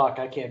bad luck.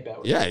 I can't bet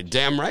with Yeah, you.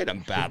 damn right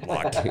I'm bad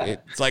luck.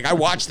 It's like I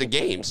watch the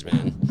games,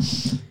 man.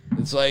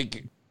 It's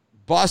like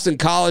Boston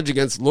College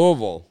against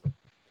Louisville.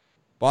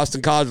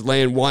 Boston College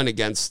laying 1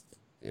 against,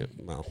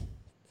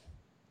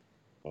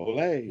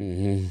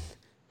 Olay.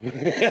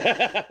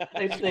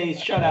 Mm-hmm. They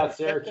shut out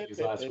Syracuse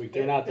last week.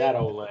 They're not that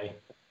Olay.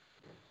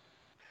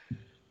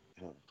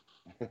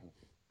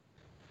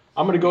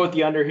 I'm going to go with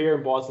the under here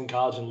in Boston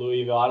College and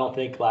Louisville. I don't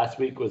think last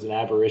week was an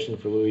aberration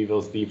for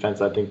Louisville's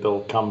defense. I think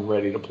they'll come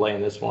ready to play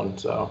in this one.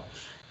 So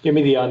give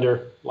me the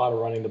under. A lot of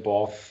running the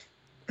ball.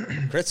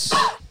 Chris?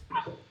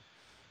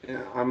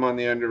 Yeah, I'm on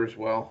the under as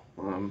well.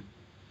 I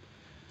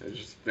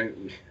just think,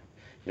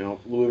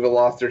 Louisville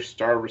lost their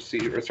star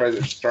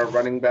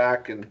running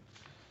back, and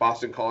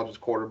Boston College's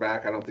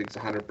quarterback, I don't think it's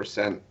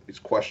 100%. He's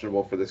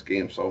questionable for this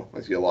game, so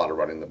I see a lot of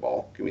running the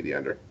ball. Give me the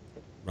under.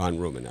 Ron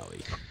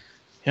Ruminelli.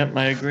 Yep,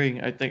 I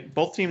agree. I think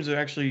both teams have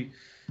actually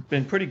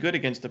been pretty good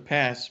against the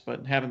pass,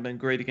 but haven't been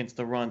great against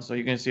the run. So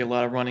you're going to see a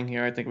lot of running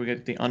here. I think we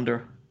get the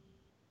under.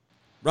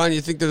 Ron, you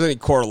think there's any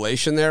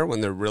correlation there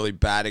when they're really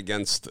bad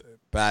against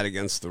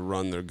the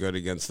run, they're good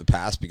against the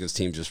pass because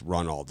teams just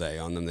run all day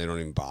on them. They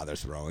don't even bother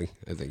throwing.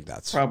 I think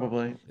that's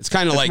probably. It's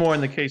kind of like more in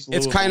the case of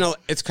Louisville.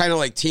 It's kind of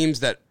like teams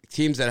that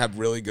have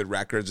really good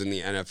records in the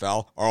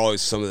NFL are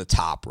always some of the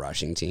top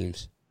rushing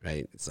teams,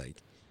 right? It's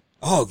like,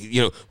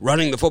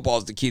 running the football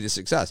is the key to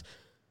success.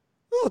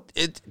 Well,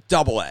 it's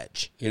double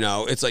edge.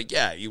 It's like,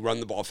 yeah, you run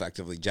the ball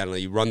effectively.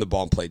 Generally, you run the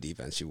ball and play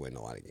defense, you win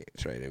a lot of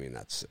games, right? I mean,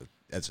 that's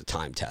a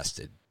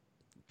time-tested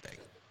thing.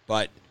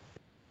 But,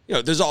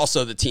 there's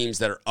also the teams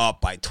that are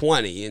up by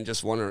 20 and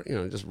just want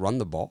to, just run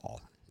the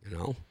ball,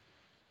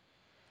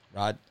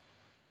 Rod?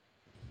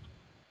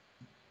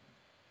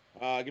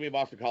 Give me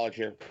Boston College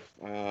here.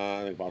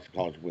 I think Boston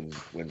College wins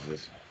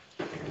this.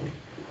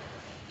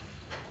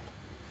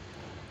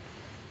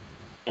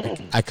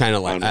 I kind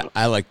of like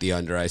I like the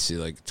under. I see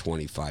like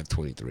 25,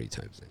 23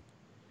 times thing.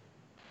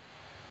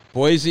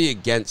 Boise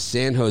against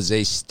San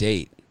Jose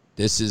State.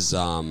 This is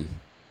one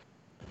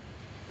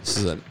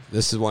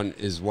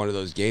of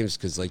those games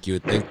because like you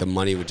would think the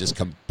money would just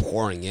come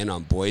pouring in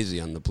on Boise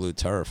on the blue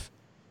turf,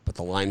 but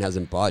the line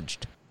hasn't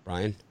budged.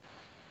 Brian?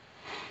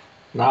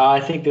 No,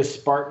 I think this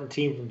Spartan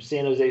team from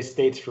San Jose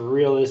State's for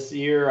real this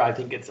year. I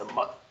think it's a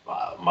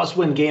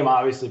must-win game,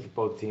 obviously, for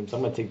both teams. I'm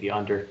going to take the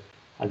under.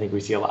 I think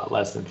we see a lot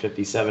less than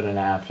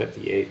 57.5,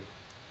 58.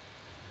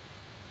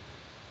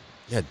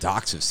 Yeah,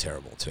 Docs is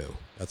terrible, too.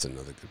 That's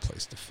another good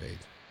place to fade.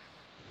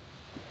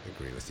 I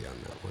agree with you on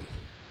that one.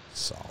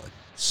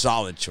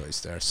 Solid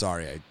choice there.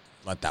 Sorry, I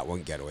let that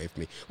one get away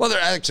from me. Well,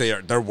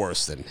 they're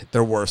worse than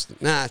I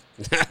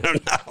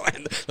don't know.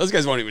 Those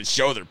guys won't even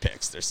show their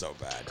picks. They're so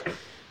bad,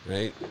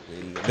 right? I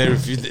mean,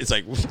 it's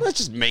like, let's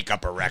just make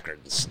up a record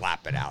and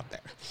slap it out there.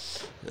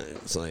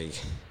 It's like,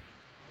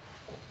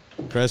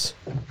 Chris?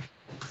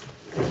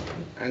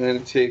 I'm gonna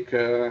take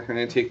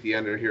the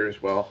under here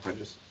as well.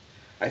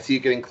 I see it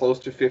getting close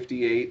to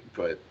 58,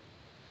 but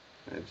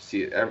I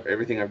see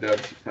everything I've done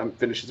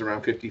finishes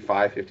around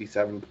 55,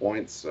 57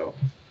 points. So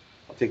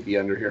I'll take the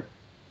under here.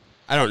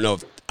 I don't know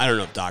if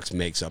Docs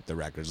makes up the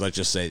records. Let's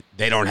just say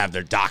they don't have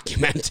their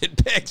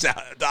documented picks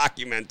out,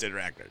 documented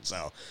records.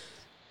 So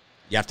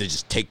you have to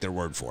just take their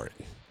word for it.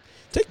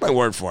 Take my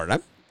word for it.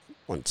 I've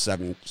won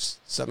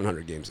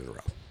 700 games in a row.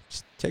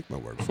 Just take my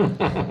word for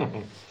it.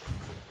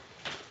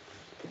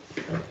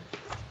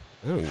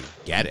 I don't even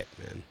get it,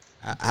 man.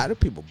 How do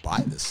people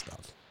buy this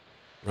stuff?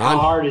 Ron? How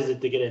hard is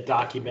it to get a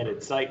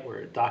documented site where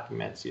it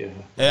documents you?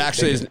 It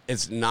actually is.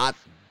 It's not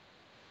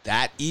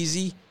that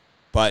easy,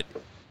 but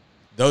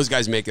those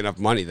guys make enough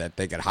money that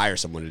they could hire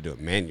someone to do it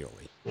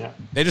manually. Yeah.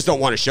 They just don't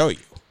want to show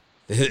you.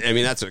 I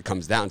mean, that's what it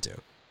comes down to.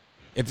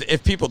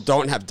 If people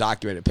don't have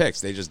documented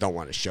picks, they just don't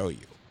want to show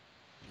you.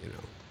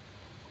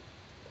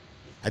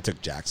 I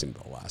took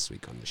Jacksonville last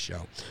week on the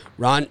show.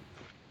 Ron?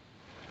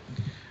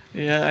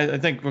 Yeah, I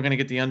think we're going to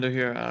get the under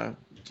here.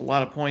 It's a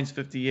lot of points,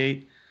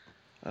 58.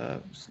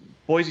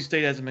 Boise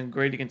State hasn't been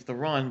great against the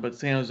run, but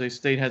San Jose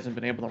State hasn't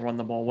been able to run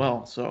the ball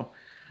well. So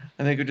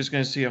I think we're just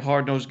going to see a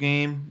hard-nosed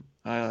game.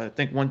 I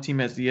think one team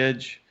has the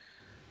edge,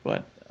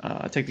 but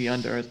I take the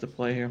under as the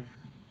play here.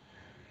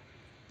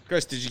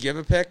 Chris, did you give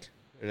a pick?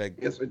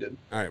 Yes, I did.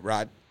 All right,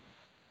 Rod.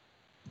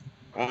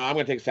 I'm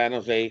going to take San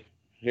Jose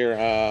here.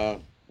 I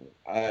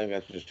think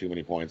that's just too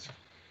many points.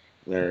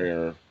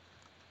 They've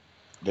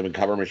been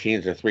cover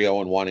machines. They're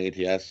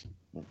 3-0-1 ATS,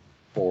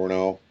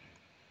 4-0.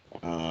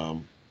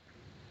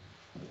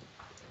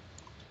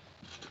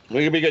 It's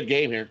going to be a good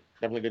game here.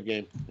 Definitely a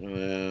good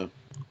game.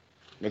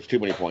 That's too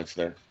many points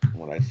there.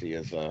 What I see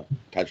is a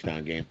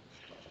touchdown game.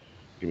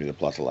 Give me the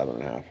plus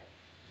 11.5.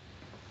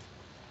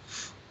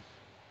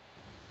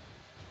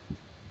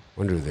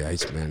 Wonder who the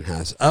Iceman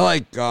has. I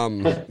like I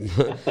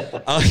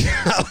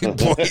like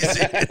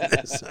Boise.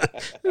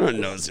 Everyone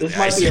knows this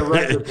might be a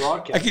record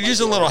broadcast. I could use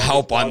a little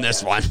help on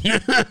this one.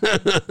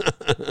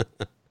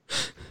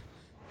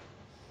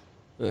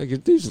 I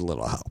could use a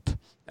little help.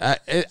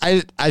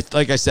 I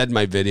like I said in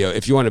my video,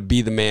 if you want to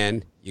be the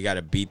man, you got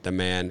to beat the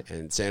man.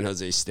 And San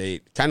Jose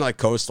State, kind of like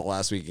Coastal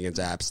last week against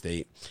App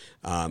State,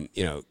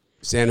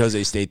 San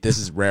Jose State, this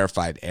is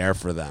rarefied air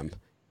for them.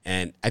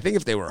 And I think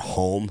if they were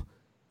home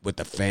with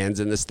the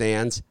fans in the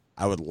stands,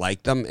 I would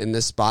like them in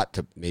this spot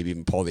to maybe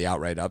even pull the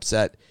outright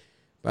upset.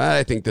 But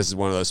I think this is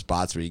one of those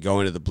spots where you go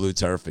into the blue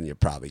turf and you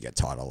probably get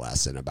taught a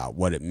lesson about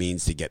what it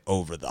means to get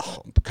over the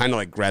hump. Kind of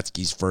like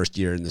Gretzky's first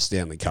year in the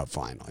Stanley Cup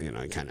final. You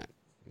know, he kind of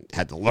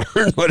had to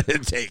learn what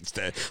it takes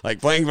to, like,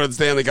 playing for the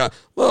Stanley Cup.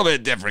 A little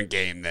bit different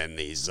game than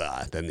these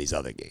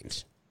other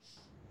games.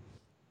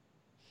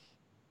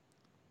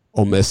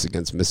 Ole Miss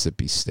against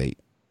Mississippi State.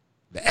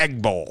 The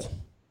Egg Bowl.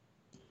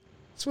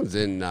 This one's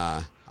in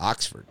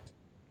Oxford.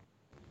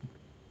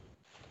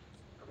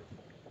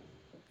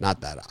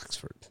 Not that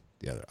Oxford.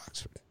 The other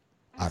Oxford.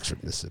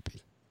 Oxford,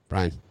 Mississippi.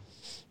 Brian?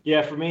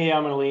 Yeah, for me,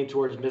 I'm going to lean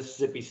towards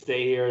Mississippi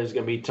State here. There's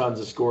going to be tons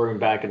of scoring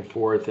back and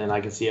forth, and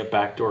I can see a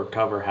backdoor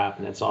cover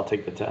happening, so I'll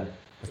take the 10.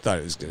 I thought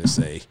he was going to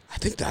say, I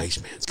think the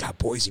Iceman's got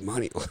Boise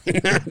money line.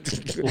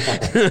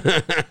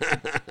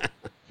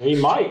 He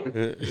might.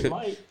 He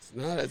might.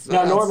 It's No,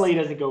 not. normally he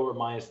doesn't go over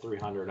minus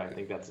 300. I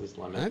think that's his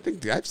limit. I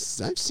think I've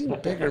seen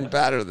bigger and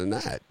badder than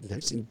that.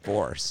 I've seen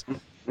fours.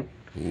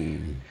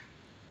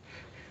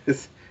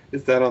 Is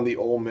that on the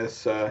Ole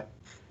Miss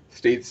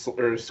state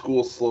or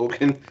school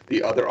slogan?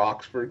 The other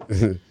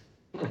Oxford.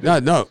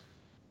 No.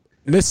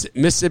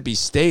 Mississippi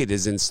State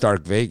is in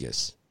Stark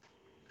Vegas.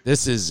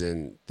 This is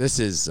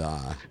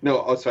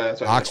no. Oh, sorry.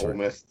 That's Oxford. Ole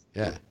Miss.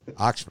 Yeah,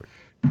 Oxford.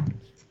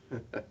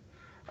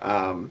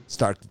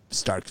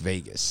 Stark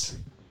Vegas.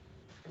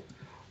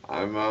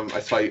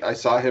 I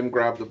saw him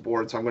grab the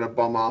board, so I'm going to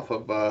bum off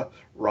of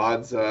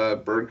Rod's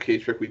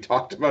birdcage trick. We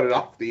talked about it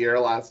off the air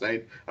last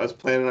night. I was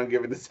planning on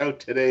giving this out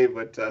today,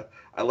 but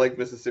I like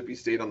Mississippi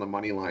State on the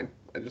money line.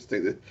 I just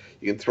think that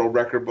you can throw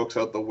record books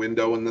out the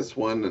window in this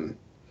one, and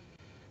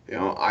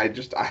I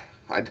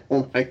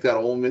don't like that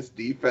Ole Miss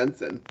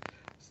defense, and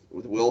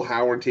with Will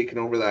Howard taking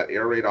over that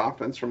air raid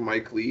offense from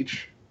Mike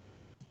Leach,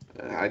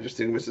 I just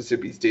think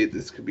Mississippi State,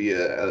 this could be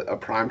a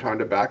prime time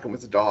to back him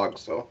with the dog.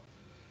 So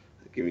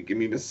give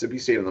me Mississippi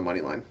State on the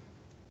money line.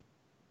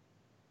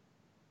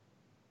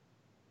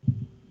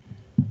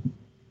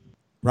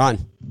 Ron?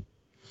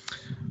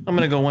 I'm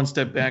going to go one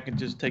step back and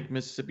just take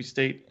Mississippi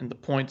State and the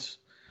points.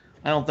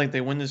 I don't think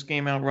they win this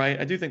game outright.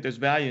 I do think there's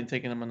value in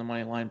taking them on the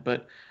money line,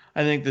 but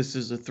I think this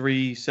is a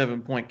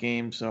 3-7-point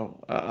game,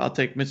 so I'll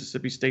take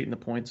Mississippi State and the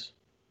points.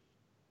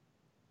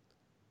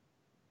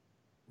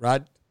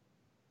 Rod?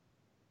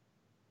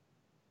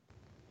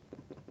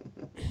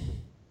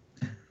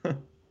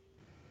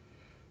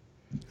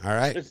 All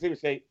right. Mississippi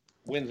State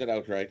wins it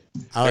outright.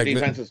 I Their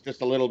defense is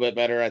just a little bit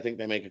better. I think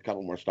they make a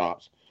couple more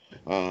stops.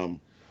 I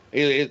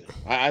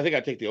think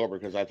I take the over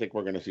because I think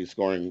we're going to see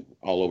scoring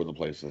all over the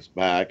place, this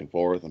back and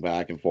forth and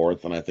back and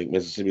forth. And I think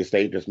Mississippi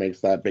State just makes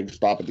that big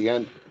stop at the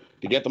end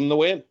to get them the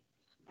win.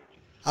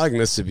 I like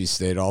Mississippi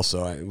State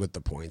also with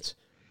the points.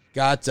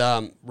 Got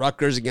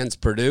Rutgers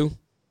against Purdue.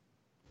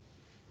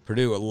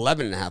 Purdue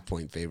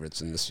 11.5-point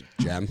favorites in this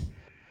gem.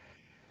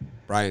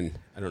 Brian,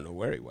 I don't know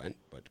where he went,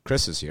 but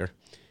Chris is here.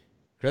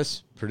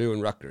 Chris, Purdue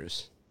and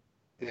Rutgers.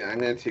 Yeah, I'm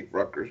going to take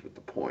Rutgers with the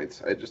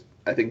points.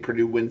 I think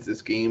Purdue wins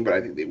this game, but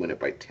I think they win it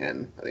by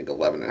 10. I think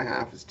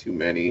 11.5 is too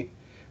many.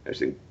 I just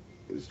think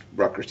this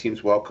Rutgers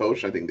team's well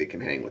coached. I think they can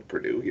hang with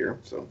Purdue here.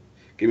 So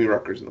give me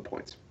Rutgers and the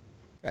points.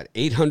 Got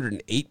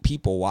 808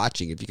 people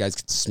watching. If you guys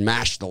could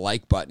smash the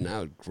like button, I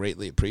would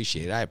greatly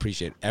appreciate it. I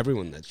appreciate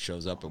everyone that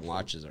shows up and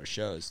watches our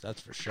shows.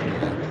 That's for sure,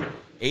 man.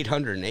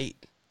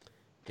 808.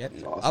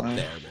 Getting awesome. Up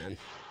there, man.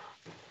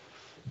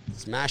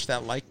 Smash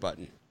that like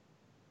button.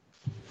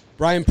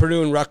 Brian,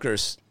 Purdue and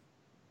Rutgers.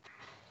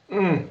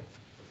 I'm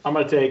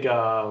going to take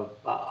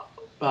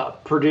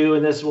Purdue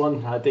in this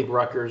one. I think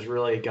Rutgers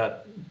really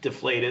got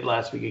deflated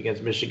last week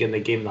against Michigan. They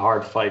gave them the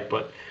hard fight,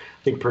 but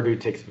I think Purdue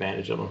takes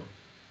advantage of them.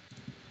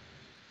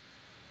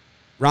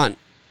 Ron.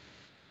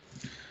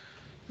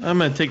 I'm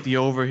going to take the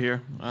over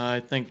here.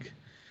 I think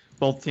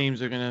both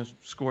teams are going to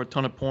score a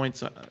ton of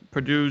points.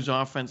 Purdue's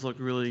offense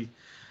looked really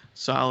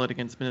solid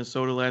against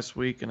Minnesota last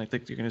week, and I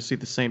think you're going to see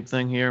the same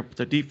thing here. But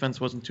the defense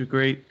wasn't too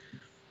great.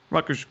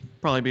 Rutgers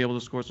probably be able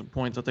to score some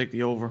points. I'll take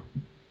the over.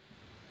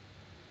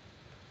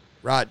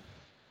 Rod.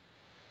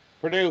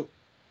 Purdue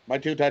by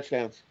 2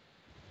 touchdowns.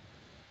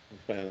 I'm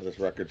a fan of this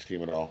Rutgers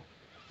team at all.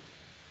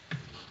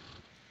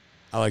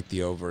 I like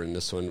the over in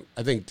this one.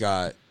 I think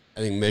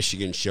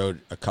Michigan showed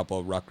a couple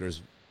of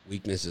Rutgers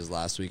weaknesses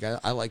last week.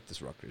 I like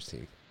this Rutgers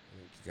team.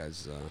 I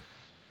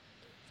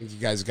think you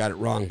guys got it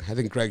wrong. I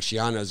think Greg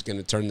Schiano is going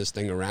to turn this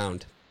thing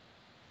around.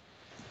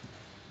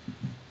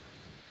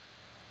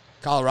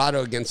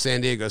 Colorado against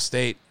San Diego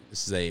State.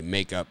 This is a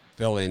make-up,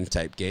 fill-in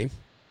type game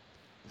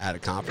at a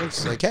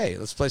conference. Like, hey,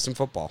 let's play some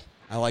football.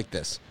 I like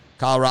this.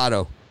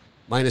 Colorado,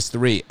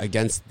 -3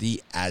 against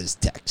the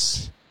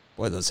Aztecs.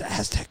 Boy, those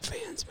Aztec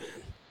fans,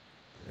 man.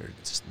 They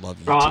just love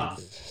YouTube.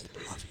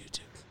 They love YouTube.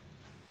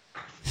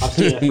 I've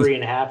seen a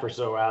 3.5 or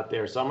so out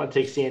there, so I'm going to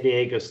take San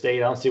Diego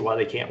State. I don't see why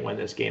they can't win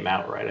this game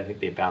outright. I think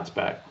they bounce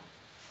back.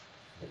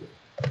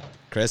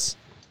 Chris?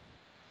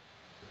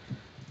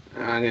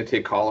 I'm going to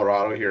take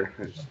Colorado here.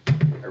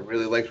 I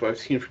really liked what I've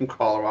seen from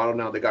Colorado.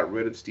 Now they got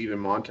rid of Steven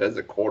Montez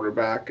at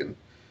quarterback, and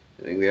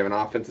I think they have an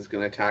offense that's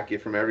going to attack you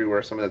from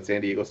everywhere, something that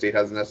San Diego State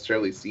hasn't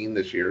necessarily seen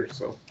this year.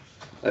 So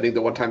I think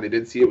the one time they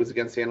did see it was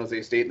against San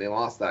Jose State, and they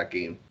lost that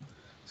game.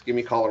 So give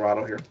me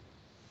Colorado here.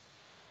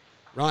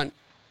 Ron.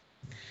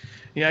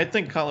 Yeah, I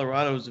think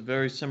Colorado is a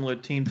very similar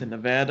team to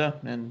Nevada,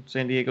 and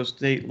San Diego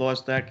State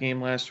lost that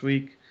game last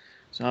week.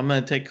 So I'm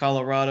going to take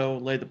Colorado,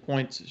 lay the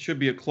points. It should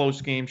be a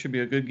close game, should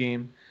be a good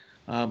game,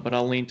 but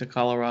I'll lean to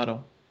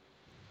Colorado.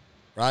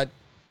 Rod?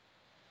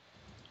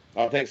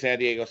 I'll take San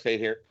Diego State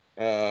here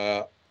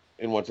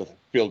in what's a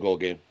field goal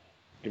game.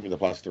 Give me the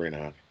plus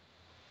 3.5.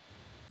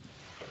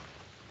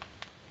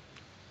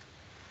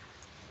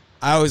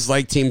 I always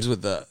like teams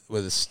with a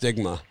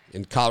stigma,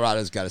 and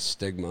Colorado's got a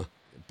stigma,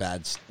 a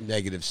bad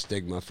negative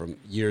stigma from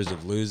years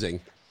of losing.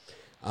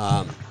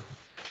 I'm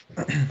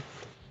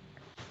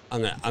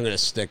gonna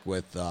stick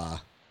with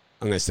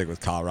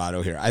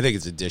Colorado here. I think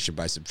it's addition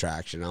by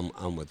subtraction.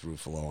 I'm with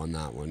Ruffalo on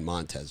that one.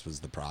 Montez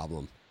was the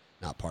problem,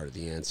 not part of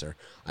the answer.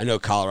 I know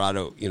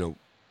Colorado,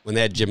 when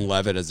they had Jim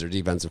Leavitt as their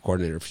defensive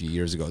coordinator a few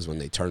years ago is when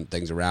they turned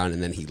things around,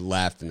 and then he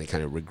left, and they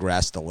kind of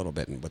regressed a little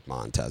bit with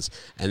Montez.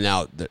 And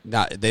now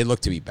they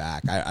look to be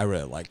back. I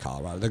really like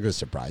Colorado. They're going to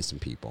surprise some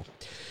people.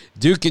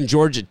 Duke and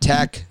Georgia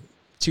Tech,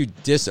 two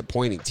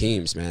disappointing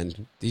teams,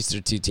 man. These are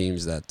two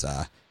teams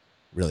that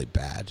really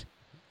bad.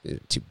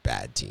 Two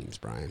bad teams,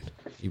 Brian.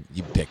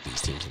 You pick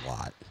these teams a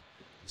lot.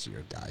 These are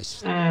your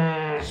guys.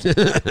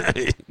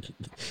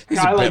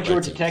 I like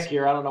Georgia Tech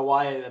here. I don't know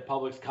why the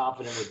public's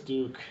confident with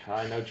Duke.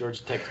 I know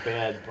Georgia Tech's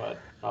bad, but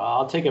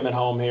I'll take them at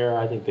home here.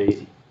 I think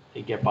they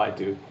get by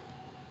Duke.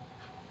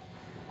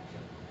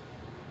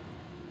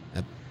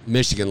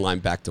 Michigan line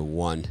back to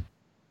 1.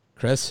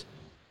 Chris?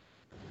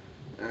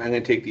 I'm going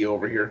to take the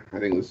over here. I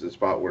think this is a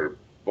spot where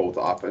both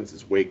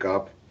offenses wake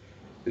up.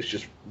 This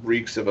just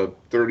reeks of a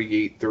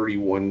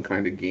 38-31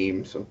 kind of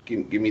game, so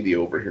give me the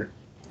over here.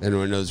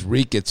 Everyone knows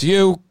reek, it's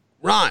you.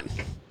 Ron.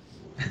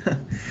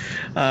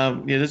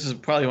 This is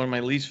probably one of my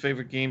least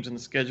favorite games in the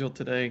schedule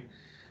today.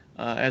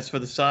 As for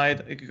the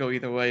side, it could go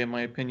either way in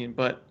my opinion,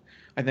 but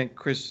I think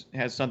Chris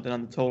has something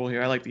on the total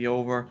here. I like the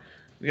over.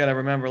 We got to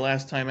remember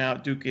last time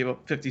out, Duke gave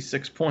up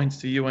 56 points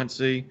to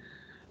UNC.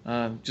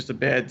 Just a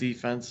bad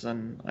defense,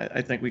 and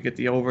I think we get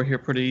the over here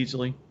pretty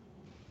easily.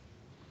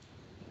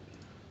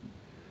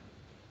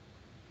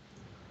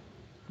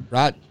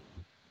 Rod?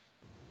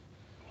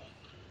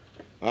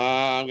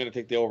 I'm going to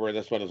take the over in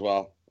this one as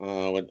well.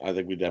 I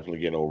think we definitely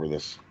get over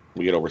this.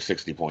 We get over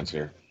 60 points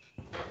here.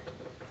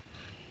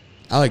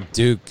 I like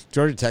Duke.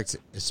 Georgia Tech's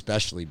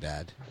especially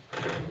bad.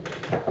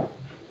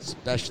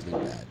 Especially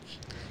bad.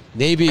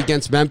 Navy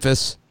against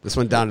Memphis. This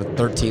one down to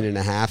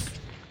 13.5.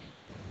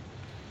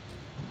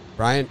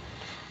 Brian?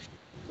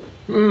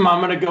 I'm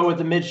going to go with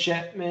the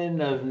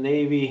midshipmen of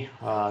Navy.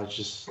 It's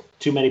just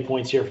too many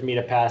points here for me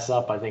to pass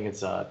up. I think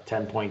it's a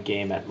 10-point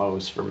game at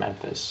most for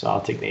Memphis, so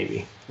I'll take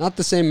Navy. Not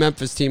the same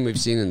Memphis team we've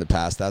seen in the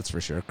past, that's for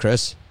sure.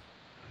 Chris?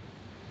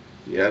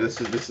 Yeah,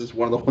 this is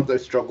one of the ones I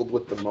struggled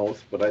with the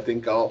most, but I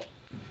think I'll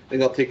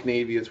take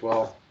Navy as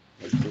well.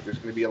 I think there's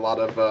going to be a lot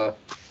of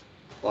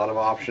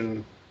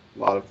option, a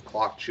lot of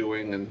clock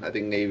chewing, and I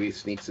think Navy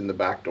sneaks in the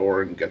back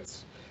door and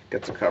gets a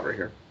cover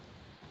here.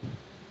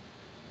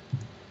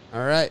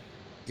 All right.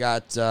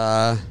 Got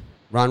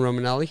Ron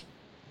Romanelli.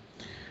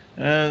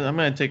 I'm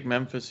going to take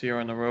Memphis here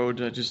on the road.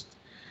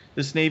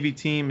 This Navy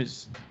team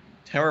is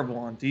terrible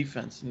on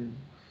defense. And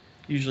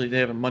usually they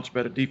have a much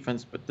better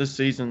defense, but this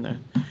season they're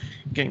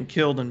getting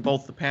killed in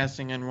both the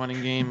passing and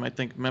running game. I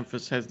think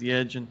Memphis has the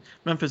edge, and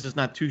Memphis is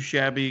not too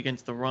shabby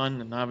against the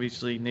run, and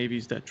obviously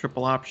Navy's that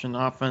triple option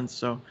offense.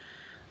 So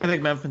I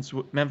think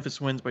Memphis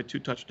wins by 2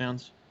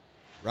 touchdowns.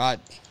 Rod.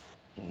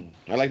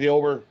 I like the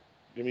over.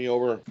 Give me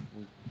over.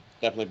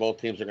 Definitely both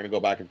teams are going to go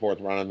back and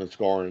forth running and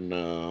scoring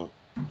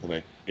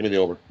today. Give me the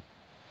over.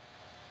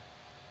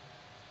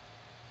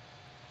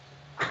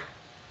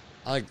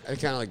 I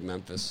kind of like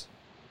Memphis.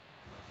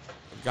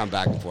 I've gone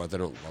back and forth. I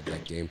don't love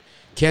that game.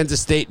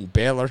 Kansas State and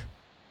Baylor.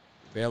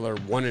 Baylor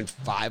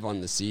 1-5 on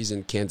the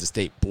season. Kansas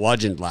State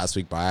bludgeoned last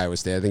week by Iowa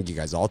State. I think you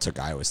guys all took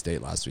Iowa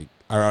State last week.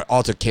 Or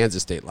all took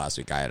Kansas State last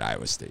week. I had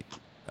Iowa State.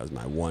 That was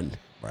my one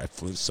where I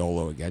flew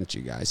solo against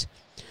you guys.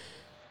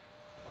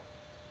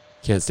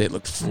 Kansas State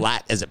looked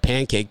flat as a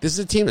pancake. This is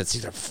a team that's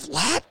either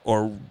flat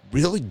or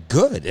really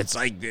good. It's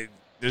like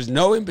there's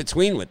no in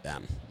between with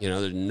them.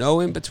 There's no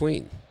in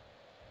between.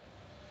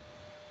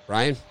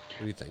 Brian,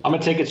 what do you think? I'm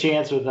going to take a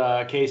chance with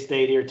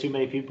K-State here. Too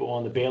many people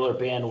on the Baylor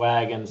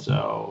bandwagon.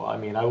 So,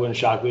 I wouldn't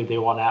shock me if they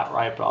won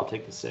outright, but I'll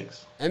take the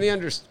 6. I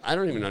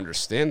don't even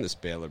understand this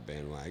Baylor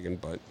bandwagon,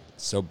 but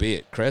so be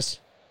it. Chris?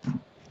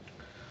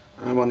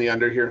 I'm on the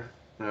under here.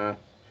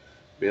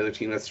 Baylor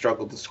team that's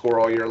struggled to score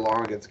all year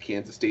long against a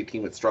Kansas State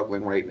team that's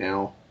struggling right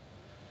now.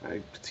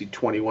 I could see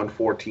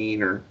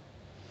 21-14 or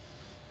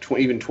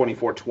even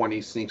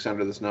 24-20 sneaks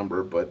under this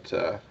number, but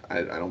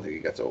I don't think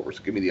it gets over.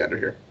 So give me the under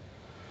here.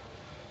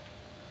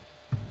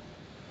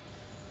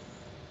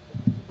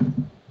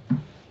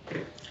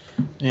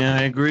 Yeah,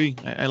 I agree.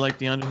 I like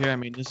the under here.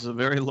 This is a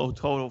very low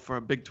total for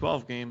a Big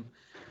 12 game,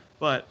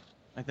 but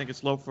I think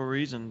it's low for a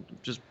reason.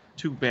 Just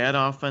 2 bad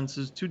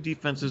offenses, 2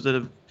 defenses that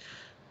have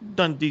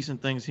done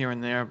decent things here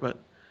and there, but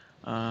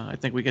I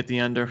think we get the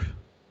under.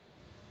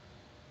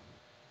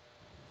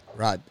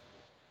 Rod.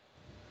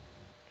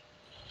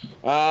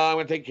 I'm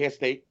going to take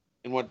K-State.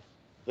 And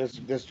this is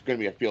going to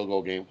be a field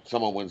goal game.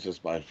 Someone wins this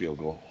by a field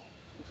goal.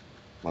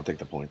 I'll take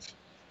the points.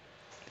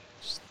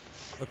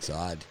 Looks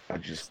odd.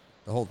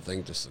 The whole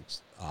thing just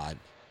looks odd.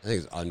 I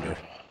think it's under.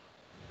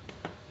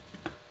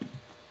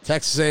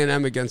 Texas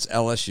A&M against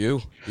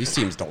LSU. These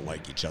teams don't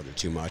like each other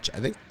too much. I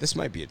think this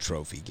might be a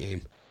trophy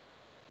game.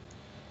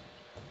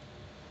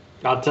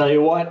 I'll tell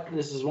you what,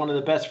 this is one of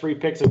the best free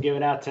picks I've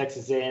given out.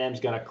 Texas A&M's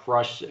going to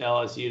crush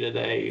LSU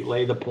today.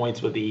 Lay the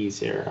points with ease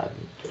here.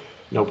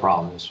 No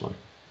problem this one.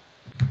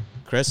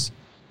 Chris?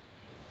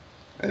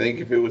 I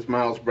think if it was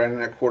Miles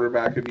Brennan at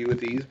quarterback, it'd be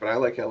with ease, but I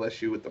like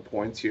LSU with the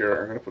points here.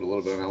 I'm going to put a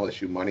little bit on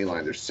LSU money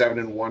line. They're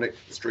 7-1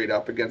 straight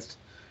up against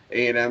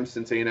A&M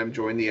since A&M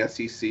joined the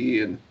SEC,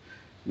 and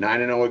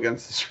 9-0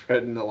 against the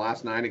spread in the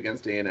last 9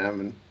 against A&M.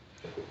 And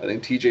I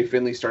think TJ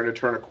Finley started to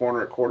turn a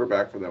corner at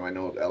quarterback for them. I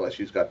know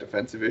LSU's got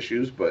defensive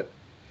issues, but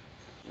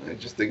I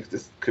just think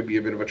this could be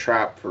a bit of a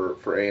trap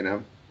for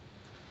A&M.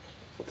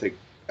 I'll take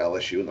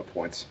LSU in the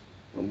points.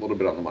 A little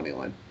bit on the money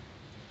line.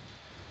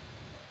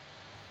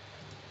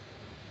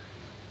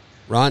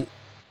 Ron?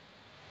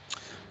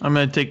 I'm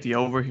going to take the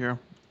over here.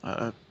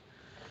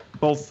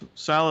 Both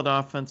solid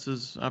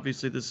offenses.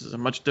 Obviously, this is a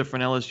much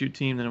different LSU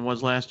team than it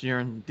was last year,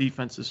 and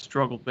defense has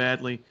struggled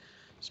badly,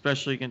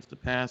 especially against the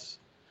pass.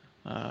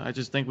 I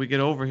just think we get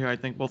over here. I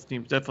think both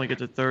teams definitely get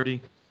to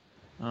 30.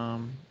 Yeah,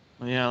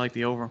 I like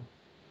the over.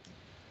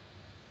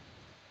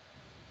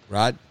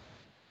 Rod?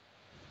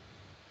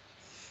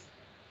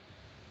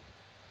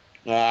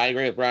 I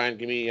agree with Brian.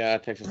 Give me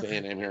Texas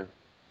A&M here.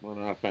 I'm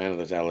not a fan of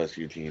this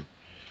LSU team.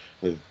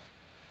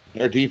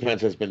 Their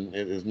defense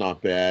is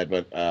not bad,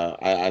 but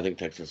I think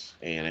Texas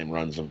A&M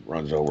runs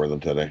over them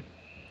today.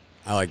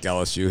 I like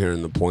LSU here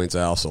in the points.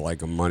 I also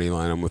like a money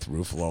line. I'm with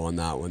Ruffalo on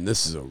that one.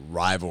 This is a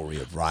rivalry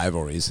of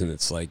rivalries, and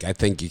it's like I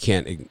think you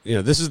can't.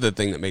 This is the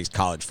thing that makes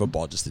college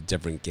football just a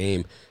different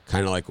game.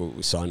 Kind of like what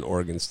we saw in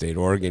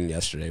Oregon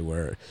yesterday,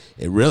 where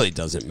it really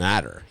doesn't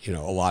matter. A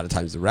lot of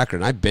times the record.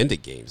 And I've been to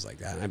games like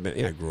that.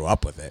 And I grew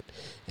up with it,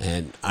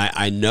 and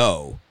I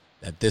know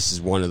that this is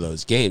one of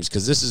those games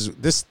because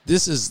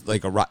this is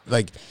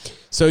like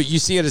so you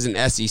see it as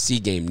an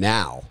SEC game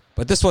now.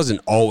 But this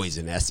wasn't always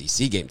an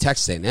SEC game.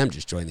 Texas A&M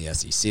just joined the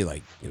SEC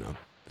a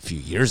few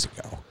years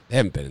ago. They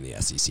haven't been in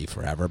the SEC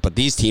forever. But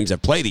these teams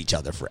have played each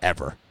other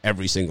forever,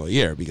 every single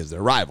year, because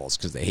they're rivals,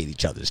 because they hate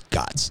each other's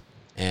guts.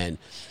 And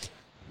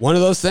one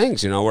of those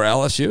things, where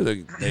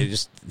LSU,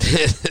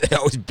 they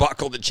always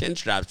buckle the chin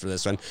straps for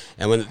this one.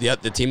 And when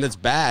the team that's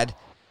bad,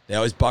 they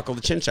always buckle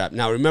the chin strap.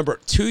 Now, remember,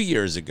 2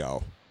 years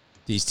ago,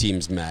 these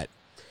teams met,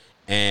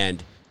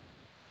 and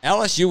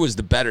LSU was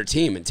the better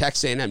team, and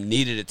Texas A&M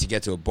needed it to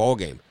get to a bowl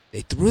game.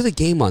 They threw the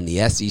game on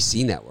the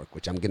SEC network,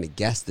 which I'm going to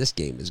guess this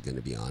game is going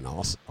to be on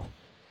also.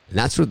 And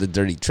that's where the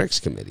Dirty Tricks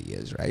Committee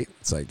is, right?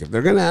 It's like if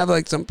they're going to have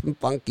something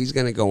funky's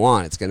going to go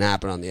on, it's going to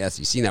happen on the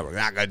SEC network.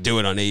 They're not going to do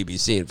it on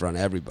ABC in front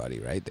of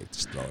everybody, right? They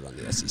just throw it on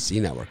the SEC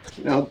network.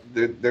 No,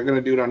 they're going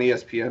to do it on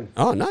ESPN.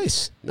 Oh,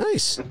 nice.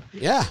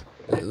 Yeah.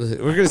 We're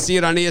going to see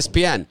it on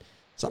ESPN.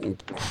 Something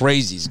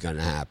crazy is going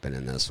to happen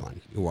in this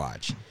one. You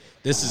watch.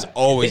 This is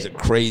always a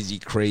crazy,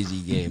 crazy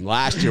game.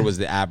 Last year was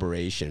the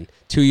aberration.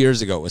 2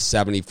 years ago, it was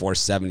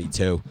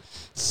 74-72,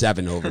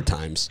 7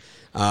 overtimes.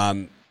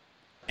 And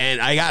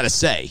I got to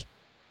say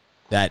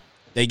that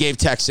they gave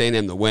Texas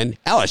A&M the win.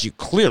 LSU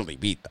clearly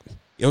beat them.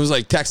 It was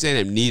like Texas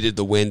A&M needed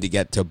the win to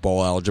get to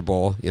bowl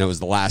eligible. It was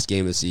the last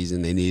game of the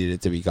season. They needed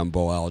it to become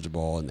bowl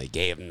eligible, and they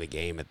gave them the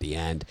game at the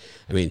end.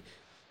 I mean,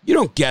 you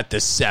don't get the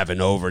 7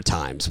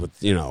 overtimes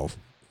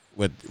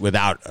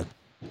without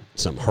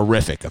some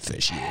horrific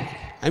officiating.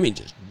 I mean,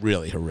 just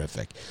really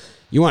horrific.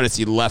 You want to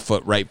see left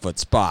foot, right foot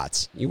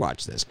spots. You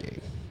watch this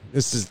game.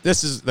 This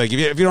is like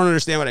if you don't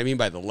understand what I mean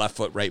by the left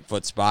foot, right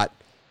foot spot,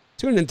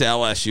 tune into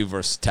LSU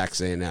versus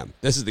Texas A&M.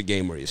 This is the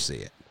game where you see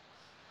it.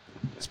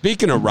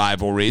 Speaking of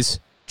rivalries,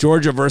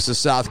 Georgia versus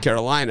South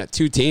Carolina,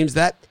 2 teams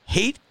that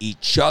hate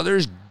each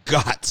other's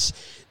guts.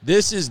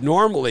 This is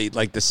normally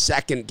like the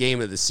second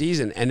game of the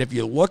season, and if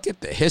you look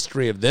at the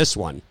history of this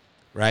one,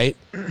 right,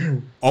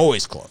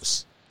 always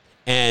close.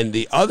 And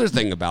the other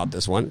thing about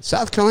this one,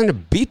 South Carolina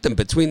beat them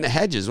between the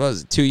hedges, what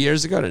was it, 2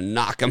 years ago, to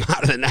knock them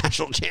out of the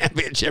national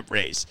championship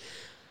race.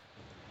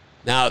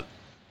 Now,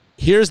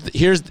 here's the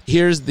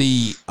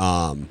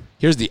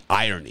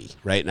irony,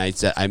 right?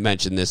 And I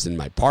mentioned this in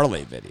my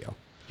parlay video.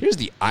 Here's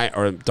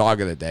or dog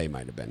of the day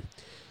might have been.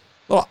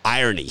 A little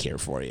irony here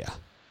for you.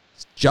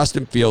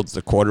 Justin Fields,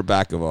 the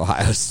quarterback of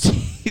Ohio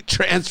State,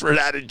 transferred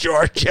out of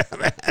Georgia,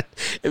 man.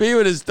 If he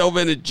would have still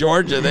been in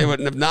Georgia, they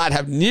would not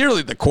have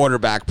nearly the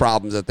quarterback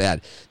problems that they had.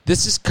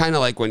 This is kind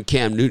of like when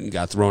Cam Newton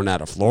got thrown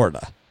out of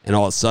Florida, and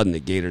all of a sudden the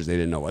Gators, they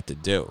didn't know what to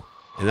do.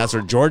 And that's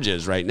where Georgia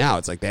is right now.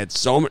 It's like they had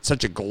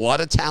such a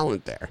glut of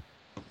talent there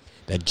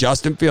that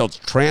Justin Fields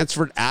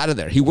transferred out of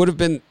there. He would have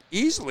been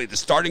easily the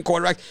starting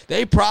quarterback.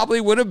 They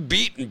probably would have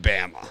beaten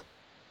Bama.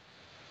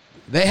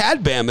 They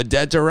had Bama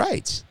dead to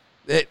rights.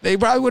 They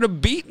probably would have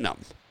beaten them.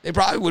 They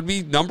probably would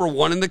be number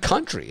one in the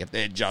country if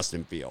they had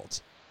Justin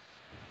Fields.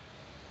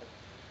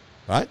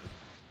 But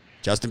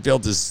Justin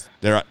Fields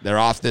they're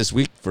off this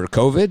week for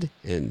COVID,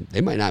 and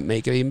they might not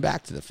make it even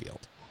back to the field.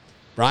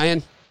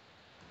 Brian,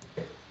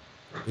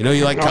 you know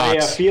you like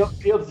Cox. Yeah,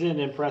 Fields didn't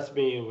impress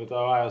me with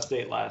Ohio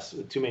State last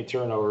with too many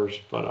turnovers,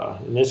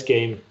 but in this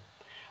game,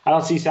 I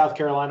don't see South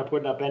Carolina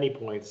putting up any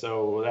points.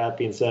 So with that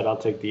being said, I'll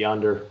take the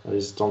under. I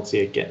just don't see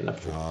it getting up.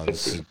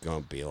 This is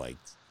going to be like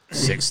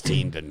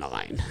 16-9.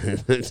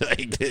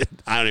 Like,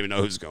 I don't even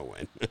know who's going to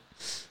win.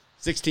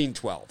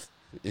 16-12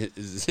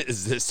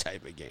 is this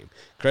type of game.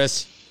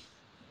 Chris?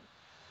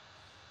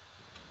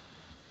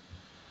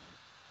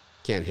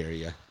 Can't hear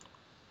you.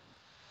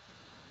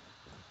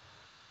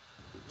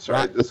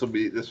 Sorry, Ron? this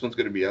one's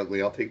going to be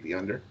ugly. I'll take the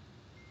under.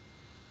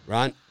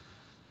 Ron?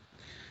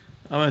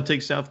 I'm going to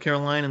take South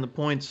Carolina and the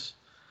points.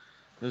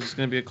 This is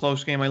going to be a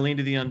close game. I lean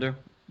to the under.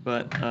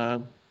 But,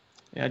 I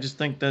just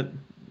think that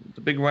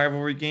the big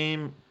rivalry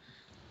game,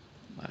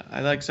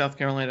 I like South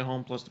Carolina at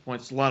home plus the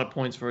points. It's a lot of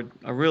points for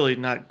a really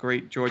not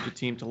great Georgia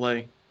team to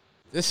lay.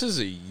 This is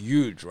a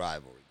huge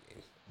rivalry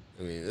game.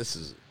 I mean, this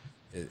is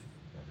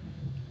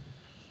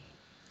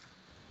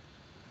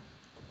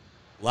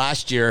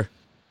last year,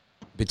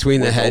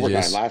 between the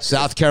hedges,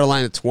 South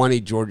Carolina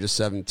 20, Georgia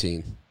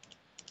 17.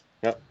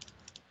 Yep.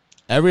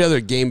 Every other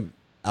game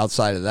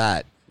outside of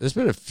that, there's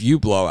been a few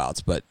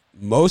blowouts, but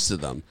most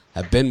of them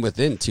have been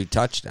within 2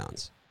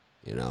 touchdowns.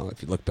 You know,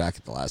 if you look back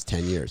at the last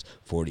 10 years,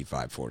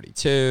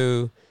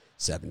 45-42,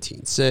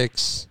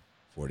 17-6,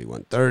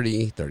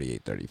 41-30,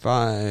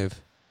 38-35,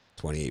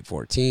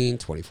 28-14,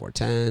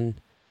 24-10.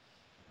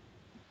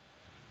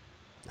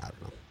 I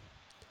don't know.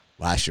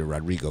 Last year,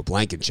 Rodrigo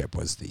Blankenship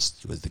was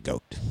the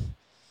GOAT.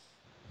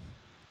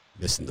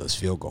 Missing those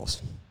field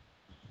goals.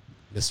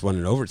 Missed one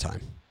in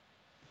overtime.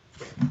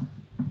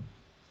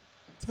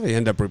 So you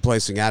end up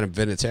replacing Adam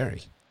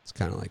Vinatieri. It's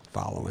kind of like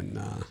following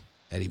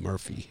Eddie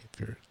Murphy if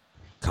you're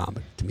a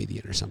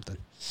comedian or something.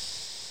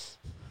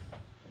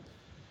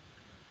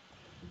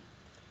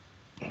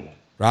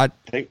 Rod?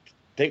 Take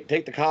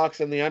the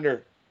Cox and the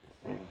under.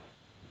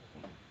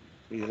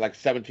 He's like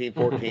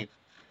 17-14.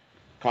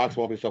 Cox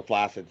won't be so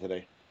flaccid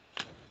today.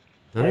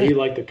 All right. You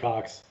like the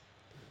Cox.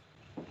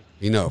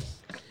 You know.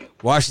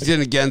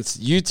 Washington against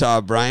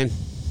Utah, Brian.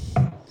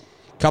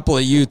 Couple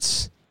of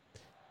Utes.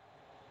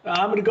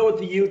 I'm going to go with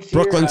the Utes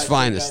here. Brooklyn's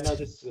finest. I know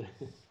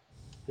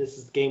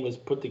this game was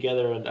put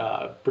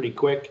together pretty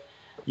quick.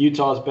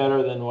 Utah's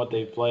better than what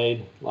they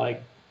played.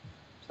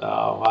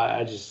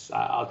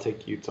 I'll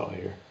take Utah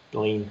here.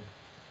 Lean.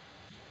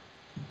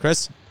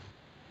 Chris?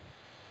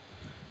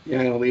 Yeah,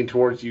 I'm going to lean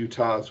towards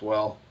Utah as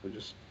well.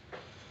 This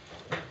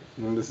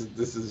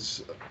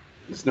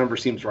number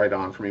seems right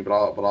on for me, but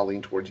I'll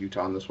lean towards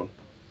Utah on this one.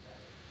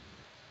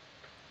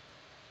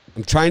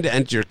 I'm trying to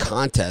enter your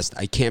contest.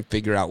 I can't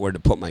figure out where to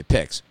put my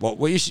picks. Well,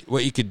 what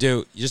you could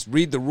do, you just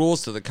read the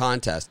rules to the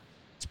contest.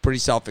 It's pretty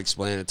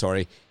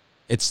self-explanatory.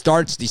 It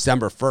starts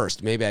December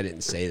 1st. Maybe I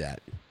didn't say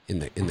that in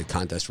the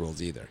contest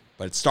rules either.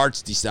 But it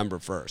starts December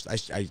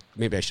 1st.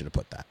 Maybe I should have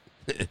put that.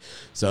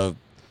 So.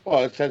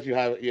 Well, it says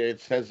it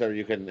says there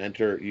you can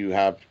enter. You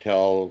have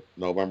till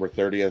November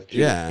 30th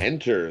to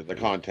enter the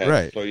contest.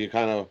 Right. So you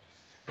kind of.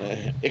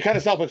 It's kind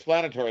of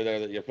self-explanatory there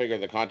that you figure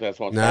the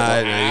contest won't. You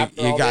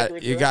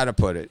got to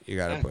put it. You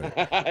got to put it.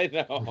 I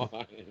know.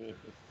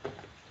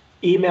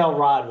 Email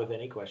Rod with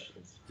any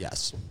questions.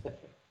 Yes.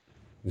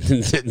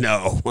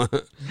 No.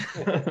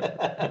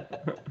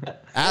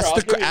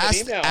 Ask. You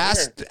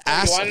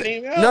want an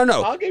email?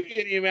 No. I'll give you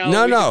an email.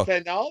 No.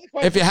 Send all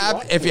the if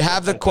you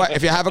have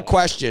a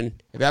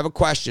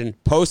question,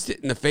 post it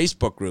in the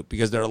Facebook group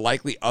because there are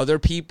likely other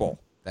people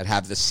that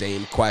have the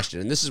same question.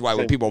 And this is why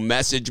when people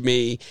message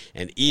me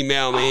and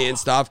email me and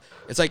stuff,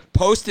 it's like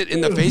post it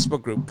in the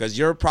Facebook group because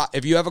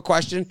if you have a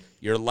question,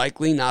 you're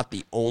likely not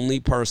the only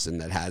person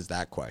that has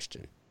that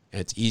question. And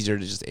it's easier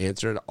to just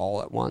answer it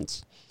all at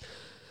once.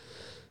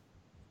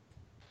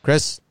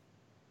 Chris,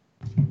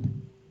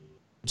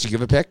 did you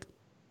give a pick?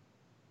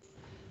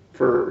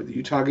 For the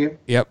Utah game?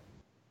 Yep.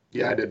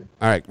 Yeah, I did.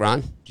 All right,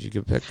 Ron, did you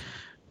give a pick?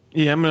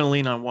 Yeah, I'm going to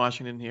lean on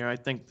Washington here. I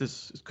think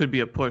this could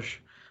be a push.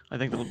 I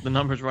think the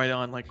number's right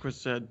on, like Chris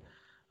said.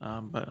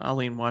 But I'll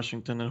lean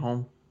Washington at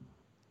home.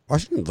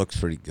 Washington looks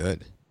pretty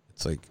good.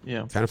 It's like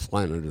kind of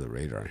flying under the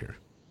radar here.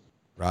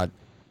 Rod?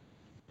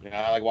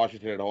 Yeah, I like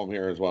Washington at home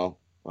here as well.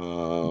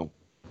 I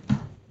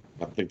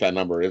think that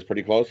number is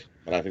pretty close,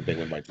 but I think they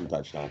win by 2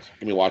 touchdowns.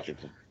 Give me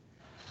Washington.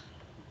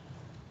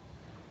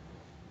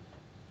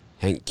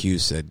 Hank Q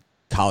said,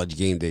 College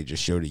Game Day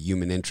just showed a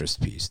human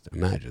interest piece.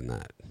 Imagine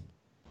that.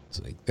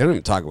 It's like, they don't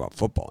even talk about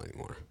football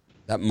anymore.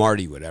 That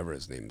Marty, whatever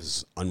his name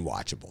is,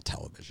 unwatchable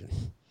television.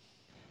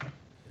 I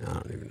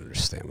don't even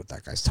understand what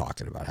that guy's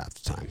talking about half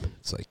the time.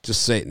 It's like,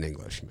 just say it in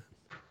English, man.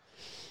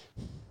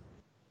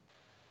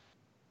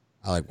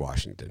 I like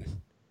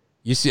Washington.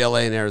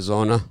 UCLA and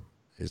Arizona.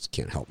 I just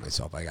can't help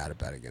myself. I got to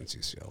bet against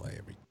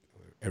UCLA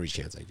every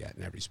chance I get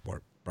in every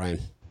sport. Brian?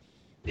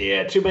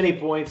 Yeah, too many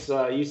points.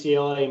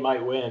 UCLA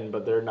might win,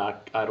 but they're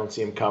not. I don't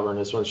see them covering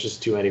this one. It's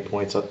just too many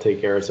points. I'll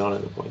take Arizona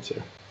in the points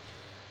here.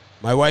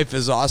 My wife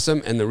is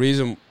awesome, and the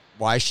reason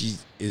why she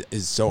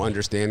is so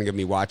understanding of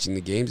me watching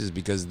the games is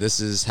because this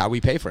is how we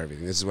pay for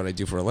everything. This is what I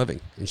do for a living,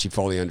 and she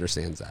fully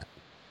understands that.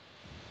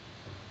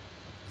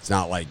 It's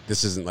not like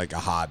this isn't like a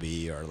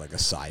hobby or like a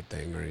side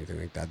thing or anything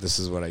like that. This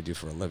is what I do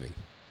for a living.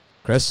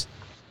 Chris?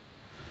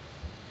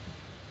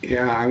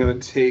 Yeah, I'm gonna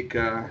take.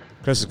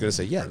 Chris is gonna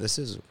say, "Yeah, this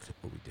is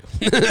what we do."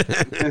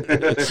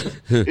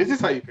 Is this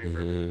how you pay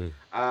for it?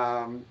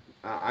 I'm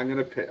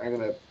gonna pay. I'm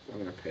gonna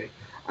pay.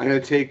 I'm gonna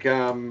take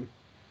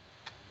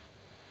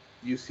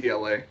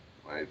UCLA.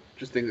 I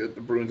just think that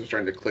the Bruins are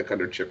starting to click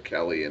under Chip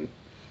Kelly, and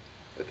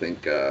I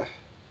think this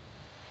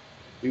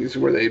is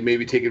where they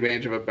maybe take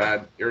advantage of a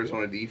bad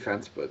Arizona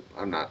defense. But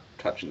I'm not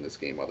touching this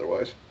game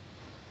otherwise.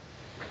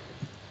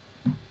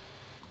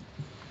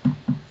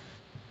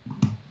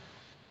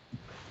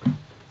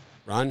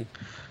 Ron?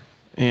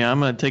 Yeah, I'm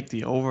going to take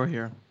the over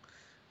here.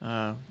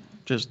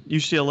 Just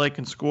UCLA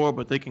can score,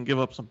 but they can give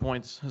up some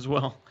points as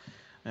well.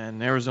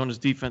 And Arizona's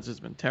defense has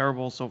been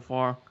terrible so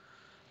far.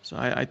 So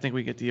I think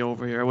we get the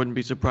over here. I wouldn't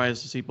be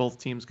surprised to see both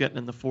teams getting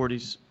in the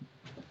 40s.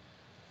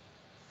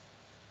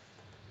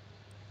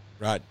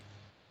 Rod?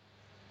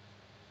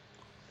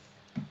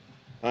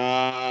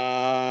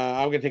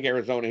 I'm going to take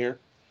Arizona here.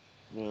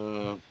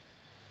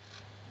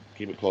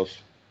 Keep it close.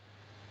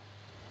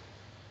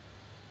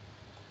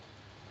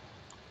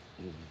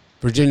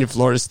 Virginia,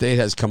 Florida State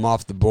has come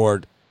off the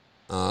board.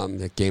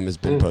 That game has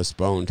been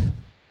postponed.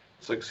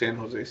 It's like San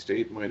Jose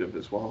State might have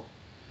as well.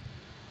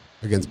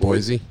 Against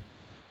Boise?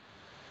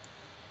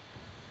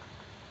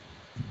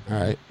 All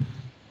right.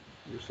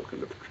 I'm just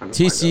looking to trying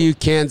to TCU,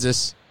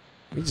 Kansas.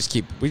 We just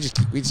keep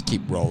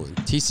rolling.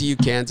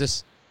 TCU,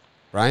 Kansas.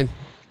 Ryan?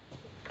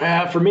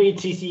 For me,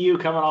 TCU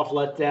coming off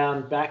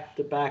letdown,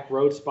 back-to-back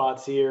road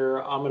spots here.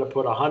 I'm going to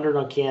put 100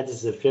 on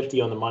Kansas and 50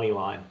 on the money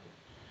line.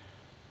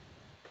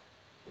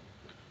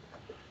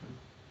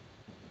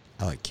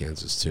 I like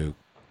Kansas too.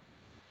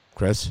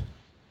 Chris?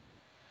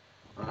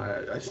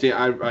 I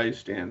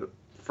stand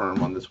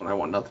firm on this one. I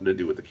want nothing to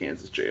do with the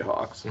Kansas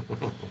Jayhawks.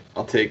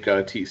 I'll take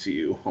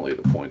TCU. I'll lay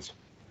the points.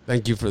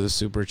 Thank you for the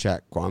super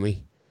chat, Kwame.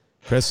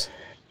 Chris?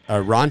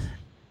 Ron?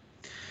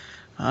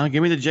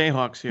 Give me the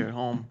Jayhawks here at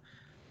home.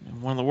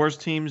 One of the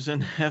worst teams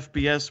in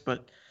FBS,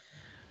 but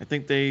I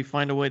think they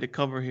find a way to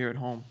cover here at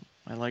home.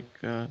 I like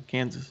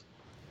Kansas.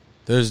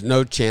 There's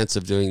no chance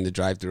of doing the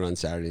drive-thru on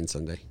Saturday and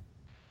Sunday.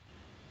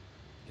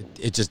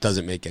 It just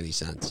doesn't make any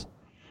sense.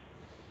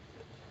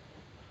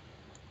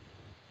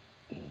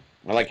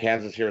 I like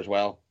Kansas here as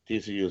well.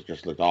 TCU has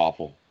just looked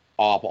awful.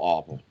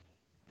 Awful.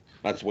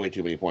 That's way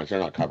too many points.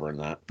 They're not covering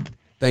that.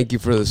 Thank you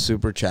for the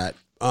super chat.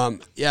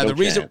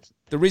 The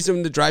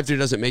reason the drive-thru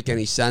doesn't make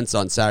any sense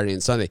on Saturday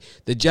and Sunday,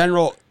 the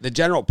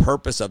general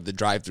purpose of the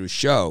drive-thru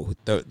show,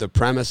 the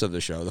premise of the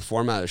show, the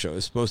format of the show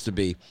is supposed to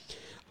be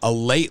a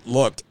late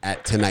look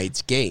at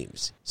tonight's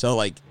games. So,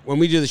 like, when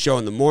we do the show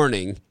in the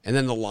morning, and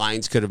then the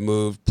lines could have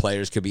moved,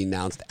 players could be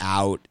announced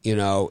out,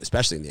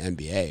 especially in the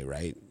NBA,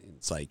 right?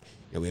 It's like,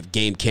 we have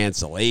game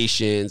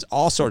cancellations,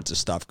 all sorts of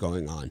stuff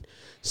going on.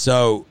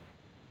 So,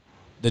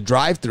 the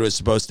drive-thru is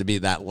supposed to be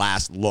that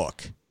last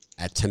look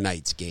at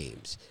tonight's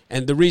games.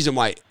 And the reason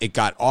why it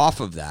got off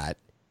of that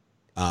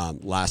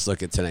last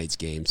look at tonight's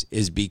games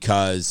is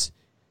because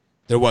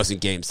there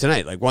wasn't games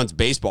tonight. Like, once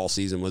baseball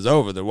season was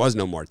over, there was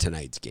no more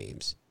tonight's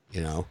games.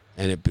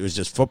 And it was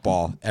just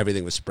football.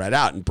 Everything was spread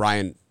out. And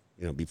Brian,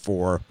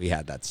 before we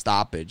had that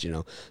stoppage,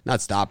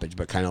 not stoppage,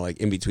 but kind of like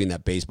in between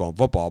that baseball and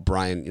football,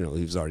 Brian, he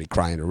was already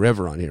crying a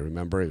river on here.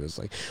 Remember? He was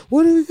like,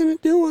 what are we going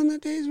to do on the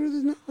days where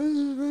there's no,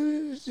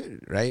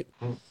 right?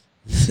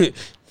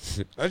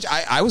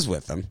 I was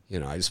with him.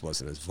 I just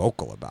wasn't as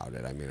vocal about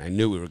it. I mean, I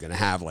knew we were going to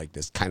have like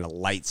this kind of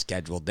light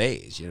scheduled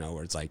days,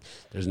 where it's like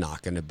there's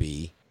going to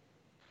be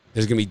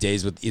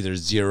days with either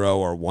 0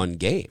 or 1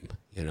 game.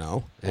 And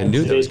I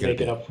knew there was going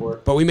to be. Up for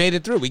it. But we made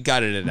it through. We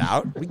gutted it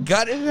out. We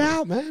gutted it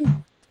out,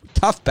 man.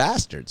 Tough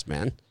bastards,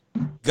 man.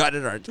 We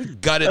gutted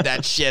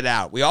that shit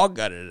out. We all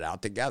gutted it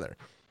out together.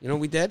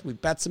 We did? We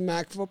bet some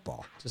MAC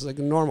football, just like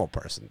a normal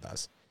person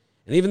does.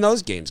 And even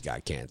those games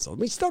got canceled.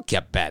 We still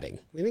kept betting.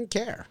 We didn't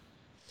care.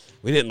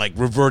 We didn't, like,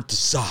 revert to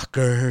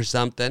soccer or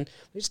something.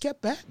 We just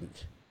kept betting.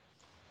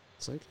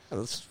 It's like,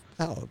 let's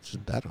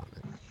just bet on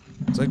it.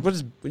 It's like, we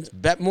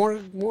just bet more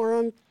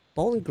on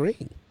Bowling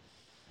Green.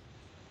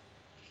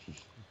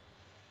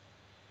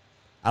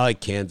 I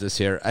like Kansas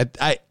here.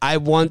 I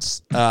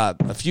once,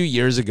 a few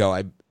years ago,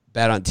 I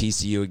bet on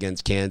TCU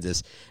against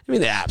Kansas. I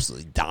mean, they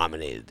absolutely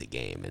dominated the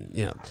game.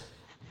 And,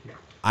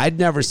 I'd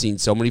never seen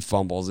so many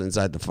fumbles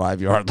inside the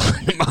 5-yard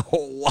line in my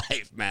whole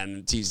life, man,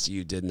 than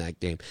TCU did in that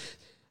game.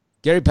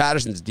 Gary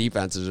Patterson's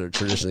defenses are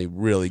traditionally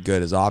really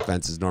good. His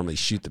offenses normally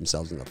shoot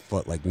themselves in the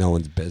foot like no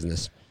one's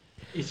business.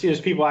 You see,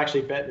 there's people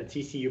actually betting the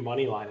TCU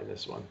money line in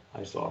this one.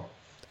 I saw.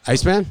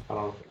 Iceman?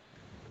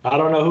 I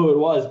don't know who it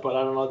was, but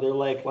I don't know. They're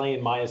like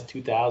laying minus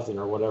 2,000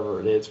 or whatever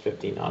it is,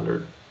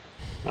 1,500.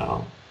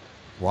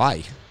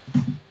 Why?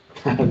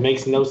 It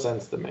makes no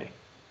sense to me.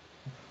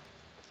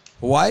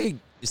 Hawaii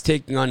is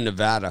taking on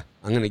Nevada.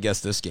 I'm going to guess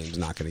this game's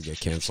not going to get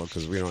canceled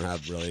because we don't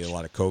have really a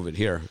lot of COVID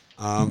here.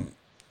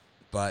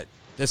 But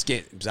this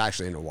game is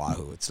actually in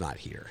Oahu. It's not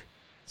here.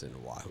 It's in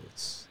Oahu.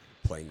 It's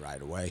playing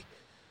right away.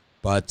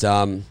 But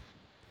the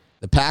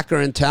Pack are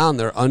in town.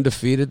 They're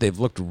undefeated. They've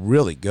looked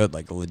really good,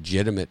 like a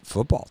legitimate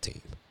football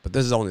team. But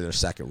this is only their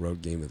second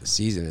road game of the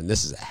season, and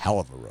this is a hell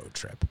of a road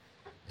trip.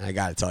 And I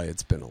got to tell you,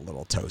 it's been a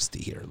little toasty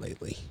here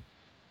lately.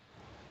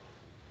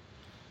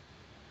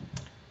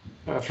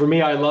 For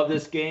me, I love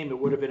this game. It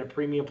would have been a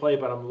premium play,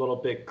 but I'm a little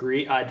bit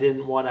greedy. I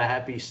didn't want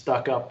to be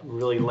stuck up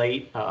really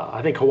late.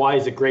 I think Hawaii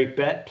is a great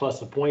bet, plus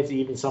the points,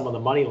 even some of the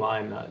money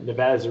line.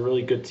 Nevada is a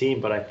really good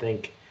team, but I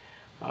think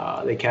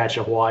they catch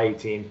a Hawaii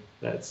team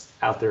that's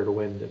out there to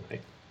win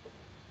tonight.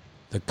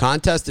 The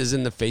contest is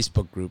in the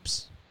Facebook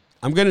groups.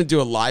 I'm going to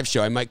do a live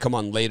show. I might come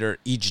on later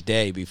each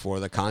day before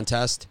the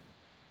contest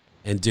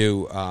and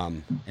do a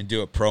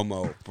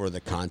promo for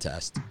the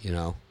contest, you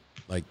know.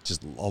 Like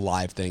just a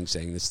live thing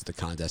saying this is the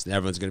contest. And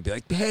everyone's going to be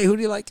like, hey, who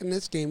do you like in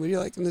this game? Who do you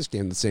like in this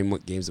game? The same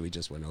games that we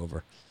just went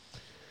over.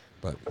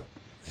 But,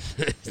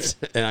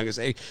 and I'm going to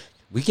say,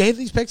 we gave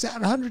these picks out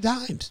 100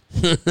 times.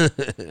 And I'm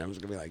just going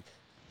to be like,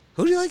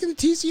 who do you like in the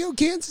TCO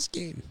Kansas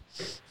game?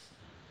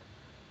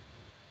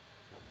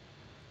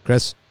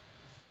 Chris?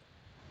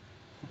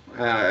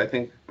 I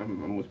think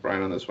I'm with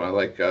Brian on this one. I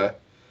like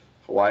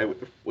Hawaii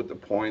with the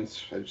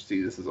points. I just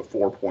see this as a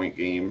 4-point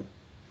game.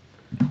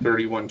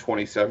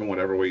 31-27,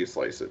 whatever way you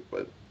slice it,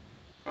 but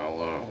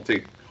I'll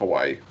take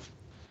Hawaii.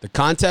 The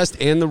contest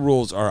and the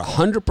rules are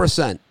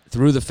 100%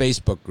 through the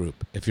Facebook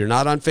group. If you're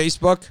not on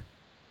Facebook,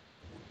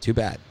 too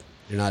bad.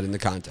 You're not in the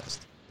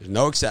contest. There's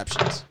no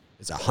exceptions.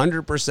 It's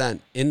 100%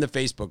 in the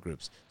Facebook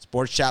groups.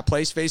 Sports Chat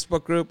Place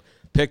Facebook group,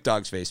 Pick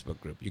Dogs Facebook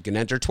group. You can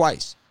enter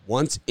twice,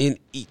 once in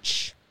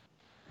each.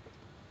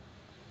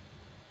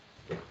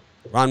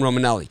 Ron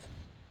Romanelli.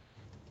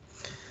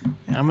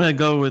 I'm going to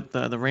go with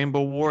the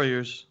Rainbow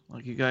Warriors,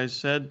 like you guys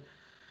said.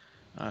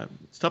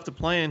 It's tough to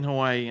play in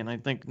Hawaii, and I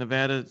think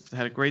Nevada's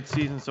had a great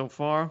season so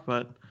far,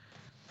 but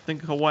I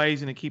think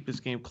Hawaii's going to keep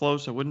this game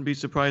close. I wouldn't be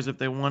surprised if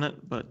they won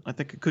it, but I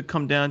think it could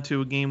come down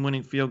to a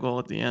game-winning field goal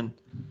at the end.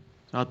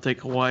 So I'll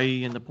take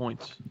Hawaii and the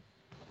points.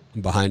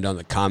 I'm behind on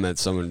the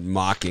comments. Someone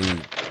mocking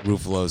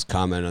Ruffalo's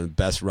comment on the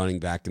best running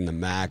back in the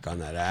MAC on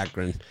that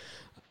Akron.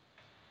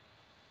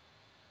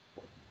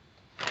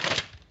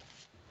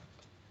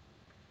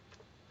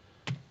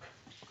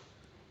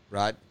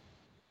 Rod?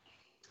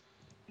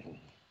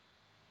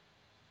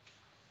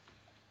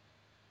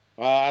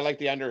 I like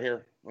the under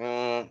here.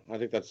 I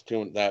think that's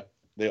the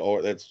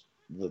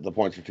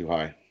points are too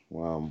high.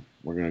 We're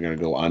gonna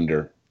go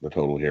under the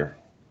total here.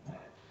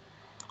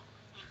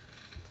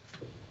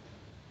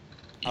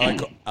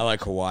 I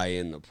like Hawaii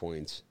in the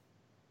points.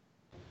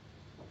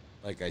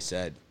 Like I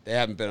said, they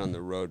haven't been on the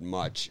road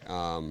much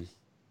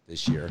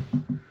this year.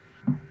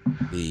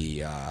 They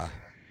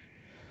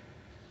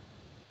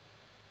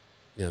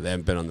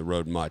haven't been on the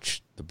road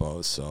much, the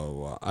Bows.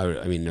 So,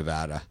 I mean,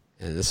 Nevada.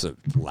 And this is a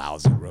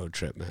lousy road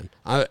trip, man.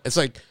 I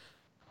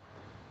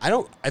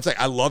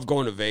love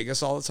going to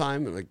Vegas all the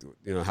time. Like,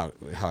 you know, how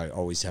I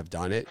always have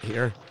done it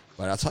here.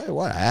 But I'll tell you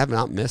what, I have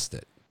not missed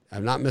it.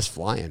 I've not missed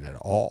flying at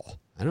all.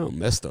 I don't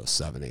miss those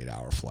 7-8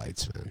 hour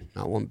flights, man.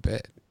 Not one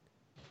bit.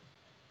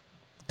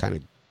 Kind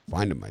of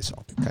finding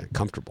myself kind of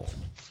comfortable.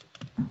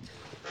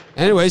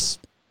 Anyways,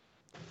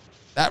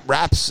 that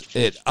wraps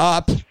it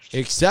up,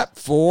 except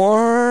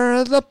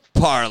for the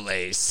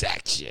parlay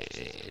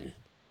section.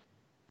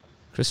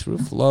 Chris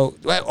Ruffalo.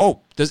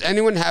 Oh, does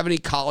anyone have any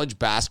college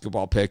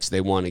basketball picks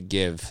they want to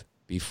give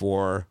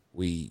before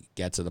we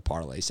get to the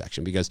parlay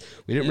section? Because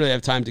we didn't really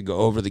have time to go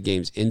over the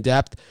games in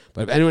depth.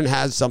 But if anyone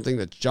has something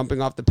that's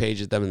jumping off the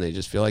page at them and they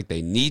just feel like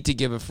they need to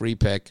give a free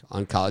pick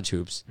on college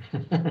hoops,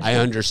 I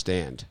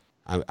understand.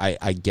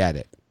 I get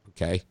it,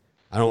 okay?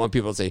 I don't want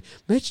people to say,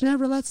 Mitch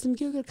never lets them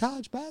give their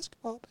college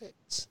basketball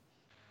picks.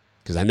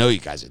 Because I know you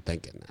guys are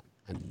thinking that.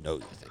 I know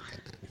you're thinking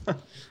that.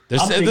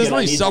 There's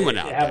only someone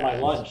out there. Have my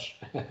lunch.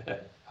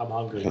 I'm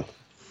hungry.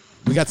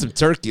 We got some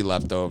turkey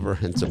left over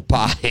and some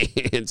pie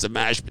and some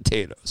mashed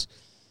potatoes.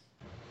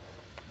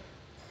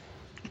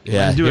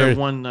 Yeah, I do have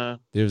one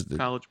here's the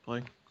college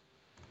play.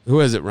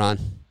 Who is it, Ron?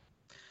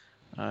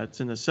 It's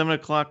in the 7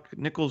 o'clock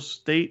Nicholls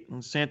State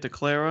in Santa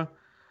Clara.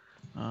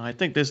 I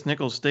think this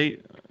Nicholls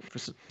State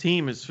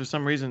team is, for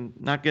some reason,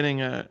 not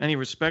getting any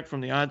respect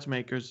from the odds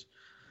makers.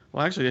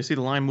 Well, actually, I see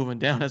the line moving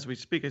down as we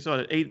speak. I saw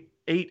it at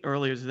 8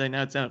 earlier today.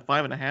 Now it's down at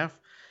 5.5. And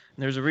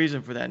there's a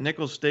reason for that.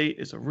 Nicholls State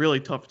is a really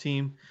tough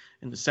team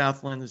in the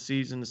Southland this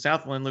season. The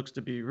Southland looks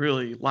to be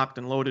really locked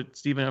and loaded.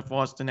 Stephen F.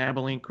 Austin,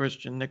 Abilene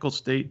Christian, Nicholls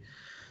State.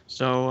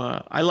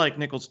 So I like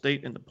Nicholls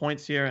State in the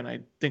points here, and I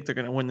think they're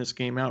going to win this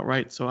game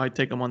outright. So I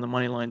take them on the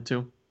money line,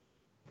 too.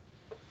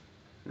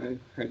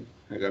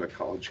 I got a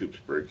college hoops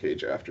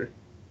birdcage after.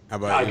 How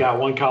about I you? got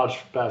one college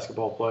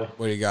basketball play.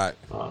 What do you got?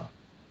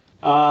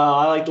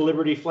 I like the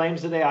Liberty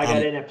Flames today. I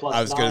got in at +9.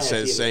 I was going to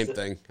say the same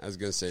thing.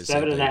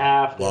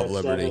 7.5. Love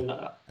Liberty.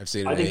 I've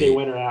seen it. I think they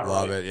win it outright.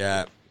 Love it,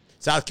 yeah.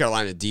 South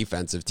Carolina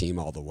defensive team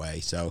all the way,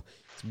 so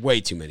it's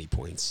way too many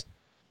points.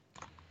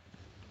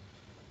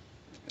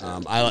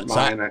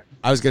 I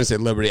was going to say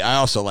Liberty. I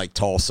also like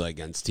Tulsa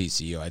against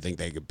TCU. I think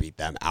they could beat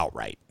them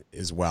outright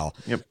as well.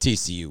 Yep.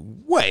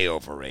 TCU, way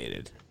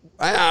overrated.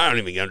 I don't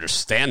even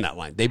understand that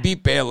line. They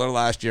beat Baylor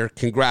last year.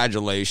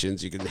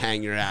 Congratulations. You can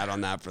hang your hat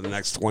on that for the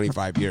next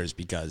 25 years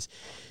because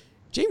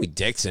Jamie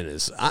Dixon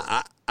is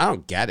I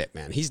don't get it,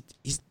 man. He's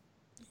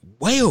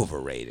way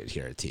overrated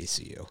here at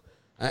TCU.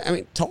 I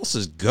mean,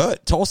 Tulsa's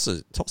good.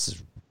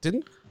 Tulsa's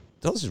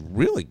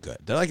really good.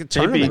 They're like a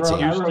tournament team.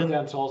 I wrote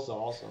down Tulsa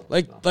also.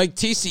 Like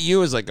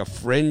TCU is like a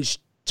fringe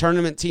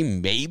tournament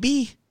team,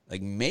 maybe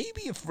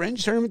a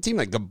fringe tournament team,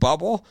 like a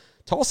bubble.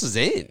 Tulsa's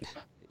in,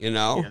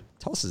 Yeah.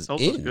 Tulsa's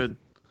in. Good.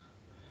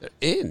 They're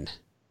in.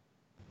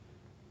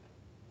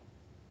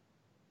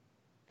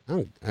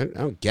 I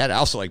don't get it. I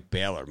also like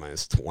Baylor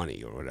minus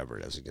 20 or whatever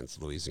it is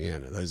against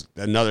Louisiana. There's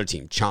another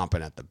team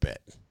chomping at the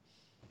bit.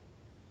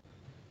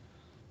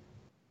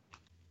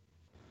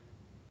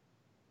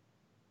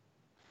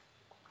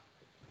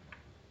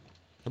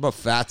 How about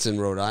Fats in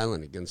Rhode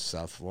Island against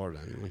South Florida?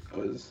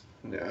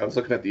 I was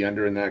looking at the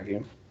under in that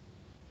game.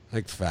 I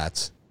like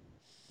Fats.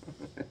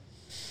 I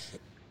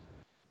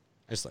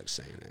just like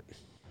saying it.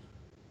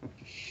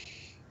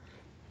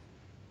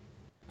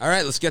 All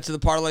right, let's get to the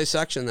parlay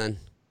section then.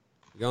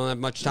 We don't have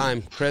much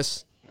time.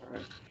 Chris? All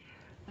right.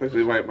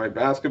 Quickly, my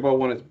basketball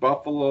one is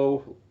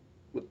Buffalo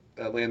with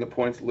laying the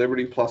points,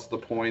 Liberty plus the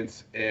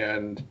points,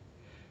 and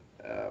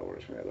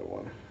where's my other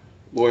one?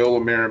 Loyola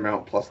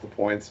Marymount plus the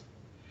points.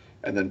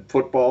 And then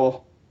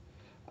football,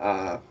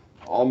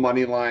 all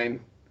money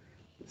line.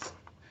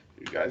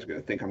 You guys are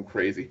going to think I'm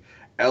crazy.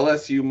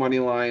 LSU money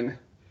line,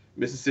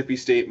 Mississippi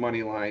State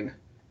money line,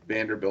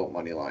 Vanderbilt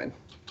money line.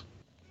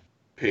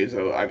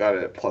 Peso, I got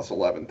it at plus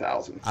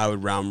 11,000. I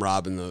would round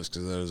robin those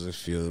because there's a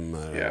few of them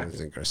I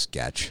think are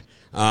sketch.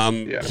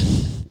 Yeah.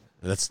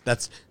 That's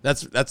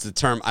the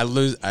term. I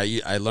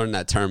learned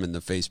that term in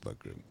the Facebook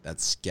group.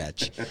 That's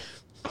sketch.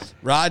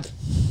 Rod,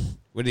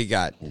 what do you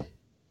got?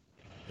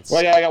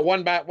 Well, yeah, I got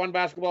one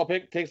basketball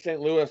pick. Take St.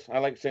 Louis. I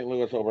like St.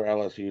 Louis over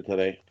LSU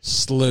today.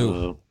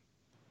 Slew.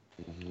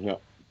 Yeah,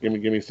 give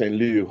me St.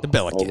 Louis. The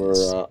Billikens.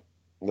 Over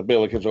the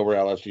Billikens over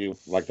LSU.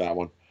 Like that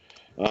one.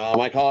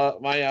 My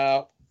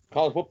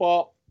college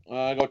football.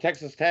 Go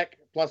Texas Tech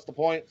plus the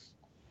points.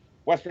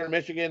 Western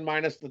Michigan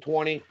minus the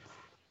 20,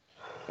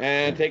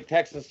 and take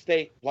Texas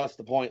State plus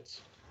the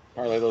points.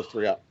 Parlay those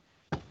three up.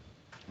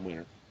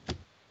 Winner.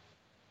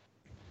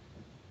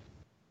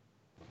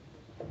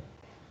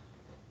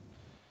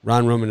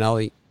 Ron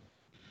Romanelli.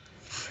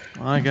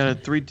 I got a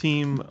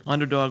 3-team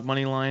underdog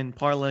money line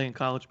parlay in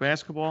college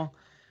basketball.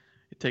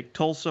 You take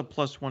Tulsa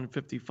plus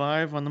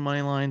 155 on the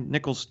money line,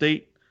 Nicholls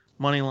State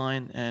money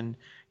line, and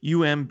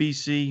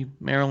UMBC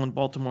Maryland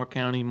Baltimore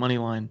County money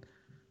line.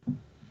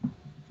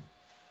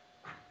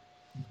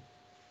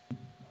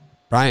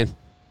 Brian.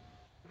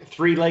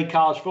 3 late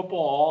college football,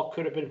 all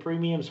could have been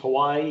premiums.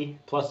 Hawaii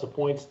plus the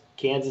points,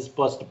 Kansas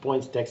plus the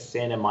points, Texas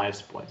A&M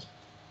minus the points.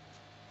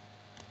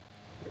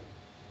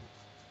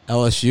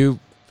 LSU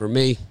for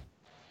me.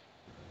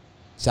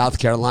 South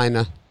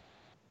Carolina.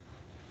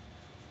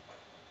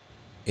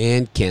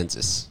 And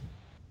Kansas.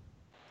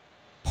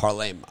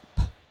 Parlay 'em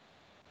up.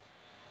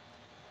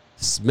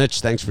 This is Mitch.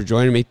 Thanks for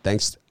joining me.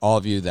 Thanks to all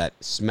of you that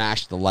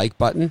smash the like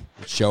button.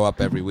 Show up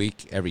every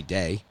week, every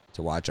day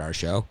to watch our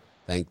show.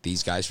 Thank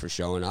these guys for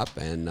showing up.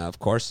 And, of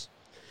course,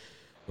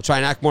 we'll try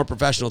and act more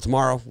professional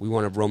tomorrow. We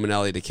want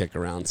Romanelli to kick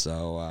around,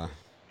 so...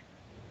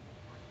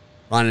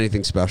 Ron,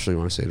 anything special you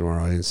want to say to our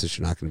audience that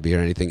you're not going to be here?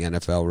 Anything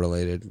NFL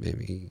related?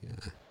 Maybe?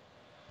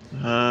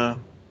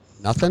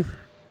 Nothing?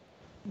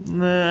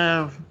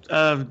 No.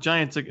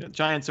 Giants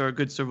are a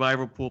good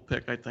survival pool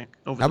pick, I think.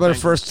 How about a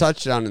first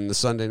touchdown in the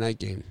Sunday night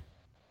game?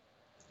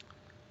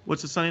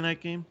 What's the Sunday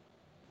night game?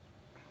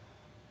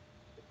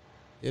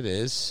 It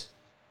is.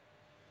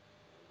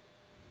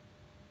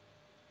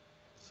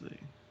 Let's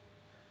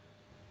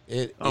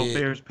see.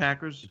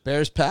 Bears-Packers?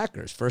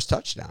 Bears-Packers, first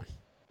touchdown.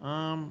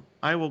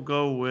 I will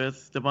go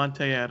with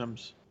Devontae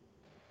Adams.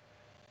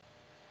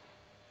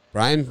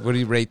 Brian, what do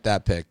you rate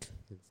that pick?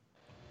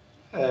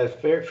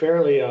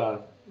 Fairly,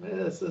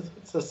 it's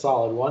a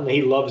solid one.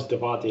 He loves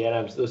Devontae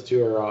Adams. Those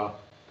two are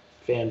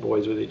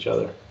fanboys with each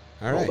other.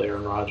 All right.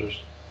 Aaron Rodgers.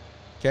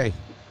 Okay.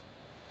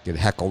 Get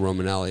heckle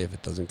Romanelli if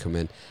it doesn't come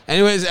in.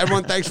 Anyways,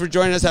 everyone, thanks for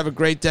joining us. Have a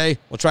great day.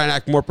 We'll try and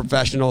act more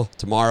professional.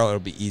 Tomorrow it'll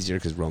be easier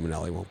because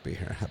Romanelli won't be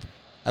here.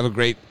 Have a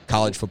great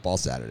college football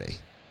Saturday.